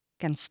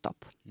can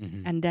stop.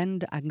 And then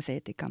the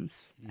anxiety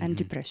comes and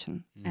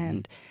depression.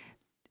 And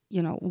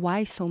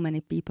why so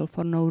many people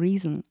for no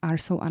reason are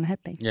so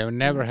unhappy. Yeah, we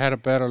never had a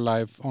better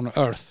life on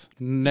earth.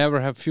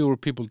 Never have fewer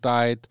people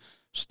died,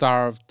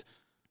 starved.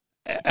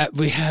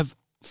 We have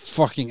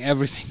fucking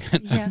everything,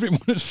 and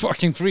everyone is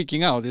fucking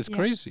freaking out. It's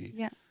crazy.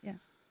 Yeah.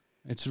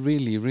 It's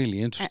really, really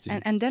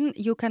interesting. And then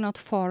you cannot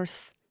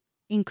force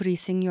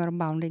increasing your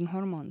bonding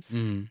hormones.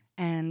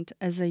 And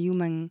as a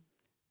human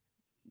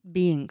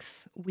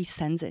beings, we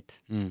sense it.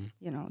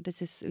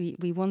 This is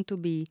we want to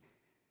be.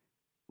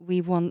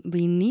 We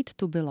need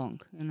to belong.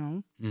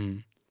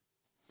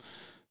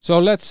 So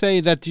let's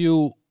say that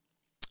you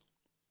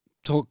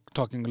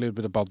talking a little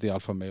bit about the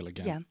alpha male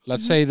again. Yeah.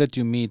 Let's say that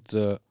you meet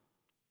an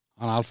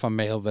alpha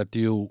male that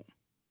you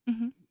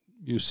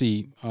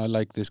see, I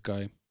like this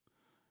guy.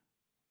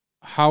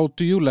 How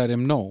do you let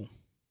him know?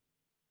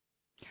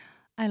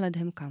 I let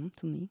him come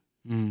to me.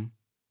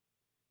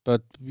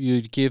 But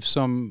you give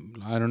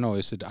some, I don't know,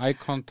 is it eye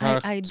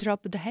contact? I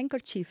drop the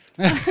handkerchief,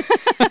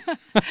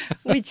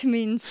 which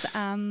means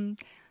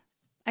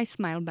I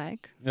smile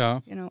back. Yeah.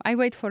 I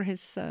wait for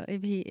his,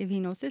 if he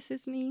knows this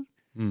is me.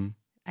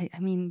 I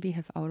mean, we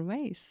have our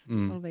ways,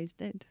 always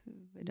did,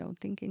 without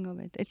thinking of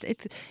it.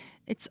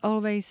 It's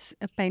always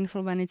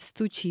painful when it's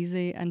too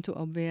cheesy and too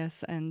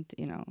obvious, and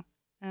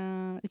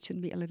it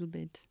should be a little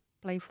bit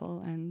playful.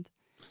 And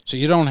so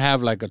you don't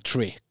have like a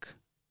trick.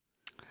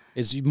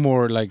 It's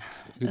more like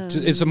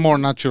it's a more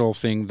natural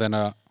thing than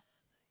a.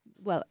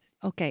 Well,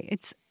 okay,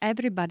 it's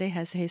everybody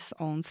has his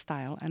own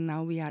style, and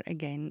now we are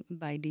again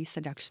by the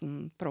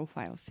seduction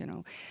profiles.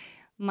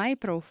 My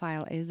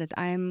profile is that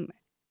I am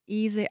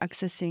easy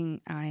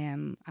accessing. I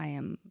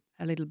am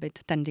a little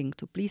bit tending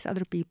to please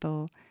other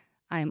people.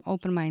 I am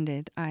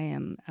open-minded. I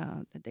am,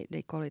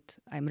 they call it,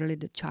 I'm really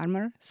the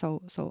charmer.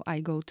 So I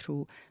go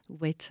through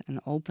wit and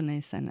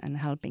openness and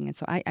helping. And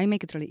so I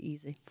make it really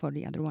easy for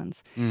the other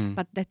ones.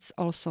 But that's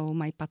also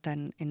my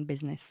pattern in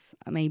business.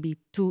 Maybe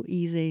too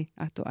easy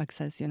to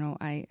access.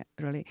 I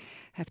really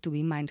have to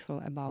be mindful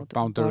about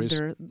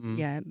boundaries.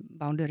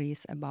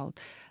 Boundaries, about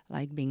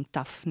like being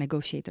tough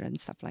negotiator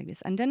and stuff like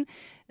this. And then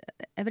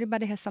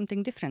everybody has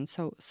something different.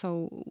 So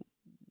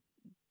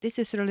this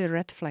is really a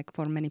red flag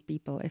for many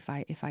people if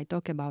I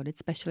talk about it,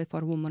 especially for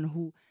women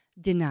who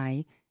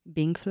deny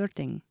being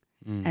flirting.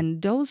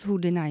 And those who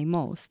deny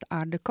most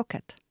are the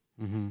coquette.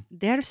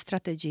 Their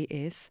strategy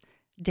is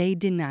they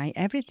deny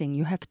everything.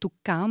 You have to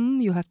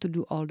come, you have to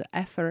do all the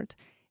effort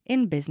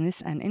in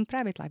business and in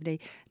private life.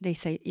 They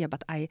say, yeah,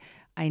 but I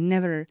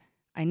never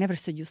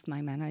seduced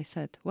my man. I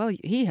said, well,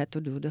 he had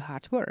to do the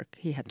hard work.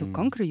 He had to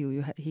conquer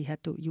you.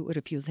 You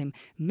refuse him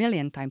a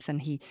million times,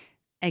 and he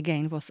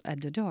again was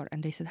at the door.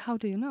 And they said, how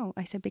do you know?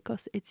 I said,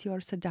 because it's your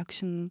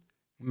seduction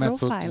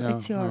profile.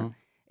 Yeah,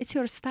 it's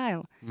your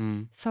style.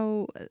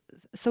 So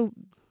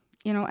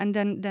and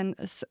then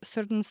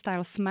certain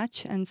styles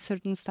match and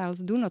certain styles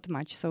do not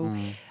match. So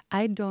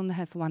I don't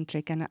have one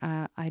trick, and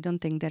I don't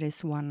think there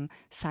is one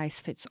size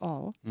fits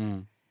all.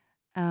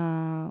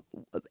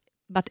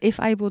 But if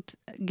I would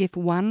give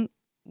one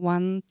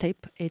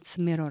tip, it's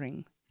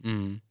mirroring.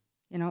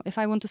 If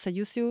I want to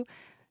seduce you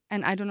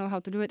and I don't know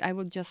how to do it, I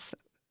would just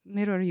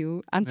mirror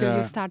you until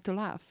you start to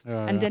laugh,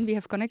 and then we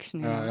have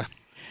connection.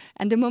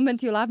 And the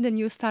moment you laugh, then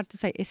you start to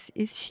say,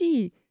 is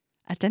she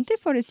attentive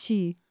or is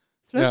she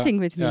flirting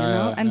with me?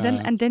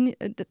 And then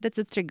that's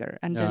a trigger.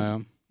 And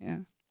then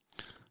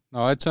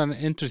no, it's an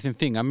interesting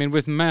thing. I mean,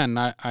 with men,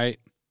 I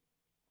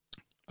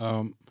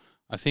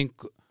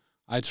think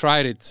I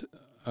tried it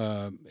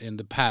in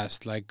the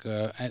past,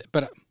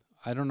 but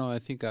I don't know.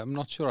 I'm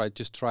not sure I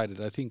just tried it.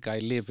 I think I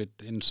live it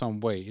in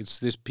some way. It's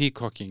this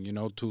peacocking,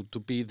 to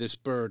be this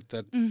bird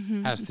that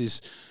has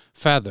these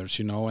feathers,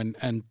 and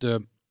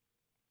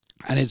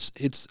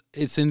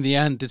it's in the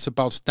end, it's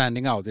about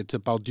standing out. It's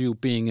about you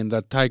being in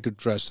that tiger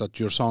dress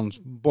at your son's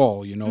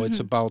ball, It's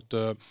about,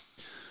 I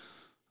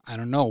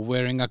don't know,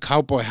 wearing a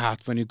cowboy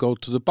hat when you go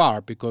to the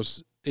bar,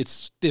 because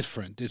it's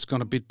different. It's going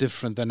to be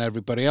different than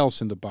everybody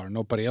else in the bar.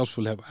 Nobody else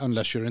will have,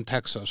 unless you're in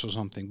Texas or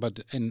something.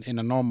 But in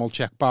a normal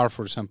Czech bar,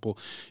 for example,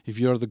 if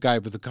you're the guy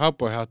with the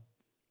cowboy hat,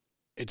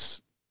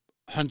 it's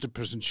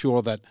 100%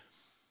 sure that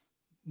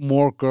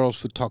more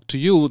girls would talk to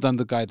you than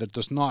the guy that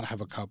does not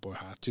have a cowboy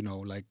hat,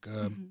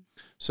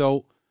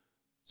 So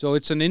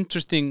it's an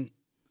interesting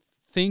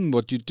thing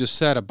what you just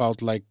said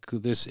about like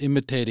this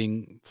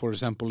imitating, for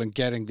example, and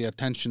getting the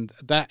attention.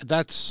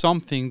 That's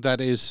something that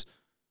is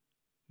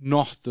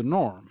not the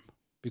norm,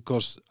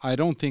 because I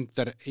don't think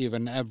that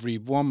even every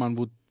woman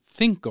would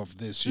think of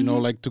this,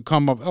 like to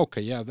come up,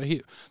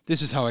 okay,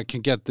 this is how I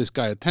can get this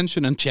guy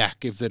attention, and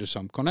check if there is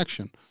some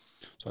connection.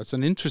 So it's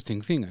an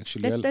interesting thing,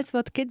 actually. That's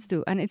what kids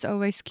do, and it's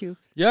always cute.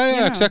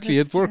 Yeah, exactly.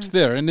 It works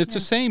there, and it's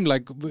the same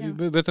like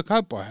with a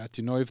cowboy hat.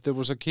 If there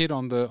was a kid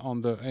on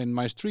the in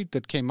my street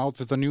that came out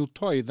with a new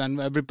toy,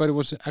 then everybody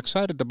was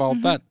excited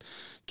about that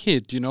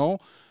kid,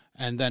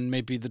 And then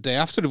maybe the day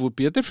after it would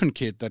be a different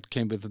kid that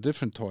came with a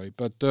different toy.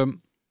 But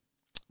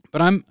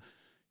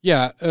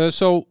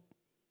so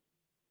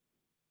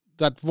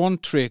that one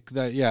trick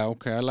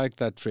I like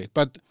that trick.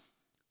 But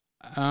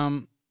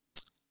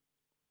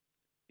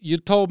you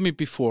told me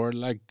before,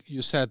 like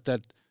you said,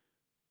 that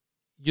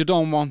you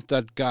don't want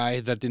that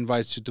guy that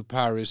invites you to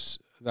Paris,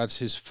 that's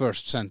his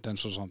first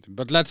sentence or something.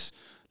 But let's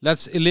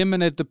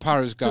eliminate the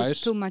Paris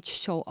guys. Too much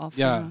show off.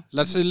 Yeah,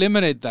 let's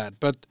eliminate that.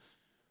 But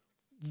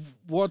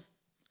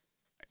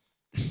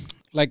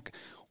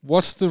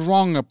what's the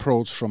wrong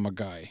approach from a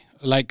guy?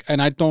 And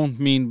I don't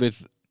mean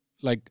with,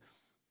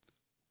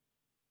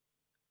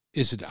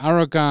 is it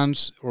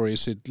arrogance, or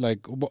is it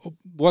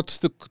what's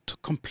the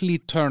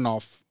complete turn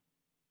off?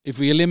 If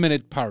we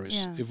eliminate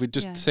Paris, if we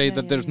just say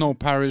that there's no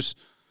Paris,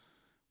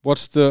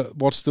 what's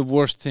the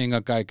worst thing a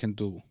guy can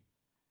do?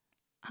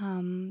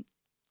 Um,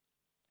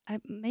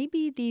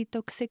 maybe the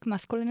toxic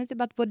masculinity,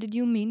 but what did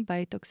you mean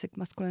by toxic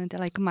masculinity?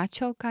 Like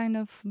macho kind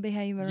of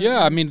behavior?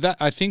 Yeah, I mean that.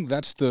 I think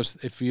that's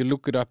if you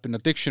look it up in a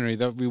dictionary,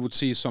 that we would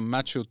see some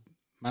macho.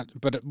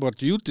 But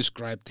what you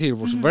described here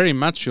was very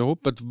macho,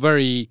 but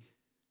very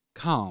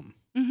calm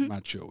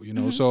macho. You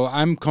know, so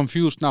I'm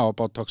confused now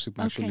about toxic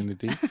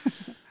masculinity.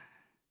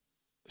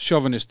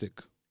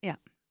 Chauvinistic. Yeah.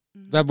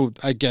 That would,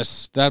 I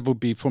guess, that would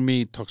be for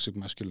me toxic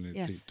masculinity,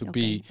 Yes, to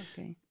be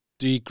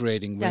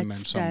degrading women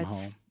somehow.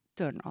 That's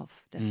turn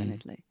off,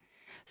 definitely.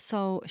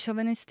 So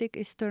chauvinistic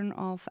is turn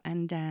off,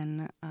 and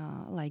then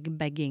like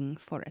begging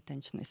for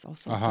attention is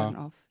also turn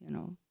off. You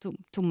know,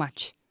 too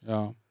much.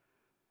 Yeah.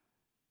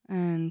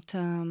 And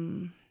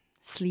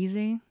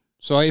sleazy.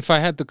 So if I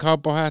had the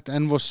cowboy hat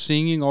and was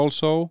singing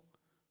also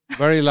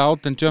very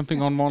loud and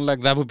jumping on one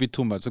leg, that would be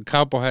too much. The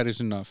cowboy hat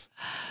is enough.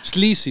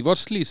 Sleazy.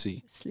 What's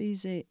sleazy?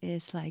 Sleazy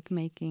is like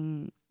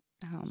making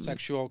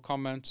sexual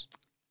comments.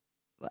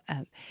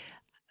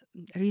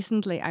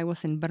 Recently, I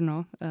was in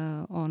Brno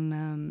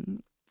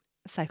on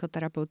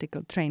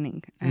psychotherapeutical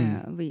training.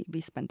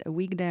 We spent a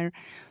week there,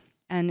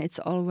 and it's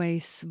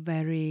always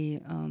very.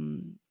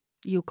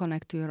 You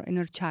connect to your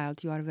inner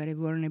child. You are very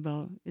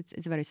vulnerable.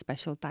 It's a very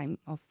special time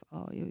of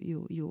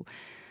you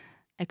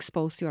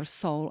expose your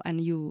soul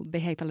and you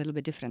behave a little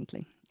bit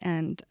differently.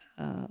 And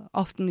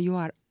often you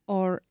are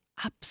or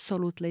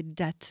absolutely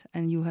dead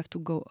and you have to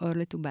go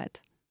early to bed.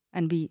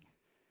 And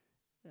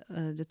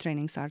the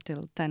trainings are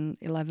till 10,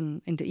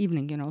 11 in the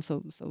evening, you know,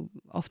 so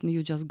often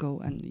you just go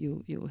and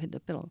you hit the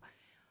pillow.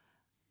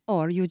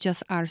 Or you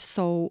just are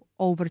so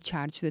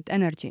overcharged with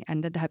energy,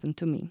 and that happened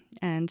to me.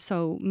 And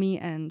so me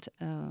and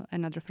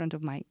another friend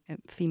of mine, a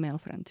female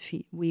friend,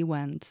 we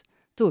went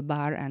to a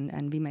bar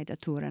and we made a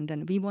tour, and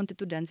then we wanted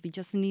to dance. We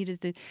just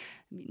needed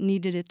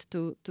it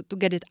to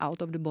get it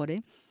out of the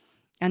body.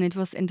 And it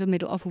was in the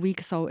middle of a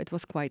week, so it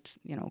was quite,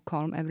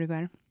 calm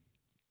everywhere.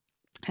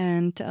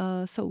 And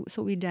so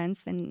we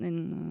danced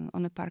in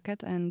on a parquet,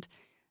 and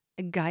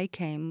a guy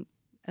came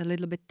a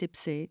little bit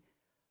tipsy,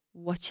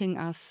 watching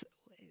us,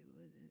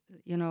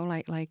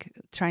 like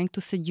trying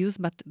to seduce,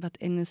 but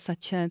in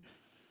such a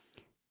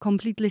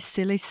completely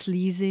silly,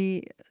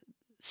 sleazy,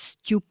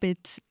 stupid,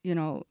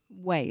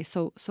 way.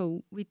 So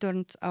we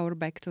turned our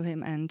back to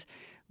him, and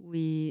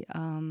we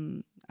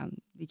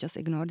just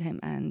ignored him.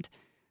 And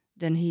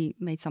then he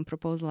made some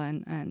proposal,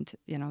 and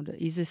the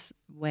easiest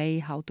way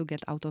how to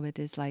get out of it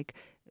is like,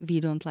 we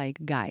don't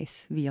like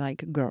guys, we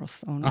like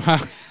girls only.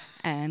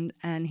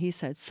 And he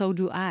said, so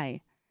do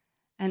I.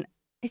 And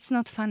it's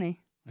not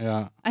funny.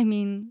 Yeah. I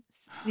mean,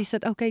 we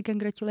said, okay,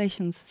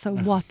 congratulations. So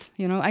what?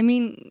 I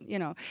mean,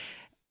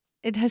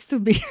 it has to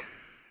be.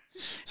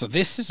 So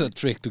this is a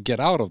trick to get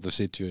out of the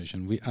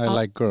situation. I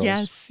like girls.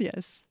 Yes.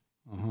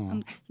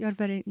 You are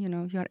very,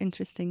 you are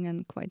interesting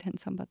and quite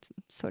handsome, but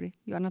sorry,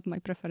 you are not my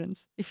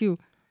preference. If you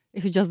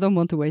just don't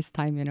want to waste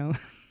time,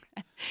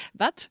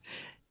 But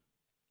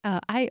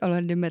I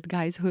already met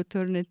guys who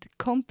turn it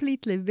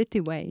completely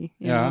witty way,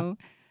 you know.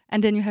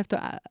 And then you have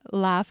to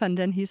laugh, and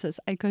then he says,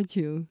 I got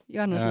you.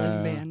 You are not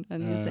lesbian.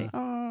 And you say,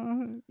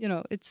 oh,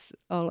 it's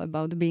all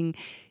about being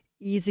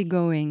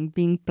easygoing,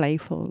 being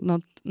playful,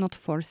 not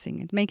forcing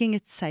it, making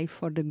it safe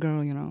for the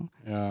girl,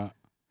 Yeah.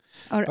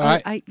 Or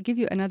I give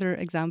you another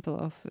example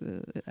of,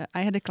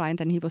 I had a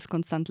client and he was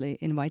constantly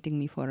inviting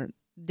me for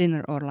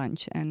dinner or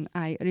lunch, and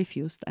I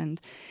refused.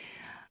 And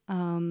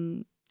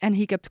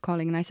he kept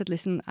calling, and I said,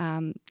 listen,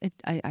 I'm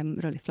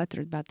really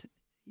flattered, but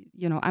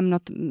I'm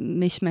not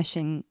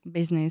mishmashing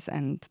business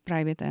and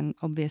private, and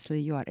obviously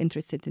you are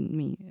interested in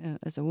me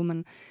as a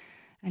woman.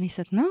 And he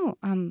said, no,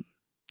 I'm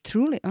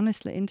truly,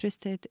 honestly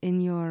interested in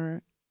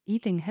your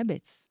eating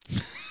habits.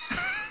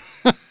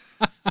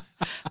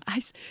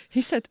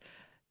 He said,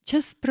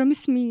 just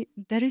promise me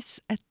there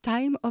is a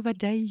time of a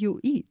day you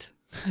eat.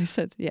 I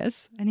said,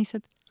 yes. And he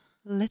said,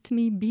 let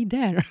me be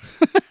there.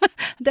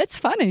 That's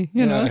funny,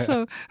 you know.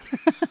 So,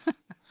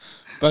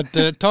 but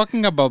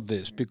talking about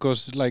this,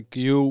 because like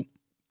you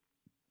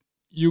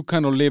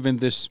kind of live in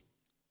this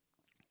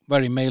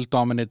very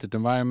male-dominated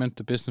environment,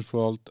 the business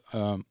world.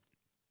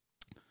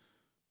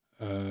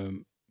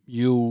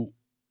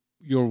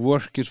 Your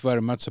work is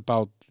very much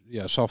about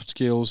soft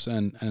skills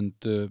and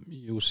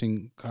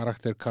using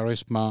character,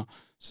 charisma,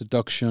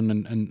 seduction,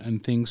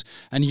 and things.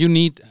 And you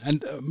need,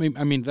 and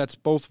I mean that's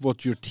both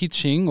what you're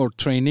teaching or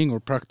training or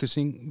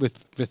practicing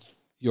with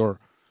your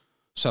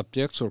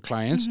subjects or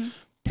clients. Mm-hmm.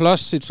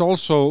 Plus, it's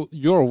also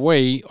your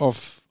way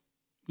of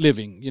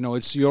living.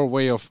 It's your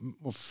way of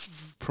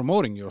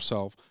promoting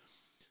yourself.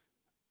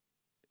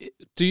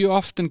 Do you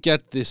often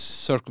get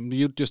this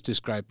you just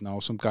described now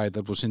some guy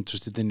that was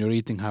interested in your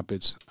eating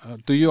habits?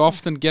 Do you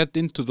often get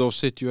into those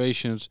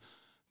situations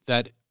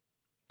that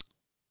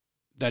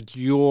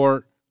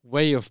your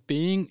way of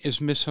being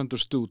is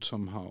misunderstood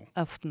somehow?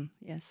 Often,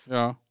 yes.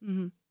 Yeah.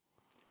 Mm-hmm.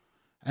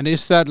 And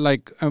is that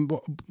like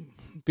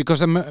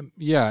because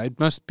it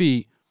must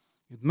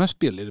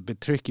be a little bit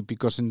tricky,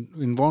 because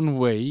in one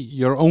way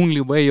your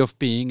only way of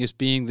being is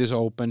being this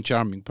open,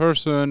 charming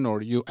person,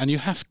 and you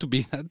have to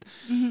be that.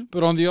 Mm-hmm.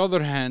 But on the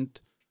other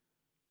hand,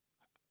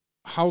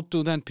 how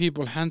do then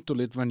people handle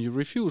it when you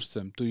refuse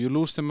them? Do you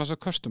lose them as a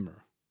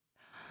customer?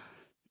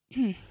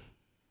 That's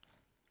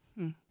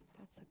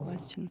a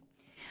question.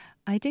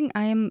 I think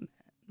I am,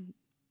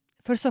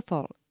 first of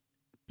all,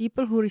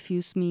 people who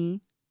refuse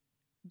me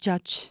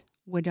judge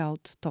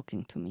without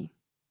talking to me.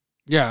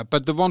 Yeah,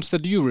 but the ones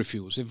that you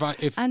refuse, if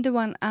And the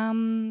one,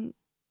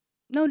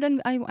 no,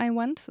 then I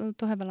went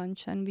to have a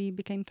lunch and we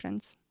became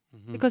friends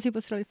because it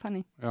was really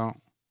funny, yeah,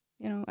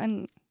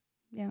 and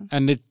yeah.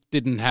 and it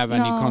didn't have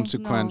any No,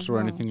 consequence or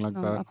anything like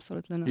no, that.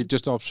 absolutely not. He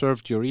just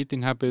observed your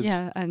eating habits.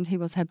 Yeah, and he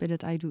was happy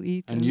that I do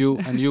eat. And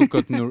you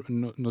got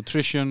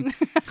nutrition.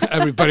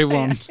 Everybody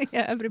won.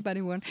 Yeah,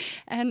 everybody won.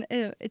 And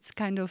it's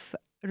kind of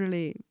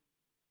really,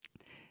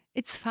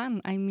 it's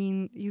fun. I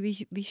mean,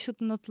 we should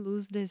not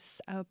lose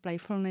this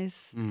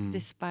playfulness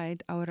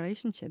despite our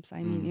relationships.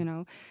 I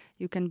mean,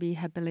 you can be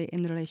happily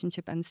in a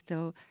relationship and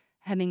still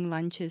having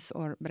lunches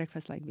or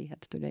breakfast like we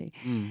had today.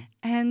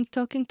 And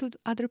talking to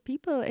other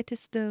people, it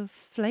is the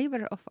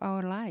flavor of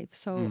our life.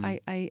 So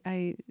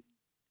I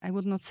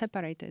would not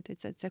separate it.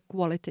 It's a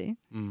quality.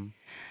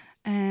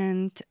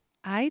 And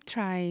I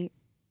try.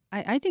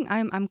 I think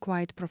I'm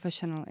quite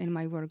professional in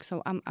my work.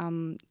 So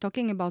I'm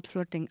talking about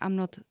flirting. I'm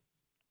not.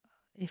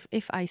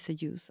 If I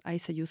seduce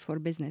for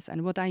business.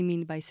 And what I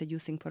mean by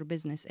seducing for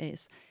business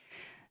is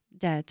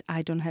that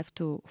I don't have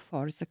to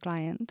force the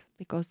client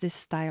because this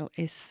style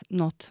is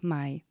not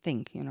my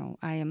thing.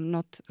 I am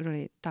not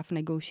really tough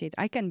negotiator.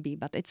 I can be,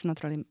 but it's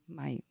not really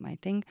my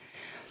thing.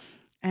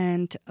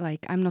 And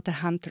like, I'm not a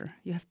hunter.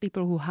 You have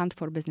people who hunt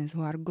for business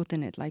who are good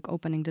in it, like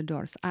opening the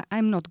doors.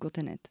 I'm not good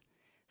in it.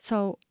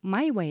 So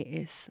my way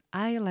is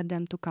I let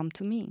them to come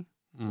to me,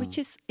 which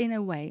is in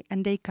a way,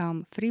 and they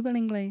come free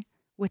willingly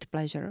with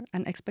pleasure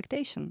and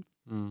expectation.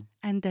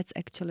 And that's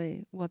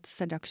actually what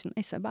seduction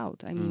is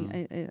about. I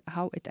mean,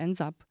 how it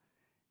ends up,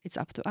 it's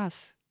up to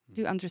us.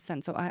 Do you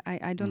understand? So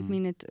I don't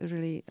mean it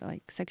really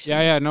like sexual.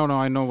 Yeah, no,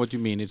 I know what you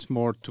mean. It's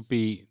more to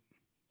be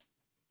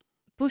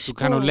to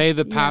kind of lay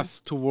the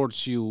path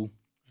towards you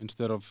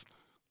instead of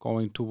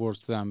going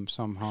towards them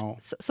somehow.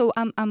 So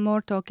I'm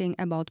more talking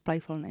about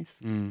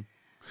playfulness.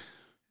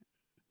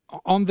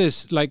 On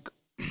this, like,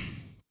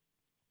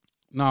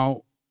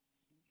 now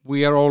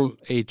we are all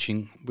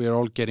aging, we are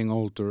all getting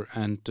older,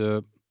 and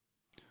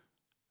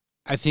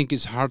I think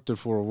it's harder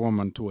for a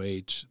woman to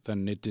age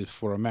than it is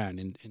for a man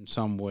in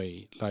some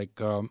way. Like,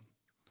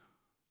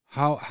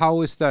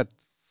 how is that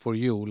for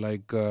you?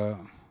 Like,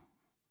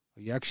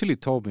 you actually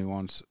told me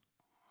once.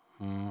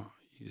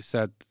 You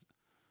said,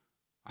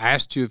 I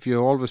asked you if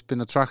you've always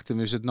been attractive.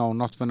 You said, no,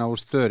 not when I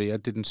was 30. I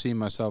didn't see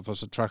myself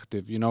as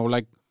attractive.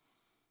 Like,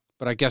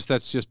 but I guess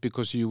that's just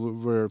because you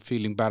were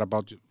feeling bad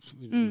about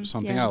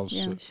something else.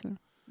 Yeah, sure.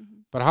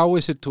 But how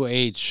is it to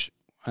age,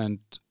 and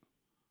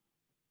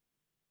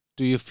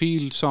do you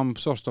feel some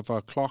sort of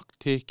a clock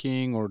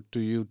ticking, or do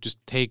you just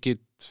take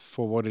it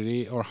for what it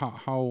is, or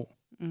how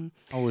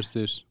is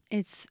this?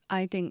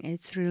 I think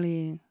it's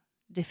really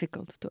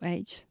difficult to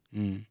age.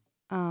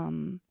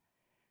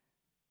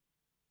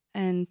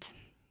 And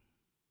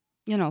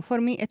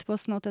for me it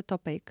was not a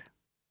topic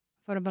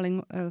for a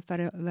very,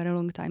 very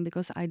long time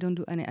because I don't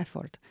do any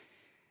effort.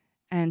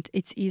 And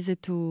it's easy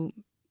to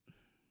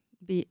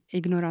be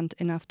ignorant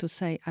enough to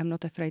say, I'm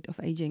not afraid of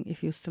aging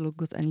if you still look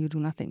good and you do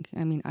nothing.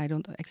 I mean, I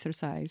don't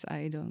exercise.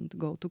 I don't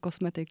go to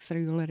cosmetics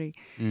regularly.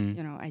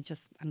 I'm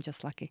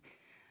just lucky.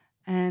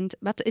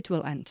 But it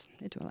will end.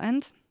 It will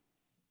end.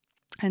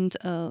 And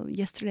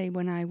yesterday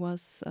when I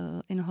was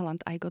in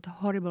Holland, I got a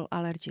horrible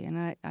allergy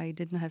and I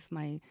didn't have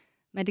my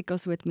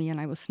medicals with me and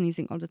I was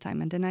sneezing all the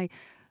time. And then I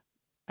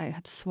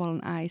had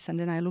swollen eyes and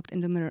then I looked in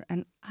the mirror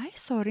and I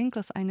saw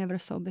wrinkles I never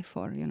saw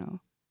before,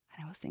 And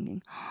I was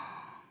thinking,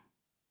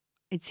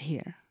 it's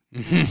here.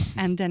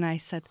 And then I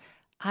said,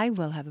 I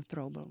will have a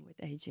problem with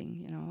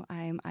aging.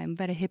 I'm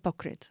very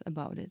hypocrite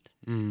about it.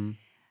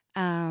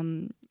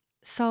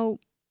 So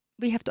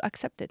we have to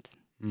accept it.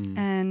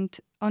 And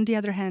on the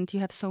other hand, you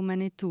have so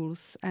many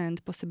tools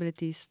and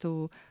possibilities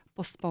to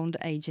postpone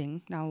the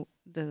aging. Now,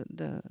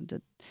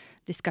 the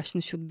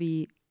discussion should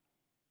be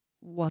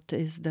what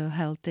is the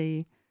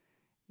healthy,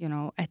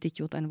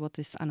 attitude and what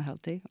is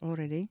unhealthy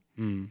already.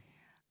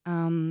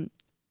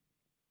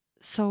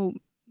 So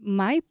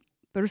my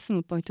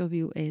personal point of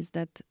view is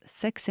that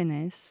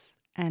sexiness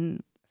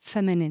and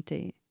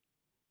femininity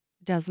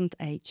doesn't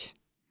age.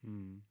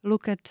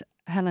 Look at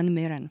Helen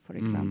Mirren, for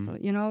example.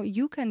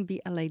 You can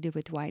be a lady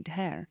with white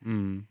hair,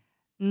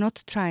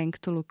 not trying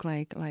to look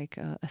like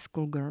a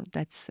schoolgirl.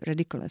 That's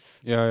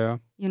ridiculous. Yeah.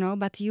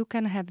 But you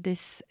can have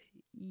this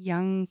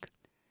young.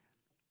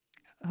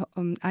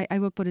 I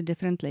will put it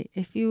differently.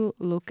 If you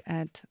look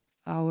at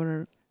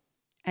our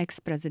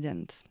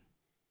ex-president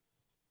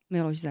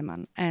Miloš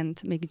Zeman and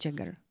Mick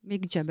Jagger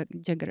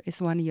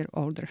is 1 year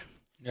older.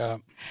 Yeah,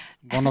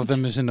 one of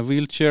them is in a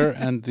wheelchair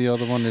and the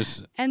other one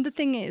is... And the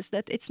thing is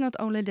that it's not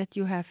only that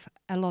you have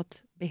a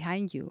lot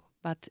behind you,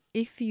 but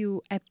if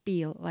you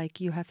appeal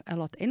like you have a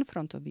lot in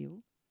front of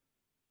you,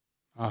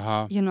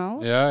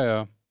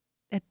 Yeah.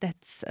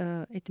 that's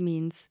it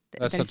means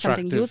That's there is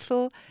something attractive.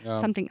 youthful,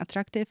 Yeah. something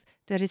attractive.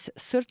 There is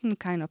certain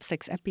kind of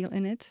sex appeal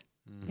in it.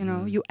 You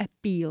know, you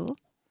appeal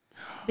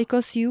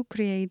because you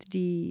create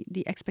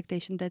the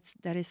expectation that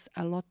there is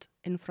a lot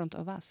in front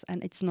of us,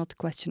 and it's not a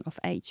question of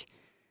age.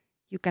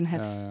 You can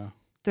have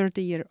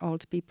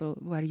 30-year-old people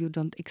where you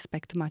don't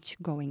expect much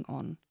going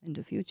on in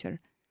the future,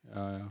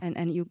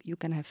 and you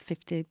can have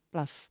 50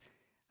 plus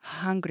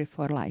hungry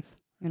for life.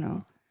 You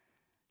know,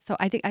 so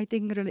I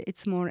think really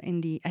it's more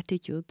in the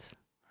attitude,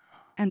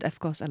 and of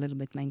course a little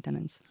bit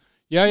maintenance.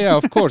 Yeah,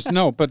 of course.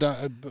 No, but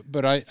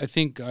I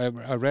think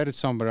I read it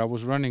somewhere. I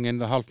was running in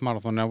the half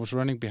marathon. I was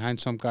running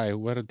behind some guy who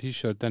wore a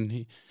T-shirt,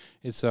 and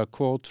it's a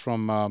quote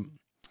from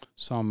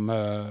some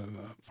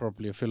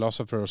probably a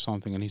philosopher or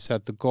something, and he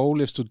said the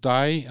goal is to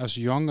die as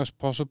young as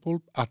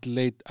possible,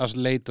 as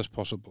late as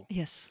possible.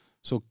 Yes.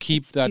 So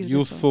keep It's that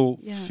beautiful.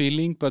 youthful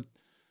feeling, but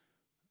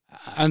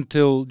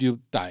until you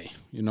die,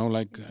 you know,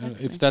 like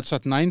if that's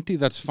at 90,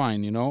 that's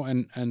fine, you know,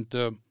 and.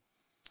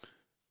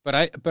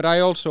 But I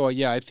also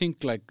I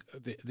think like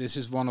this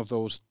is one of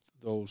those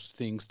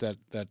things that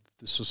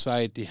the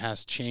society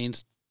has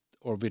changed,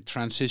 or we're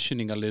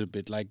transitioning a little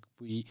bit, like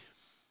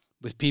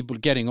with people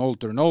getting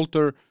older and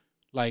older.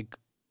 Like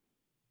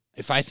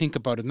if I think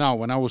about it now,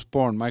 when I was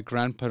born, my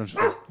grandparents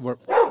were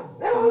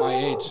my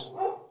age.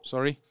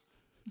 Sorry,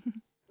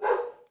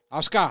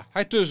 Aska,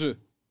 hættu þessu.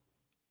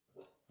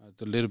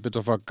 A little bit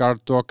of a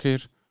guard dog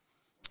here,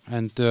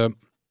 and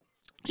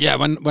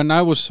when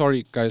I was,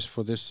 sorry guys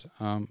for this.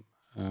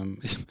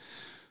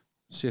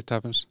 Shit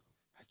happens.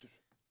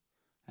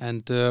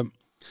 And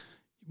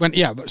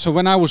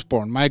when I was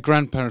born, my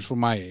grandparents were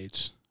my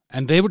age,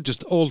 and they were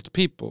just old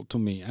people to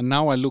me. And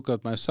now I look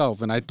at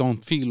myself and I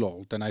don't feel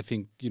old, and I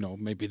think, you know,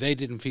 maybe they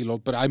didn't feel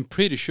old, but I'm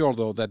pretty sure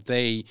though that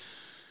they,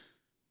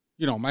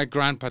 you know, my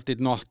grandpa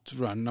did not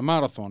run a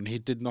marathon, he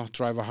did not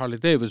drive a Harley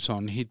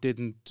Davidson, he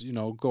didn't, you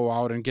know, go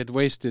out and get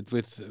wasted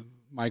with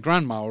my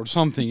grandma or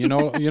something, you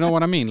know. You know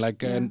what I mean,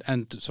 like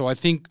and so I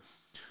think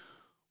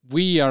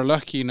we are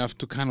lucky enough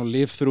to kind of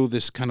live through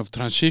this kind of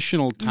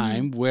transitional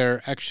time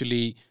where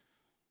actually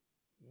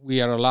we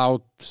are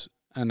allowed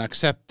and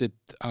accepted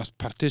as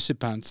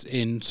participants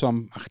in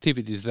some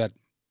activities that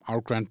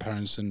our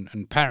grandparents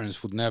and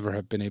parents would never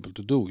have been able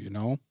to do, you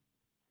know.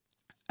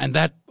 And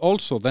that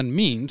also then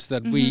means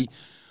that we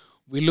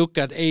look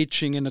at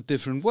aging in a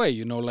different way,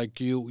 you know,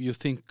 like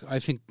I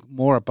think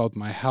more about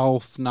my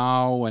health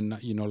now, and,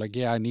 you know, like,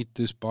 I need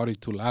this body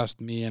to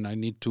last me, and I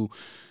need to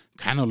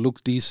kind of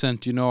look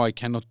decent, you know, I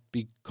cannot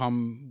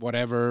become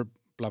whatever,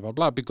 blah, blah,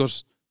 blah,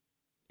 because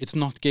it's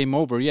not game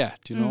over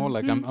yet, you know,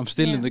 like I'm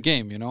still in the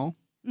game, you know.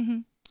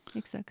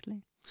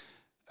 Exactly.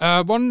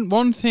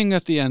 One thing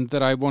at the end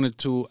that I wanted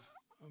to,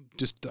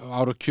 just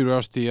out of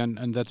curiosity,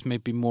 and that's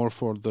maybe more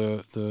for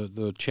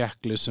the Czech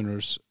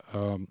listeners,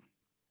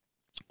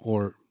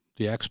 or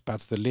the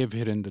expats that live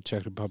here in the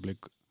Czech Republic,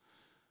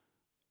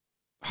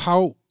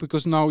 how,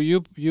 because now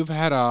you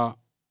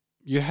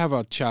have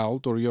a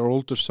child, or your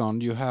older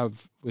son you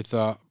have with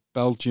a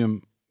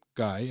Belgium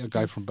guy, a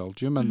guy from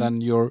Belgium, and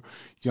then your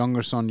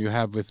younger son you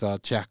have with a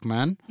Czech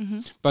man.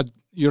 But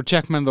your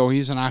Czech man, though,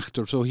 he's an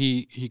actor, so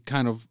he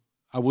kind of,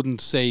 I wouldn't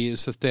say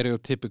is a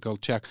stereotypical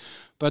Czech.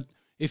 But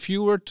if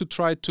you were to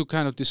try to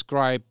kind of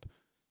describe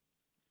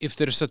if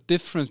there's a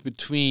difference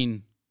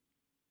between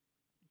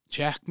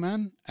Czech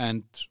man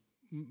and,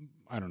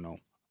 I don't know,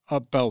 a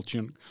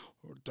Belgian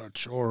or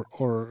Dutch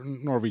or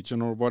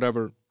Norwegian or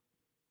whatever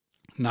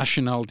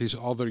nationalities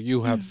other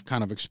you have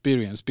kind of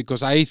experienced,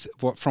 because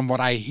from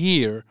what I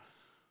hear,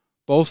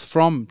 both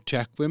from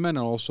Czech women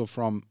and also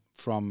from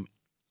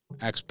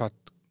expat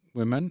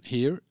women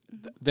here,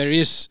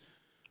 there's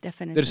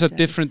a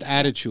different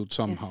attitude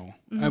somehow.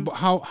 Yes. And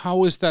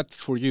how is that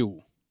for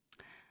you?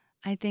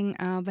 I think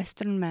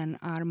Western men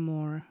are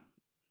more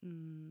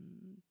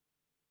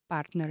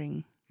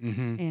partnering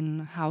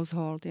in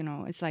household, you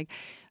know. It's like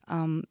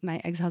my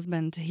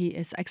ex-husband, he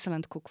is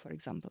excellent cook, for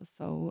example,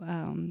 so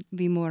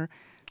we more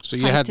so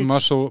you had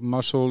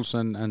muscles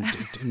and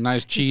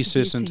nice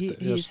cheeses.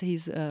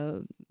 He's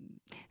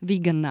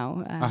vegan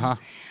now,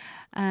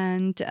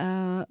 and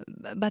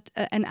but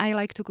and I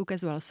like to cook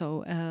as well,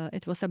 so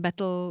it was a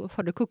battle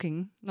for the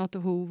cooking, not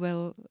who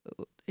will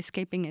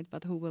escaping it,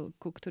 but who will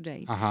cook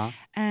today.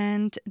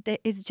 And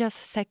it's just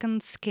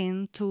second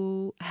skin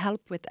to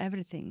help with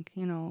everything,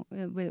 you know,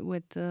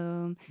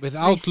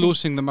 without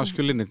losing the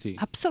masculinity.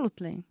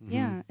 Absolutely.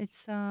 Yeah,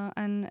 it's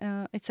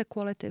it's a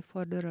quality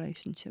for the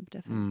relationship,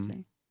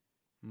 definitely.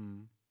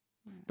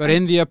 But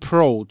in the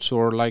approach,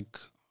 or like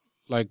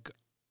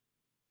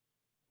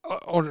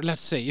or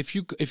let's say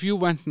if you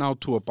went now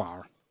to a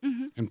bar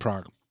in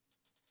Prague,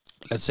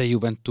 let's say you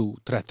went to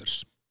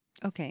Tretters.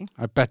 Okay.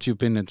 I bet you've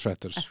been in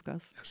Tretters. Of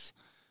course. Yes.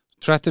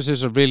 Tretters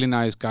is a really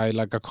nice guy,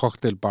 like a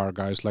cocktail bar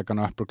guy, it's like an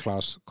upper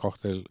class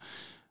cocktail.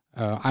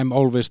 I'm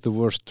always the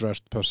worst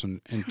dressed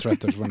person in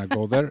Tretters when I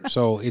go there,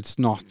 so it's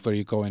not where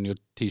you go in your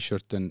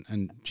t-shirt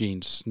and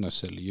jeans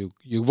necessarily.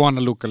 You want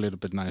to look a little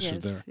bit nicer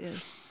there.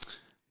 Yes.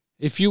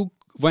 If you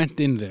went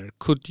in there,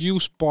 could you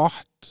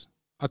spot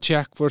a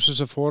Czech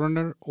versus a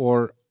foreigner,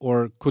 or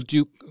could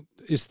you?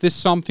 Is this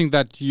something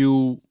that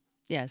you?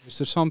 Yes. Is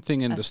there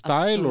something in the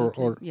style,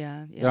 or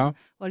yeah?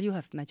 Well, you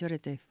have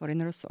majority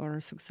foreigners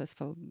or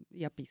successful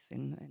yuppies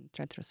in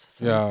theaters.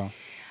 So yeah.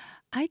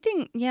 I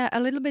think a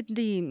little bit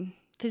the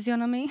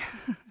physiognomy,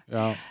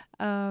 Yeah.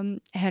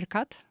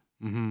 haircut,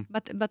 Mm-hmm.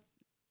 but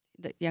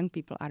the young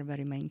people are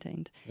very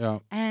maintained. Yeah.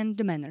 And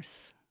the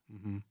manners.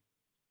 Mm-hmm.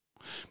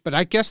 But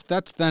I guess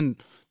that's then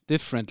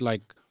different,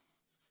 like,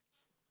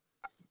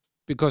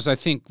 because I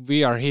think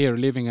we are here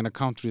living in a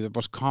country that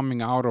was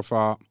coming out of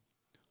a,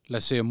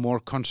 let's say, a more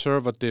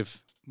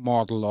conservative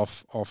model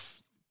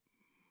of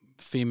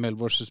female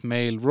versus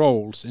male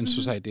roles in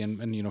society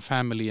and you know,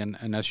 family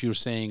and as you're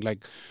saying,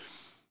 like,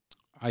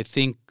 I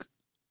think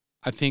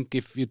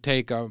if you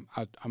take a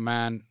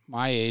man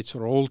my age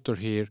or older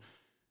here,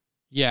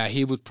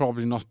 he would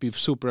probably not be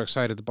super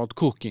excited about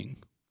cooking.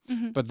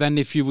 But then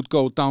if you would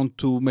go down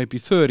to maybe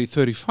 30,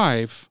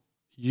 35,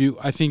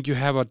 I think you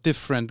have a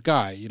different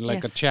guy,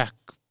 like a Czech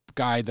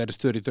guy that is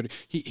 30.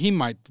 He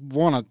might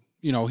want to,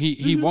 you know,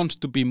 he wants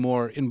to be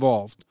more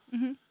involved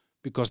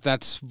because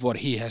that's what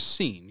he has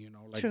seen, you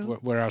know,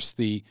 like whereas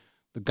the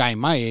guy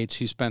my age,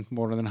 he spent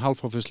more than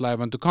half of his life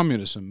under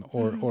communism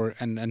or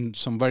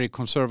some very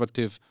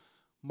conservative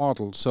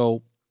model.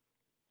 So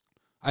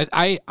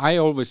I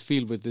always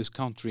feel with this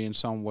country in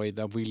some way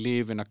that we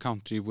live in a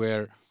country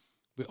where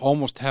we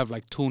almost have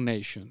like two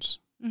nations.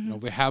 You know,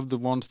 we have the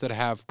ones that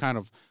have kind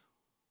of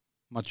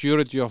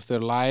majority of their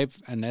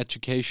life and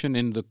education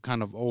in the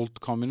kind of old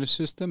communist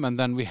system, and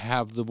then we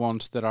have the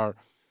ones that are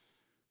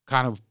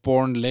kind of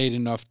born late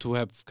enough to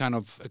have kind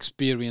of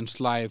experienced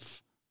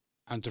life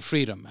under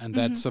freedom, and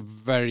that's a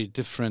very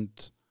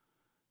different.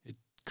 It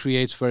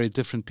creates very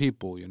different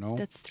people, you know.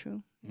 That's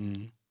true.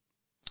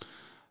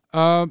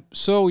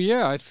 So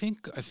yeah, I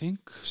think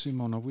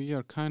Simona, we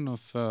are kind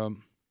of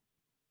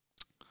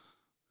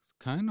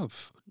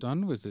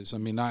done with this. I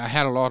mean, I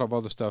had a lot of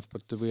other stuff,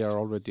 but we are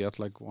already at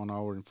like 1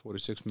 hour and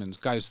 46 minutes.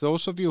 Guys,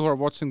 those of you who are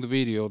watching the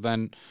video,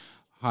 then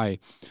hi,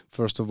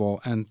 first of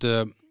all. And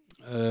the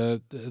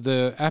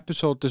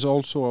episode is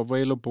also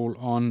available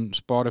on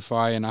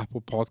Spotify and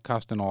Apple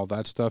Podcast and all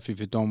that stuff if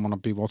you don't want to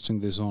be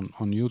watching this on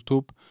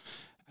YouTube.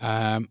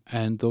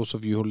 And those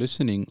of you who are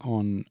listening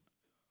on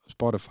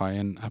Spotify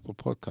and Apple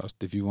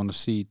Podcast, if you want to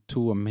see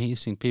two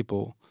amazing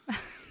people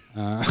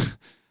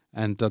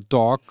and a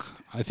dog.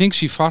 I think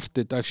she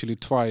farted actually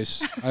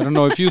twice. I don't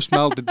know if you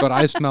smelled it, but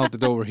I smelled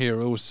it over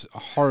here. It was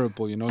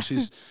horrible, you know.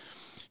 She's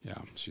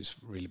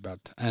really bad.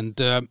 And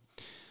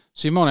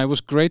Simona, it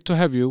was great to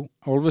have you.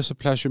 Always a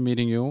pleasure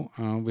meeting you.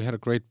 We had a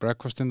great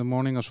breakfast in the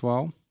morning as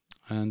well.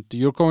 And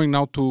you're going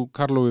now to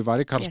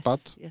Karlovy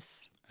Karlsbad.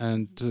 Yes.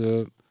 And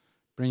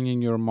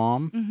bringing your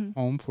mom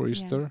home for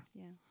Easter.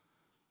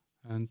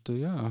 Yeah. And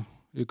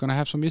you're going to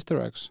have some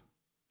Easter eggs.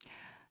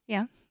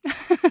 Yeah.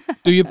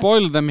 Do you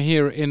boil them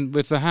here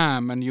with the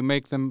ham, and you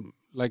make them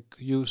like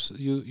you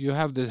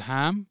have this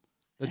ham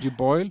that you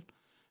boil,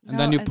 and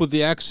then you put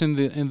the eggs in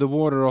the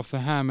water of the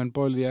ham and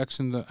boil the eggs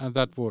in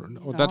that water?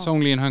 Or that's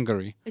only in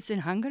Hungary? It's in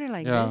Hungary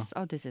like this?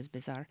 Oh, this is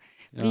bizarre.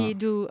 Yeah. We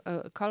do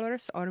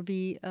colors, or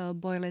we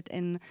boil it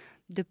in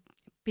the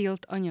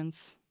peeled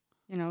onions,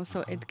 you know,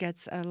 so it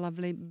gets a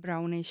lovely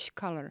brownish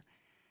color.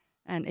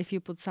 And if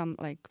you put some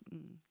like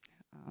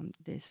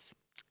this...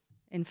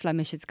 In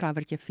Flemish, it's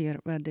klavertjefir,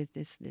 where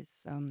this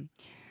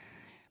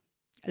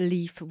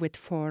leaf with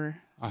 4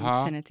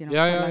 leaves in it. You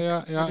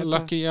know,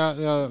 lucky,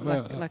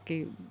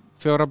 lucky.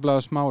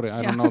 Fjörablaðsmári.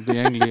 I don't know the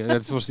English.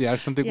 That was the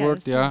Icelandic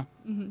word. Yeah.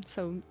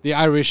 So the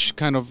Irish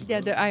kind of. Yeah,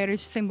 the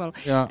Irish symbol.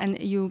 Yeah. And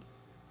you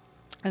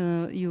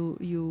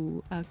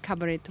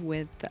cover it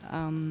with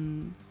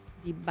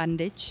the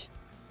bandage.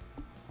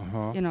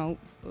 You know,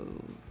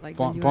 like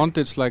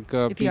bondage, like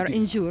if you are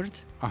injured,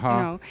 you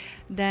know,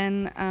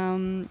 then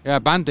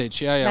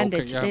bandage,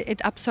 bandage. Okay, It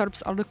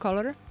absorbs all the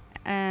color,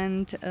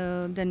 and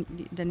then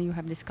you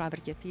have this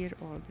klavertjefir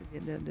or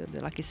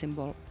the lucky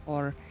symbol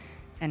or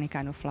any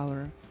kind of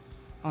flower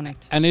on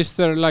it. And is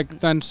there like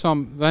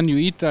then you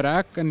eat that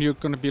egg and you're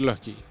gonna be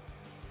lucky,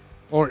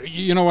 or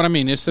you know what I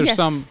mean? Is there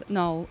some?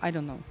 No, I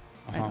don't know.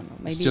 I don't know.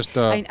 Maybe it's just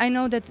I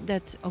know that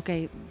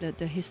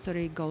the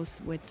history goes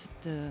with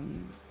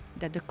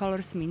that the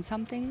colors mean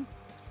something.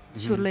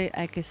 Surely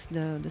egg is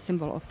the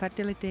symbol of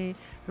fertility,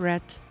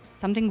 red,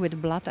 something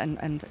with blood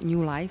and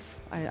new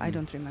life. I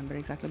don't remember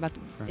exactly, but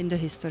in the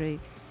history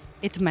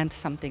it meant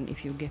something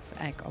if you give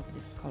egg of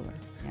this color.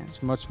 Yeah.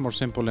 It's much more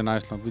simple in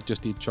Iceland. We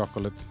just eat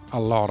chocolate, a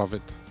lot of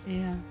it.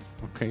 Yeah.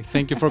 Okay,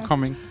 thank you for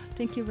coming.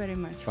 Thank you very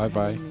much.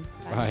 Bye-bye.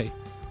 Bye. Bye.